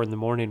 3 or 4 in the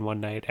morning one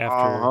night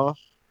after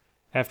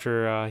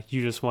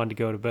you just wanted to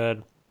go to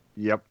bed.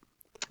 Yep.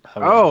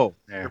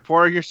 You're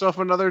pouring yourself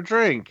another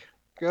drink.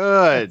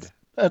 Good.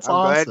 That's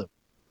awesome.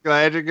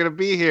 Glad you're gonna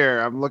be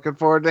here. I'm looking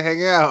forward to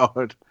hanging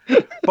out.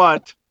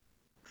 But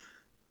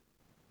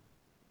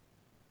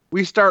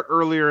we start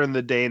earlier in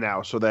the day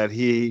now so that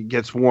he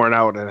gets worn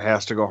out and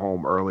has to go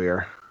home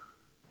earlier.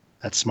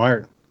 That's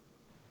smart.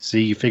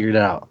 See, you figured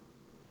it out.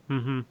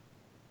 Mm-hmm.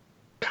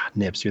 God,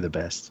 Nips, you're the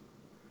best.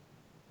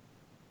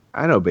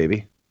 I know,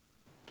 baby.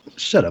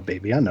 Shut up,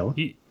 baby. I know.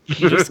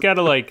 You just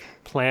gotta like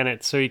plan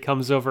it so he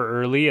comes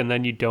over early, and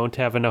then you don't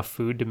have enough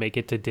food to make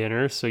it to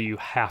dinner, so you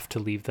have to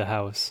leave the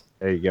house.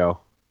 There you go.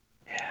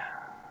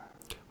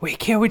 Wait,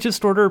 can't we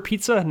just order a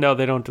pizza? No,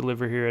 they don't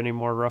deliver here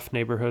anymore. Rough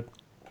neighborhood.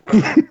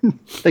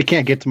 They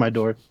can't get to my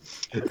door.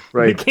 They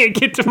Right. can't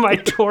get to my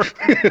door.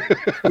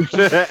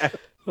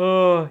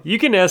 Oh, you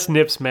can ask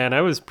Nips, man.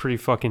 I was pretty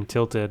fucking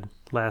tilted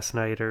last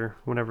night or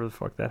whenever the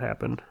fuck that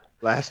happened.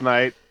 Last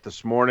night,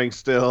 this morning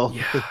still.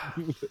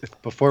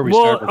 Before we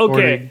start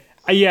recording.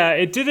 Okay. Yeah,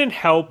 it didn't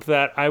help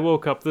that I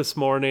woke up this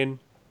morning,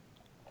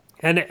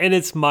 and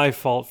it's my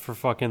fault for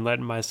fucking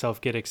letting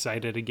myself get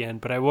excited again,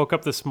 but I woke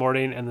up this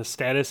morning and the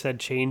status had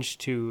changed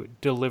to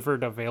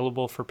delivered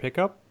available for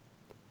pickup.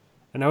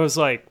 And I was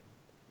like,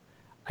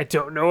 I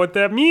don't know what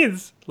that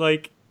means.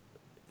 Like,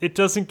 it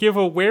doesn't give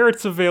a where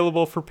it's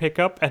available for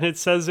pickup, and it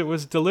says it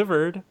was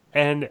delivered.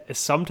 And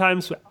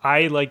sometimes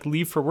I like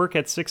leave for work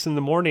at 6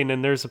 a.m.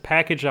 and there's a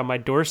package on my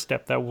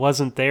doorstep that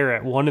wasn't there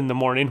at 1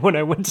 a.m. when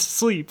I went to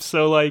sleep.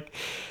 So like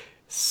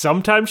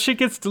sometimes shit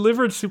gets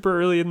delivered super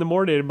early in the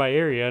morning in my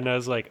area, and I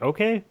was like,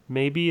 okay,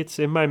 maybe it's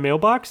in my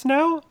mailbox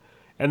now.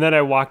 And then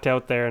I walked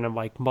out there and I'm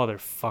like,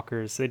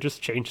 motherfuckers, they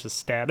just changed the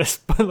status,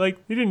 but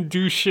like they didn't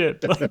do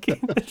shit. Like,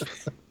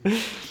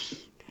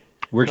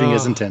 Working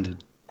as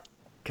intended.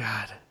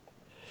 God.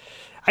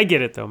 I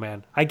get it though,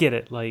 man. I get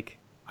it. Like,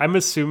 I'm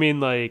assuming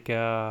like,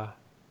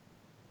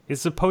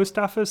 is the post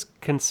office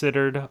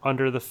considered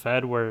under the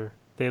Fed where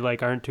they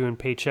like aren't doing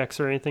paychecks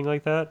or anything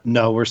like that?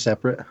 No, we're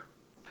separate.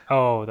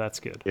 Oh, that's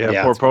good.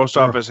 Yeah, poor post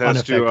office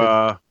has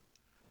to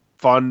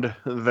fund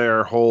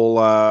their whole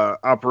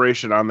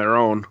operation on their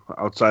own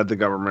outside the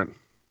government.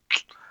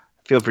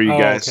 Feel for you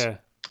guys. Okay.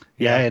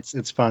 Yeah,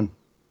 it's fun.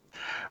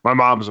 My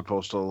mom's a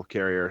postal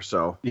carrier,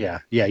 so.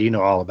 Yeah, you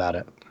know all about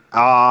it.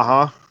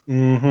 Uh-huh.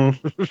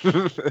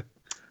 Mm-hmm.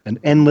 An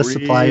endless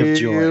supply of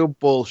joy. Real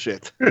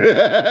bullshit.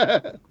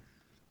 Yeah.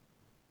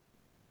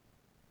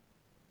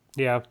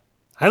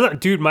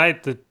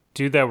 The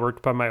dude that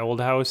worked by my old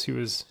house, he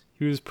was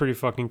pretty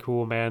fucking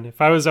cool, man. If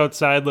I was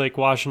outside like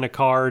washing a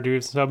car or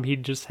doing something,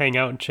 he'd just hang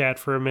out and chat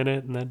for a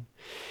minute and then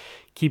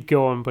keep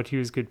going, but he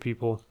was good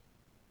people.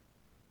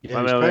 Yeah,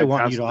 he was probably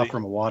wanting you to offer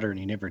him a water and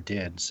he never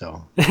did,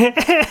 so.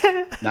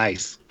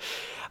 Nice.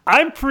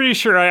 I'm pretty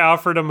sure I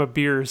offered him a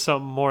beer or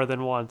something more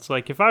than once.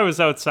 Like, if I was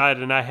outside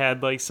and I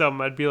had, like,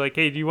 something, I'd be like,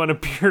 hey, do you want a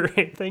beer or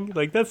anything?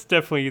 Like, that's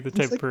definitely the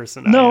type of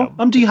person I am. No,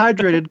 I'm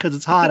dehydrated because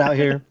it's hot out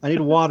here. I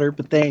need water,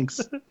 but thanks.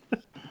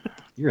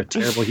 You're a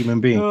terrible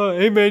human being.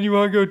 Hey, man, you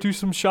want to go do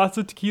some shots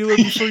of tequila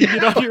before you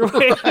get on your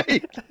way?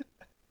 Right.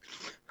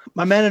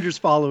 My manager's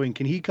following.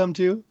 Can he come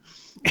too?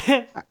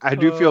 I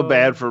do feel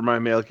bad for my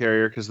mail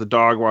carrier because the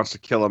dog wants to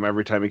kill him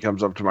every time he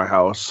comes up to my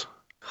house.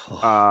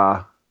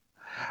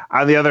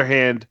 On the other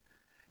hand,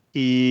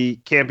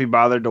 he can't be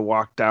bothered to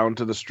walk down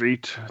to the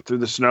street through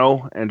the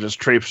snow and just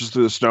traipses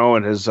through the snow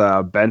and has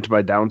bent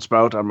my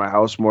downspout on my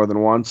house more than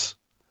once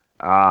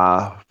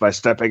by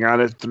stepping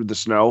on it through the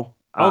snow.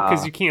 Oh,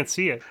 because you can't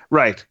see it.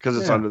 Right, because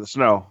it's under the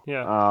snow.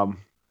 Yeah.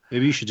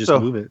 Maybe you should just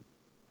move it.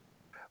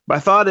 My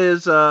thought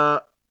is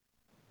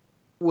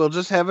we'll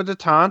just have a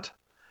detente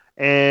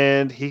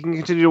and he can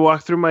continue to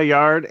walk through my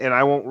yard and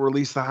I won't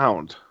release the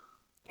hound.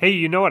 Hey,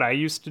 you know what I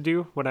used to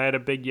do when I had a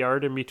big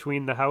yard in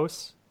between the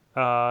house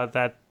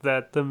that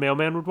the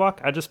mailman would walk?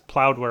 I just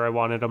plowed where I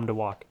wanted him to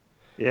walk.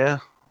 Yeah.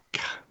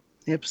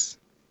 Nips.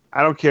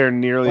 I don't care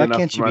nearly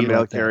enough for my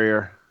mail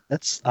carrier.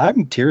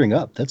 I'm tearing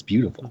up. That's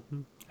beautiful.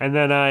 Mm-hmm. And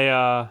then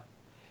I,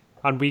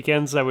 on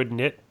weekends, I would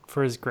knit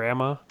for his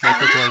grandma, make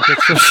her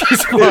blankets so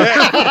she's warm.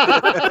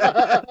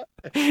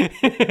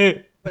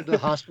 Went to the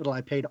hospital.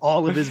 I paid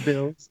all of his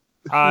bills.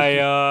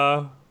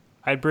 I'd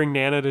bring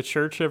Nana to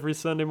church every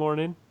Sunday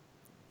morning.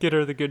 Get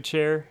her the good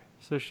chair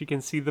so she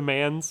can see the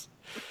mans.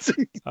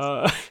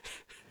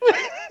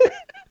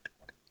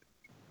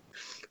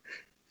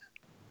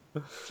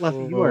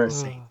 Fluffy, you are a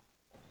saint.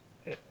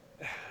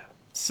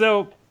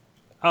 So,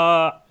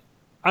 on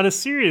a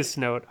serious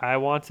note, I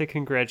want to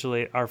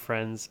congratulate our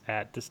friends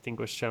at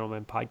Distinguished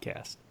Gentlemen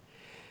Podcast.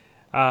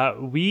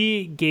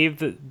 We gave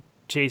the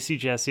JC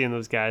Jesse and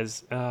those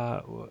guys,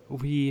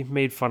 we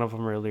made fun of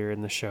them earlier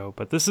in the show,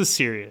 but this is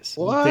serious.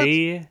 What?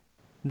 They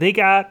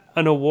got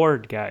an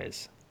award,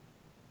 guys.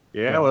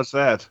 Yeah, what's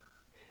that?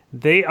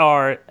 They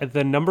are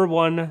the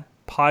 #1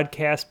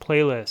 podcast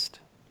playlist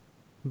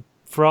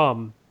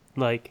from,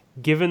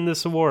 given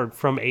this award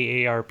from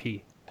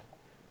AARP.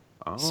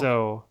 Oh.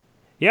 So,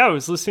 yeah, I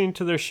was listening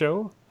to their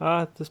show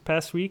this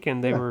past week,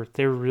 and they were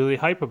really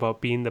hype about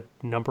being the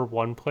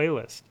 #1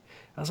 playlist.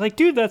 I was like,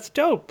 dude, that's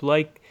dope.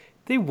 Like,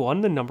 they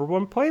won the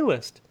 #1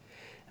 playlist.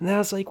 And then I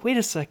was like, wait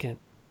a second.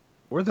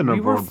 We're the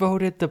We were #1.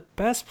 voted the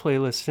best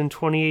playlist in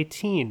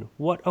 2018.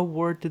 What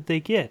award did they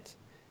get?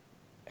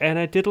 And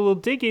I did a little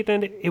digging,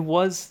 and it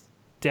was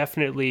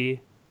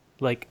definitely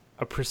like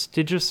a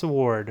prestigious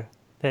award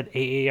that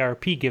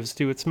AARP gives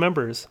to its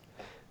members.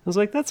 I was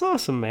like, that's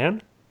awesome,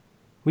 man.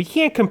 We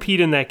can't compete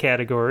in that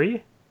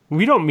category.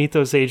 We don't meet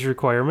those age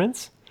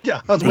requirements.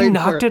 Yeah, I was They waiting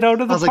knocked for it out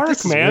of the I was park, like,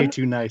 this man. is way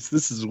too nice.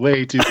 This is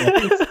way too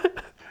nice.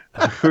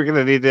 We're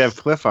gonna need to have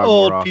Cliff on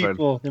Old more often.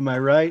 people, am I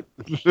right?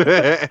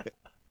 That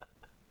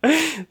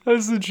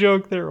was the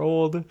joke. They're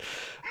old.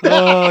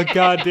 Oh,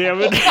 God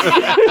damn it.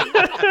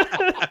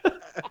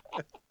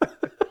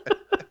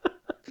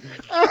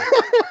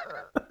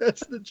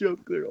 That's the joke.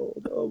 They're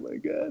old. Oh my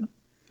god.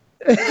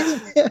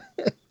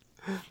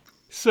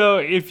 So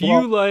if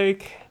you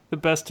like The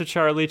Best of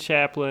Charlie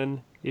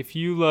Chaplin, if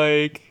you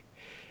like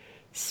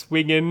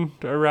Swinging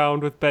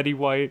Around with Betty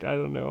White, I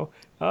don't know.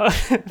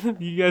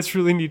 You guys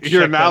really need to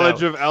Your check knowledge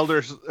that out. of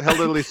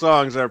elderly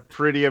songs are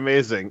pretty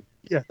amazing.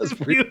 Yeah, that's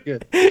pretty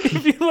good.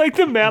 If you like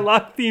the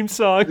Matlock theme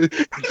song.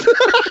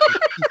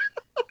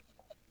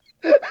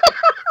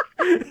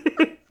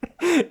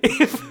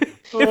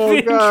 if the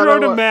intro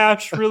to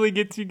MASH really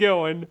gets you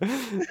going.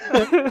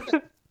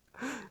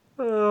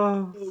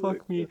 Oh,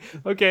 fuck me.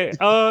 Okay,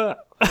 For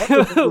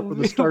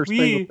the Star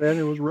Spangled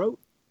Banner was wrote.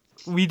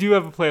 we do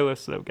have a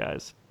playlist though,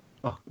 guys.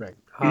 Oh, right.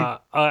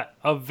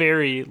 A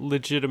very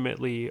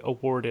legitimately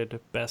awarded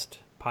best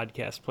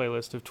podcast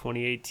playlist of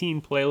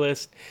 2018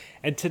 playlist,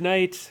 and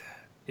tonight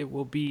it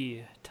will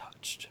be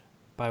touched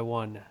by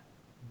one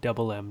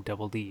Double M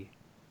Double D.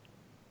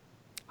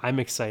 I'm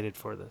excited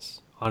for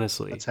this.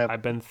 Honestly,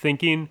 I've been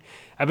thinking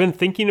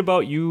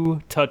about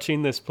you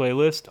touching this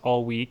playlist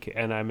all week,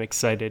 and I'm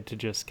excited to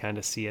just kind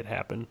of see it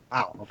happen.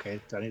 Wow.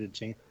 Okay, I need to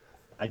change.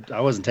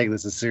 I wasn't taking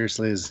this as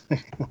seriously as.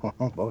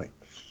 Oh boy.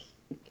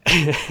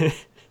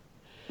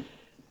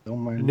 Don't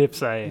mind.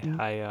 Nips, I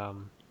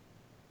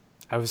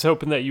was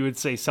hoping that you would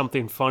say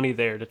something funny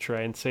there to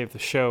try and save the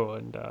show,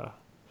 and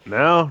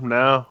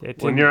No.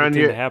 it When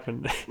didn't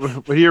happen.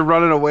 when you're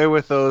running away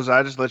with those,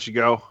 I just let you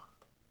go.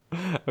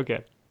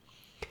 Okay.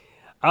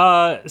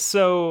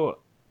 So,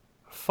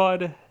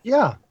 Fudd,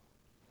 Yeah.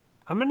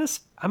 I'm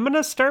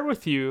gonna start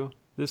with you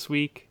this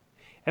week,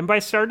 and by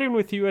starting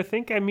with you, I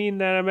think I mean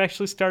that I'm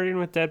actually starting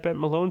with Dead Bet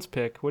Malone's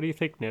pick. What do you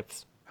think,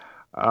 Nips?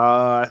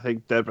 I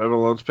think that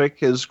Malone's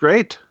pick is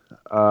great.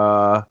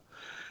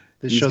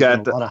 This show's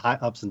got a lot of high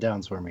ups and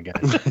downs for me,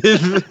 guys.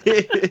 This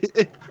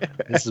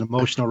is an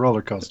emotional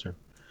roller coaster.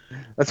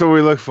 That's what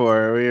we look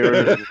for.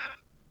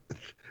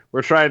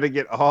 We're trying to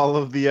get all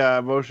of the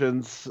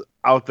emotions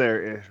out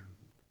there,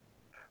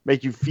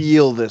 make you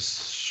feel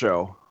this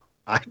show.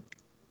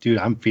 Dude,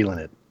 I'm feeling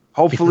it.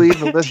 Hopefully,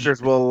 the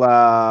listeners will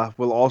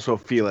also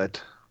feel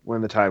it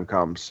when the time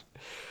comes.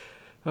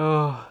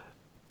 Oh,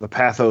 the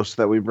pathos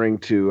that we bring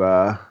to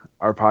our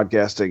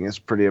podcasting is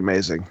pretty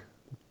amazing.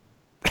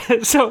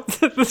 So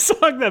the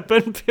song that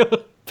Ben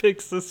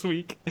picks this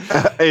week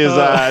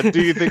is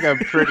 "Do You Think I'm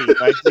Pretty"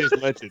 by His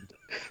Legend.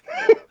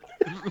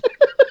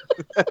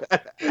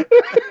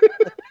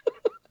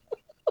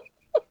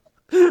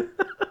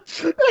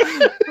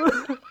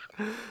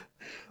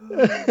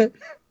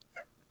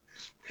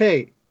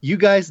 Hey, you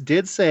guys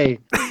did say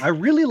I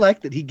really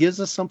like that he gives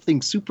us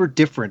something super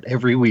different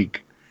every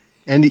week,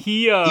 and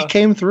he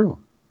came through.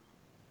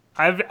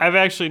 I've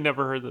actually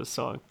never heard this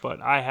song,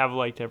 but I have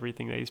liked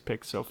everything that he's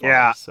picked so far.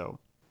 Yeah. So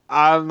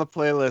on the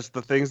playlist,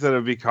 the things that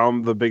have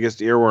become the biggest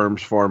earworms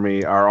for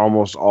me are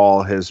almost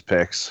all his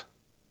picks.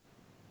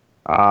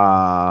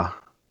 I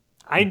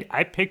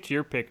picked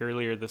your pick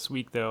earlier this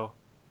week though.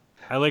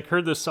 I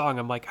heard this song.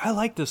 I'm like, I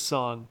like this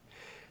song.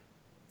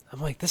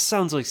 I'm like, this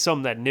sounds like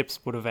something that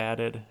Nips would have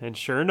added, and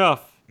sure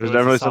enough, there's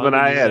definitely something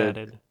I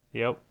added.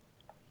 Yep.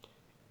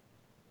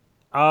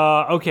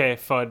 Okay,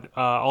 Fudd.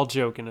 All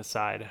joking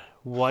aside,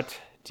 what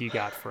do you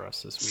got for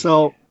us this week?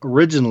 So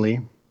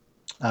originally,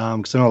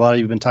 because I know a lot of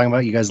you have been talking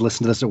about, you guys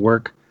listen to this at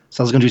work.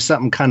 So I was going to do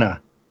something kind of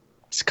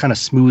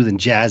smooth and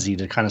jazzy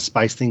to kind of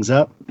spice things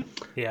up.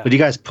 Yeah. But you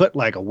guys put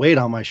like a weight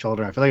on my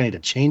shoulder. I feel like I need to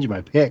change my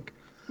pick.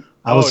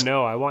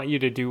 No, I want you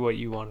to do what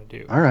you want to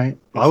do. All right.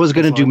 I was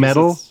going to do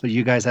metal, but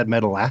you guys had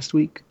metal last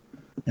week.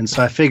 And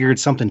so I figured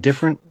something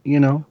different, you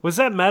know. Was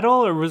that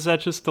metal, or was that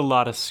just a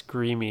lot of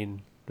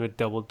screaming with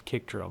double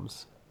kick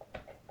drums?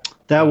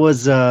 That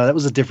was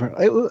a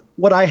different.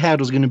 What I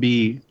had was going to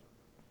be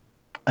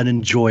an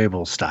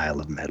enjoyable style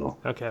of metal.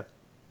 Okay.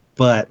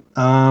 But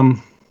we'll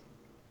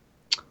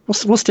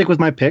stick with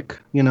my pick.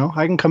 You know,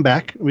 I can come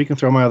back. We can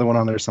throw my other one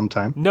on there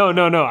sometime. No.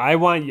 I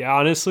want you,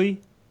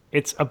 honestly.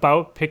 It's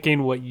about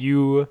picking what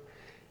you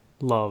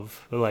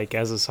love, like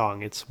as a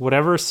song. It's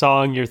whatever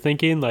song you're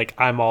thinking. Like,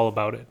 I'm all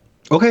about it.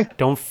 Okay.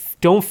 Don't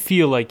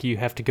feel like you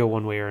have to go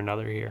one way or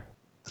another here.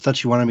 I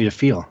thought you wanted me to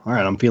feel. All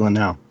right, I'm feeling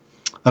now.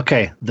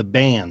 Okay, the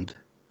band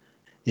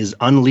is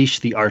Unleash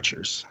the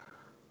Archers.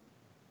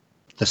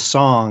 The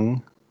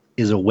song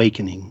is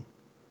Awakening.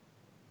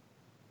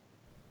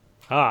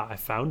 I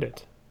found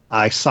it.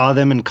 I saw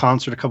them in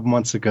concert a couple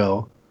months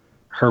ago.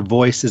 Her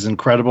voice is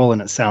incredible,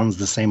 and it sounds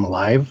the same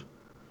live.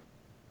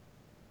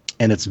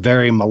 And it's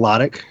very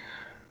melodic.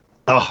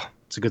 Oh,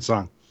 it's a good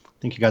song. I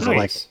think you guys will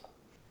like it.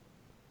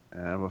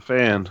 I'm a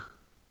fan.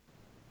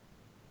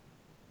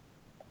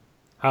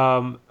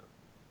 What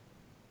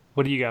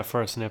do you got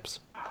for us, Nips?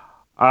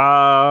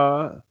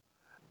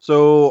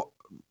 So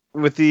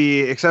with the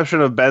exception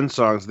of Ben's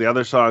songs, the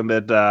other song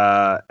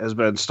that has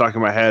been stuck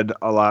in my head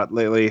a lot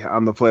lately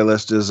on the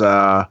playlist is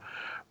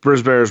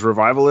Brisbane's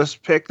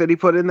Revivalist pick that he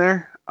put in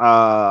there.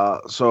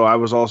 So I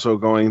was also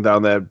going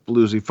down that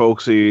bluesy,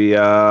 folksy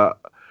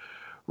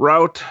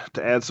route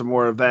to add some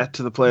more of that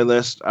to the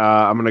playlist.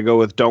 I'm going to go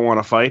with Don't Want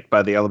to Fight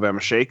by the Alabama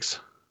Shakes.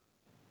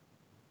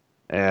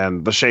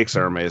 And the Shakes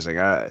are amazing.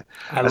 I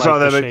like saw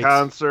them the in Shakes.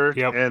 concert,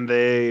 Yep. and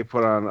they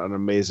put on an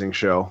amazing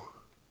show.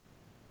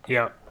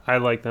 Yeah, I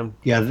like them.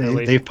 Yeah,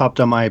 definitely. they've popped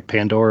on my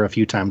Pandora a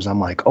few times. I'm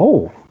like,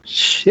 oh,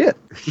 shit.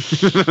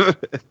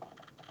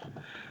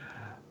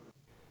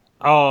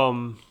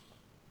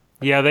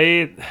 Yeah,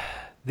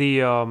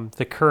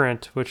 the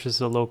Current, which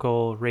is a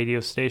local radio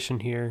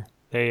station here,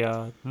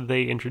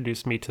 they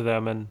introduced me to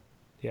them, and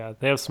yeah,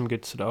 they have some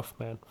good stuff,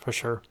 man, for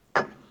sure.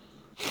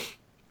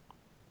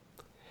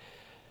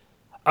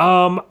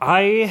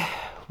 I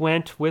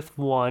went with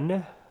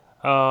one.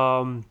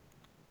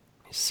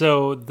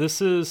 So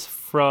this is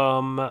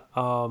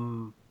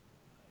from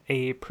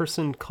a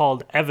person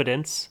called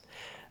Evidence.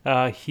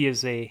 He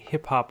is a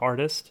hip hop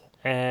artist,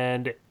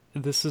 and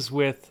this is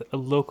with a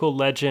local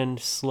legend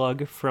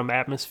Slug from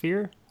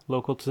Atmosphere,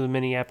 local to the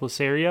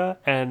Minneapolis area,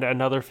 and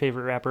another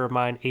favorite rapper of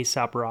mine,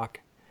 A$AP Rock.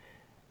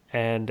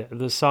 And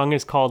the song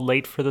is called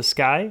Late for the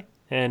Sky,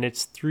 and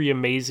it's 3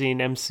 amazing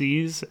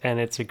MCs, and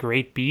it's a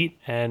great beat,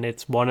 and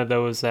it's one of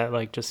those that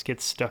like just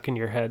gets stuck in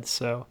your head.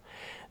 So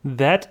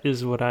that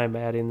is what I'm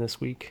adding this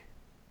week.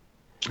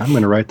 I'm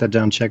going to write that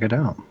down, check it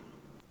out.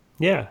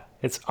 Yeah,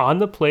 it's on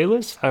the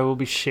playlist. I will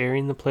be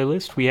sharing the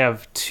playlist. We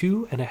have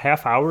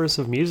 2.5 hours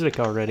of music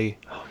already.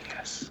 Oh,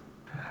 yes.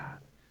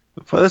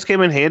 Well, this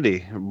came in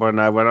handy when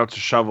I went out to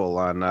shovel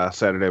on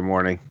Saturday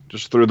morning.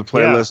 Just threw the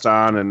playlist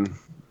on and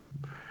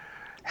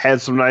had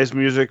some nice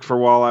music for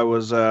while I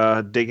was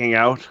digging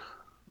out.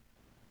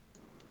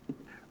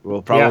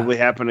 Will probably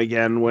happen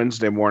again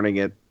Wednesday morning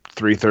at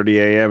 3:30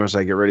 a.m. as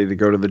I get ready to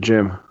go to the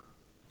gym.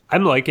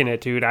 I'm liking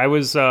it, dude. I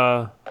was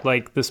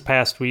like this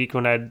past week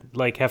when I'd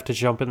like have to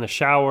jump in the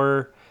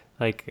shower,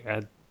 like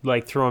I'd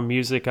like throwing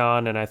music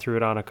on, and I threw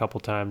it on a couple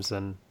times,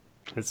 and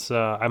it's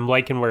I'm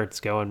liking where it's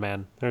going,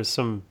 man. There's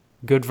some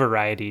good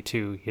variety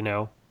too, you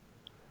know.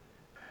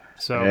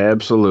 So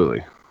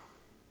Absolutely.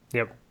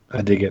 Yep.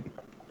 I dig it.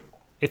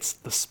 It's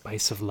the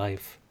spice of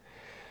life.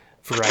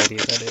 Variety,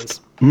 that is.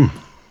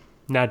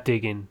 Not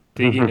digging.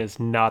 Digging is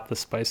not the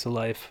spice of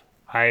life.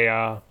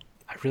 I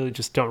really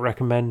just don't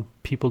recommend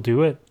people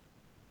do it.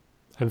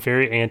 I'm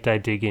very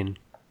anti-digging.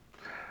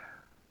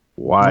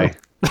 Why?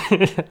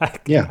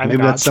 Yeah, I'm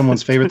maybe not. that's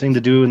someone's favorite thing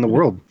to do in the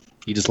world.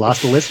 You just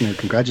lost a listener.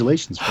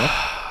 Congratulations, bro.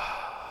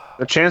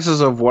 The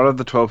chances of one of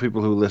the 12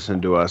 people who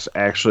listen to us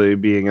actually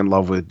being in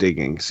love with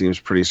digging seems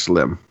pretty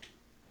slim.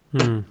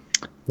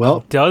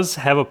 Well, Does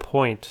have a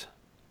point.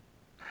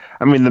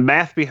 I mean, the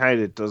math behind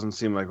it doesn't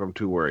seem like I'm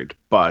too worried,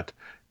 but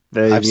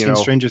I've seen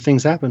stranger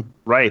things happen.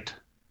 Right.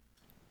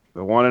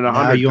 The 1 in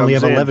 100. Now you only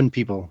have comes in. 11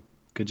 people.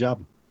 Good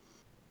job.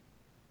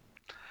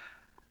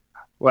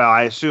 Well,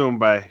 I assume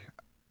by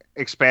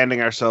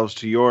expanding ourselves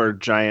to your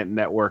giant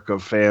network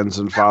of fans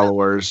and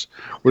followers,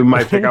 we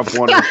might pick up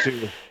 1 or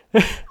 2.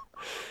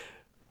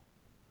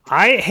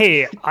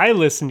 I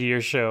listen to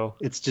your show.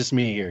 It's just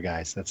me here,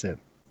 guys. That's it.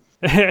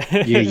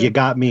 You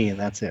got me, and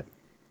that's it.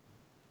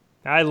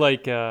 I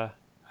like the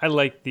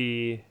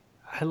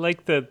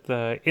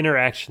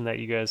interaction that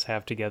you guys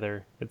have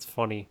together. It's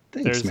funny.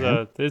 Thanks,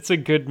 man. It's a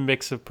good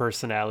mix of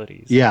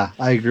personalities. Yeah,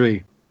 I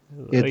agree.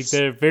 Like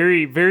they're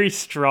very, very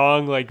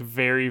strong, like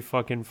very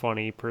fucking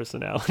funny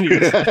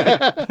personalities.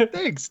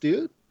 Thanks,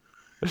 dude.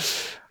 And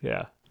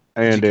Yeah.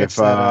 Did you if catch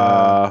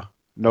that,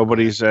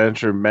 nobody's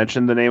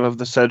mentioned the name of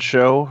the said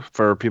show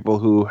for people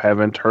who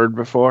haven't heard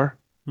before,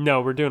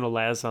 No, we're doing a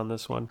Laz on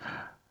this one.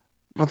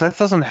 well, that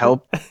doesn't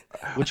help.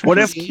 Which What one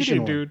if- is the Kidding, Asian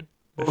one? dude.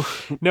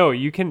 No,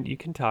 you can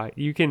talk.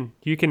 You can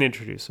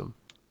introduce him.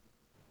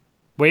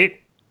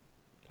 Wait.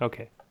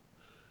 Okay.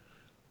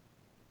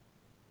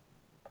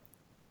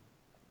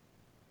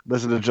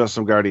 Listen to Just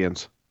Some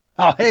Guardians.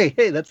 Oh, hey,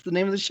 that's the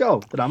name of the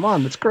show that I'm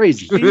on. That's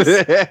crazy.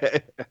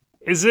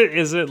 Is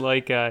it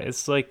like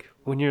it's like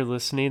when you're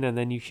listening and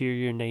then you hear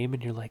your name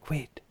and you're like,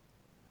 wait,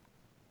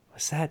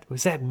 was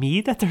that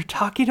me that they're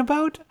talking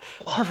about?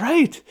 All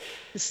right.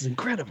 This is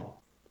incredible.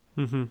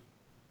 Mm-hmm.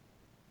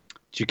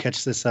 Did you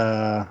catch this?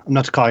 I'm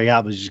not to call you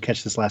out, but did you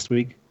catch this last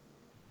week?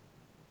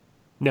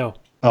 No,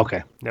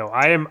 Okay.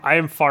 I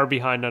am far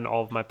behind on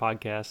all of my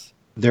podcasts.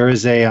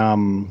 There's a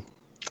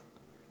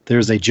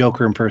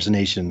Joker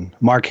impersonation,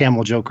 Mark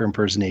Hamill Joker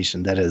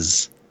impersonation that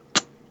is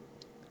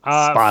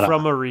spot on.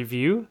 From a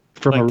review.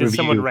 From like, a did review.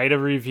 someone write a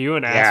review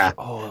and ask?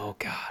 Yeah. Oh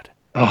God.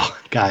 Oh,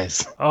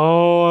 guys,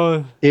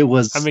 Oh, it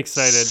was. I'm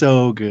excited.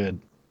 So good.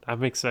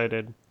 I'm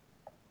excited.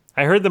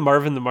 I heard the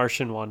Marvin the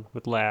Martian one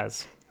with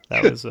Laz.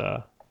 That was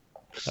I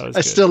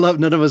good. still love.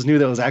 None of us knew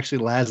that was actually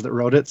Laz that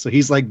wrote it, so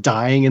he's like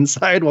dying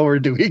inside while we're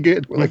doing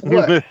it. We're like,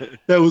 "What?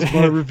 That was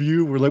my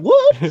review." We're like,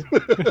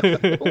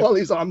 "What?" While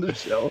he's on the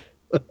show.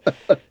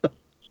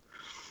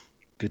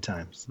 Good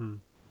times.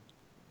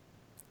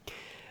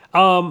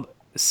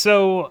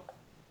 So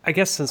I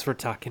guess since we're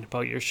talking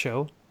about your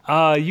show,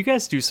 You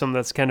guys do something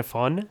that's kind of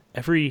fun.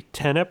 Every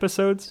 10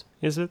 episodes,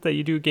 is it, that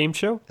you do a game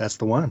show? That's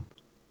the one.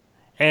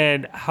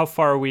 And how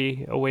far are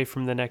we away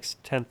from the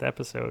next 10th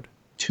episode?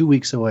 2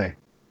 weeks away.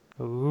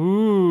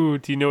 Ooh,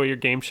 do you know what your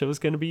game show is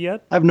going to be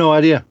yet? I have no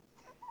idea.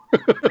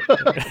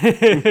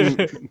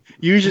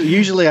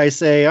 Usually I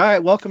say, all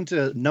right, welcome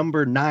to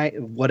number 9,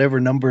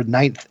 whatever number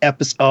 9th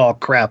episode. Oh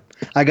crap!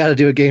 I got to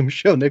do a game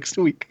show next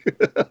week.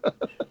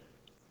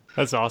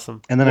 That's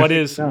awesome. And then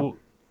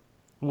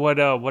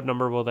what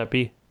number will that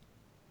be?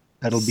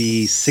 That'll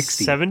be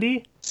 60.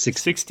 70?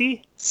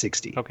 60.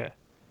 60? Okay.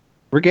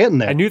 We're getting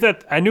there.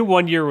 I knew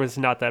 1 year was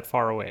not that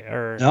far away,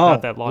 or No,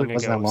 not that long ago. It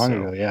wasn't that long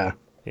ago. Yeah.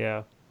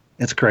 Yeah.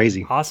 It's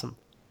crazy. Awesome.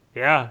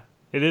 Yeah,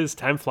 it is.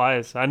 Time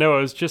flies. I know.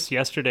 It was just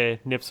yesterday.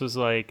 Nips was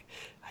like,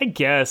 I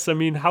guess. I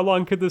mean, how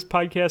long could this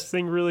podcast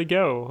thing really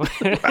go?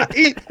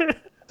 Right?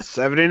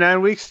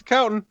 79 weeks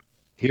counting.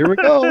 Here we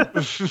go.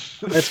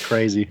 That's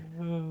crazy.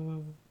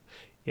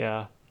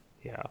 Yeah.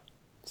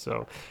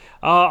 So,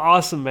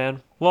 awesome,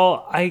 man.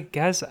 Well, I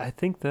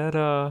think that's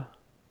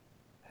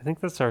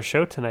our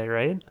show tonight,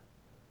 right?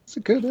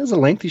 It was a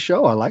lengthy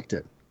show. I liked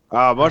it.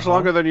 Much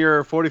longer than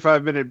your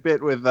 45-minute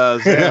bit with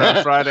Zan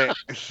on Friday.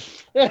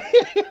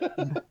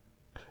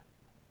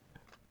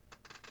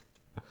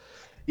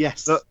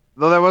 Yes.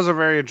 Though that was a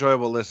very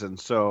enjoyable listen,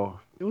 so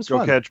It was go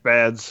fun. catch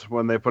Bads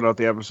when they put out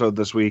the episode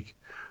this week.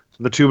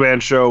 The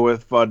 2-man show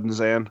with Bud and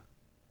Zan.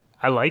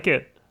 I like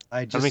it.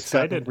 I just I'm got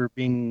excited. over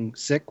being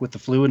sick with the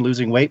flu and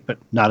losing weight, but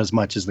not as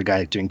much as the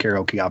guy doing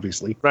karaoke,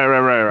 obviously.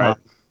 Right.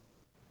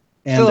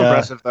 And, Still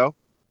impressive, though.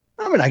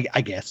 I mean,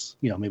 I guess,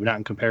 maybe not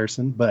in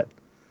comparison, but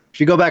if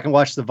you go back and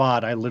watch the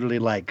VOD, I literally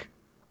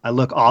I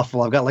look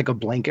awful. I've got like a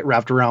blanket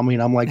wrapped around me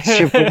and I'm like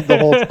shivering the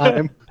whole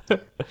time.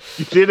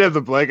 You did have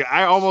the blanket.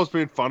 I almost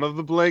made fun of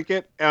the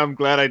blanket, and I'm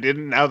glad I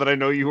didn't now that I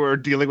know you were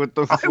dealing with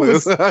the flu.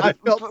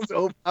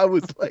 I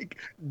was like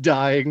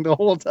dying the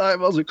whole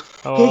time. I was like,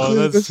 Oh,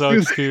 that let's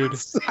do sucks, dude.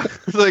 this.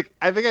 Like,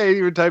 I think I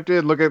even typed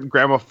in, look at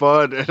Grandma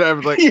Fudd, and I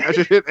was like, I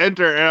should hit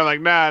enter, and I'm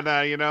like,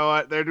 nah, you know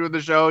what? They're doing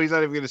the show. He's not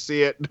even going to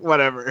see it.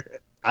 Whatever.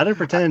 I'd have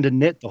pretended to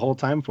knit the whole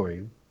time for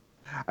you.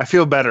 I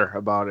feel better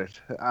about it.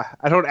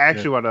 I don't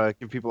actually want to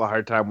give people a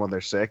hard time when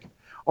they're sick.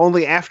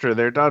 Only after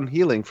they're done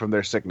healing from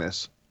their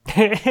sickness. By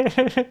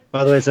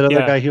the way, is that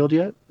other guy healed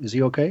yet? Is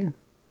he okay?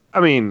 I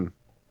mean,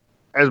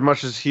 as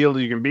much as healed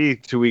you can be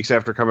 2 weeks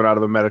after coming out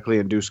of a medically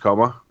induced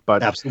coma,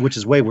 but Absolutely, which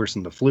is way worse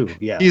than the flu.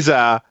 Yeah, he's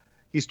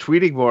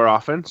tweeting more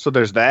often, so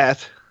there's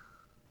that.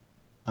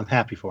 I'm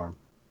happy for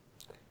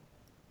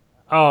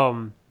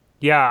him.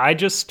 Yeah, I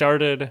just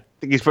started. I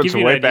think he's putting Give some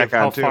you an weight idea back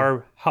of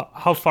on too.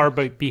 how far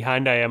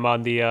behind I am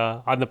on the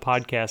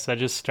podcast. I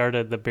just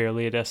started the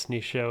Barely a Destiny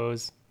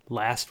shows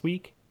last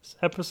week's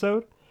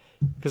episode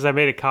because I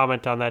made a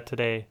comment on that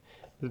today.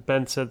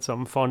 Ben said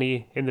something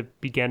funny in the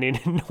beginning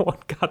and no one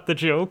got the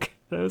joke.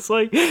 I was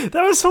like, that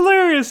was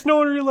hilarious. No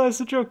one realized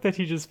the joke that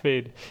he just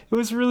made. It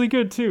was really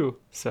good too.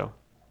 So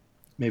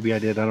Maybe I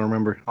did. I don't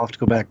remember. I'll have to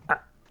go back.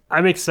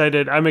 I'm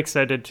excited. I'm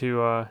excited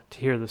to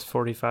hear this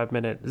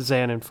 45-minute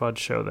Zan and Fudge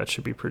show. That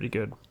should be pretty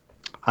good.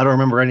 I don't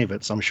remember any of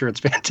it, so I'm sure it's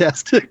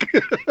fantastic.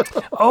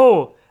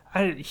 Oh,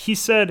 he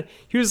said,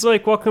 he was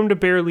like, welcome to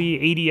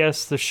Barely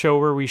ADS, the show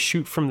where we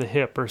shoot from the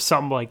hip or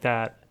something like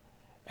that.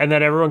 And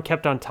then everyone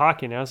kept on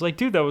talking. I was like,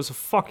 dude, that was a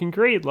fucking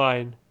great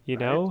line, you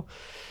know?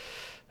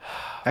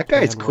 That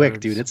guy's Bad quick,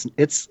 words. dude.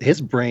 It's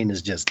his brain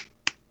is just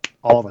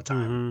all the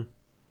time.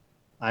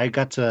 I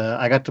got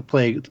to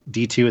play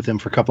D2 with him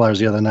for a couple hours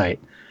the other night,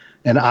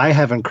 and I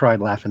haven't cried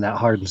laughing that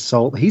hard in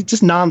so. He's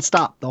just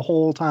nonstop the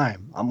whole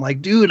time. I'm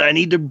like, dude, I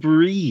need to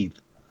breathe.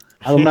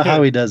 I don't know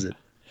how he does it.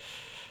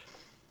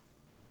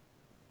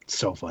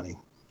 So funny.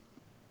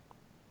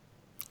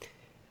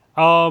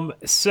 So,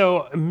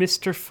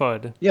 Mr.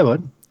 Fudd, Yeah,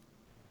 bud.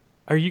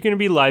 are you going to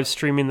be live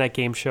streaming that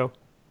game show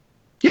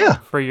Yeah,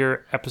 for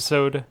your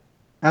episode?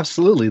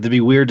 absolutely. That'd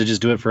be weird to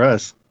just do it for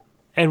us.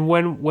 And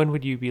when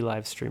would you be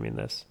live streaming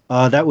this?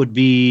 That would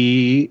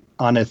be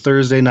on a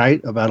Thursday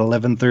night, about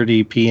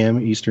 11:30 p.m.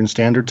 Eastern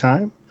Standard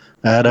Time,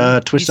 at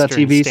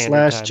twitch.tv Eastern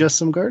Standard Time. /Just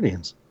Some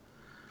Guardians.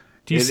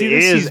 Do you It see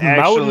this? is He's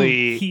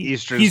actually mountain,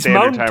 Eastern he's Standard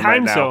mountain Time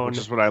right now, zone. which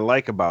is what I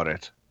like about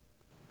it.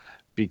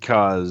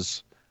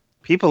 Because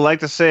people like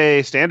to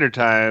say Standard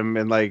Time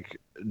in like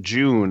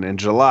June and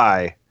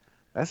July.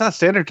 That's not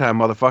Standard Time,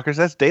 motherfuckers.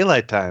 That's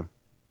daylight time.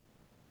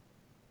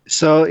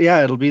 So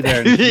yeah, it'll be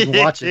there. You can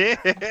watch it.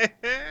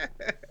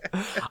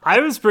 I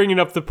was bringing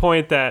up the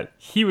point that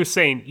he was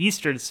saying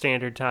Eastern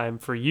Standard Time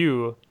for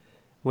you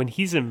when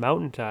he's in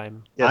Mountain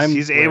Time. Yes, I'm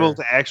he's able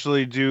to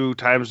actually do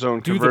time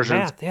zone Do the conversions.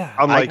 math, yeah.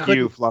 Unlike I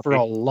couldn't you, Fluffy. for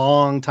a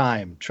long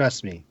time.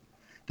 Trust me.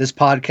 This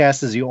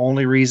podcast is the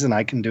only reason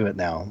I can do it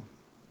now.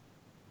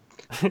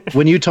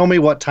 When you told me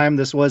what time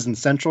this was in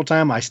Central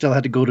Time, I still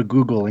had to go to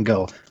Google and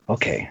go,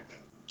 okay.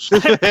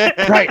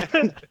 Right.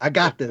 I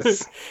got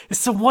this.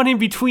 It's the one in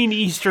between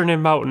Eastern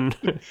and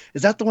Mountain.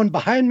 Is that the one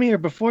behind me or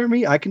before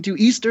me? I can do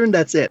Eastern.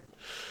 That's it.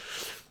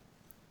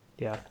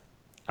 Yeah.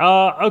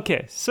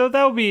 Okay, so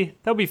that'll be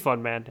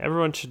fun, man.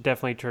 Everyone should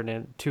definitely tune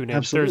in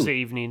Absolutely. Thursday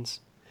evenings.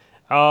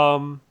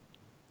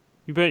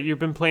 You've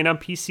been playing on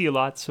PC a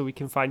lot, so we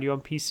can find you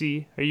on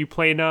PC. Are you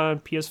playing on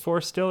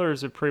PS4 still, or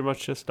is it pretty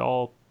much just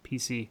all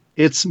PC?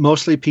 It's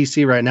mostly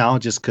PC right now,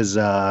 just because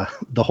the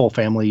whole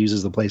family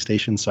uses the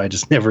PlayStation, so I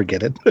just never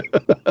get it.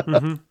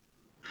 Mm-hmm.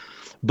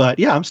 But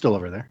yeah, I'm still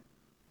over there.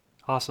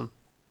 Awesome.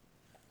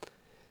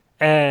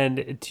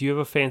 And do you have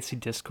a fancy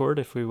Discord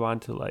if we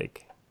want to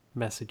like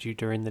message you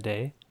during the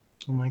day?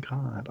 Oh my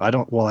god, I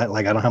don't. Well,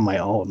 I don't have my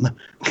own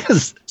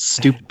because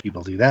stupid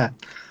people do that.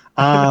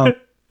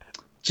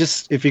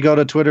 Just if you go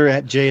to Twitter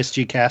at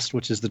JSGcast,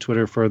 which is the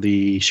Twitter for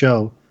the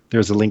show,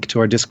 there's a link to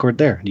our Discord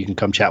there. You can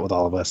come chat with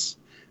all of us.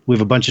 We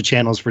have a bunch of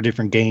channels for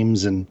different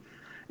games, and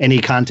any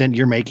content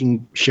you're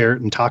making, share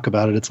it and talk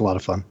about it. It's a lot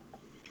of fun.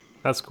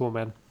 That's cool,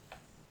 man.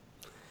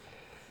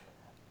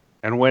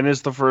 And when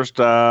is the first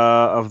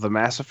of the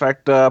Mass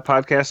Effect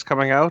podcast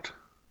coming out?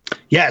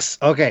 Yes.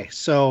 Okay.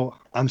 So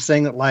I'm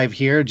saying it live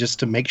here just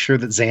to make sure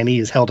that Zanny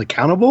is held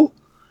accountable.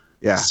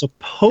 Yeah.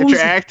 Supposedly, Get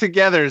your act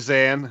together,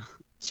 Zan.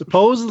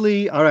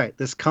 Supposedly, all right,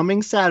 this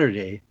coming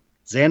Saturday,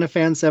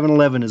 Xanafan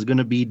 711 is going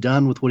to be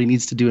done with what he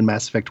needs to do in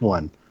Mass Effect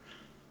 1.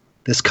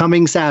 This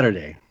coming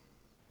Saturday.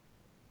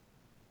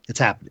 It's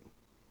happening.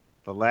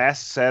 The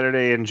last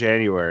Saturday in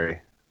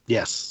January.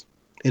 Yes.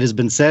 It has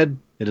been said.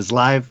 It is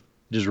live.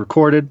 It is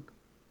recorded.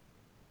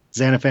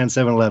 Xanafan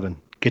 711.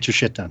 Get your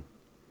shit done.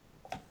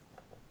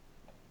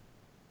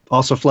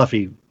 Also,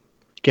 Fluffy,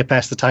 get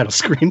past the title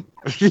screen.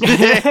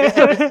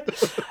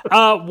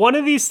 One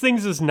of these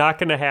things is not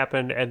going to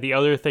happen, and the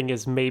other thing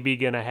is maybe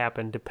going to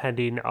happen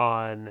depending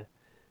on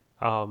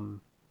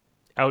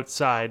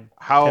outside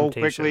How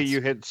temptations. quickly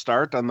you hit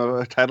start on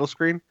the title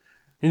screen?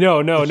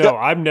 No.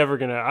 I'm never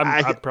gonna.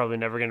 I'm probably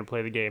never gonna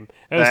play the game.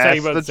 I was talking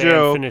about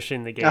Zan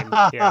finishing the game.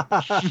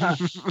 Yeah.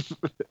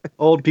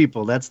 Old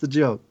people. That's the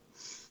joke.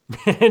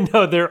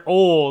 No, they're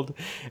old,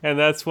 and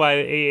that's why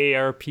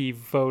AARP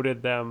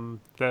voted them.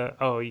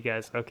 You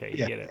guys, okay,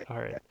 you get it. All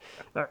right.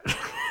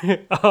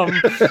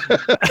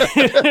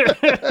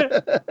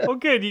 Well,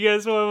 good. You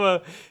guys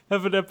want to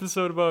have an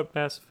episode about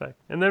Mass Effect,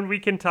 and then we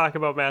can talk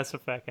about Mass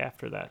Effect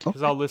after that,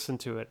 because I'll listen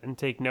to it and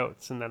take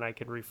notes, and then I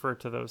can refer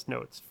to those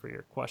notes for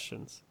your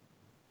questions.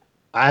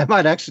 I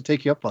might actually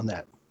take you up on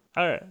that.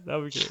 All right,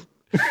 that'll be great.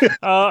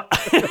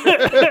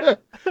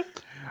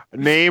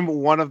 Name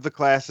one of the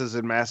classes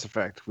in Mass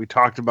Effect. We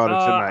talked about it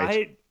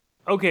tonight.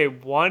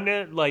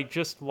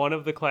 Just one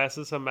of the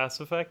classes on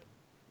Mass Effect.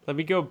 Let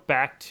me go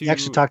back to... You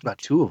actually talked about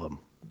two of them.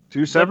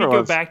 Two separate ones.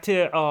 Let me go back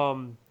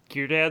to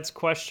Gear Dad's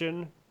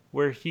question,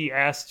 where he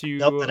asked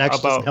you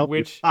about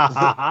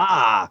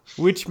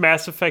which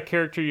Mass Effect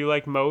character you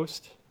like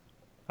most.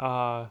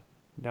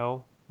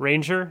 No.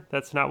 Ranger,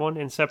 that's not one.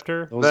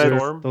 Inceptor,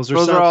 Storm. Those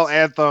are all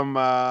Anthem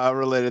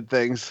related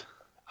things.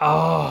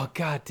 Oh,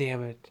 god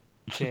damn it.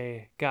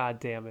 Jay, god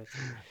damn it.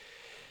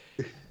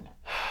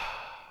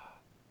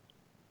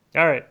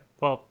 All right,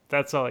 well,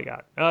 that's all I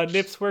got.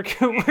 Nips, where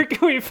can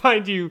we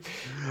find you?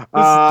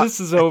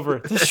 This is over.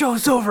 The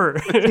show's over.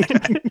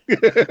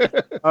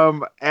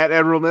 At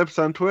Admiral Nips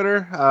on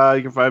Twitter.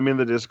 You can find me in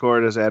the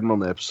Discord as Admiral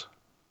Nips.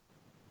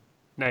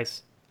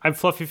 Nice. I'm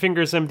Fluffy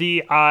Fingers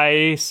MD.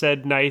 I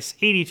said nice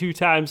 82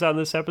 times on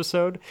this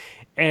episode,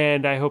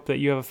 and I hope that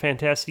you have a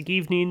fantastic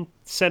evening.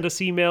 Send us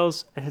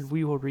emails, and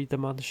we will read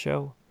them on the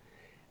show.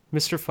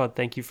 Mr. Fudd,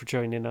 thank you for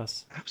joining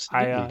us.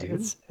 Absolutely,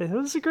 dude. It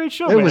was a great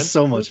show, man. It was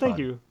so much fun. Thank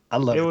you. I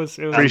love it. It was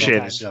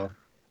appreciate it. Show.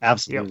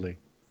 Absolutely.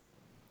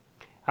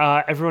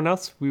 Yep. Everyone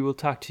else, we will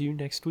talk to you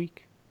next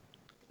week.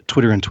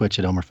 Twitter and Twitch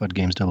at Elmer Fudd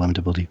Games,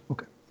 WMWD.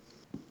 Okay.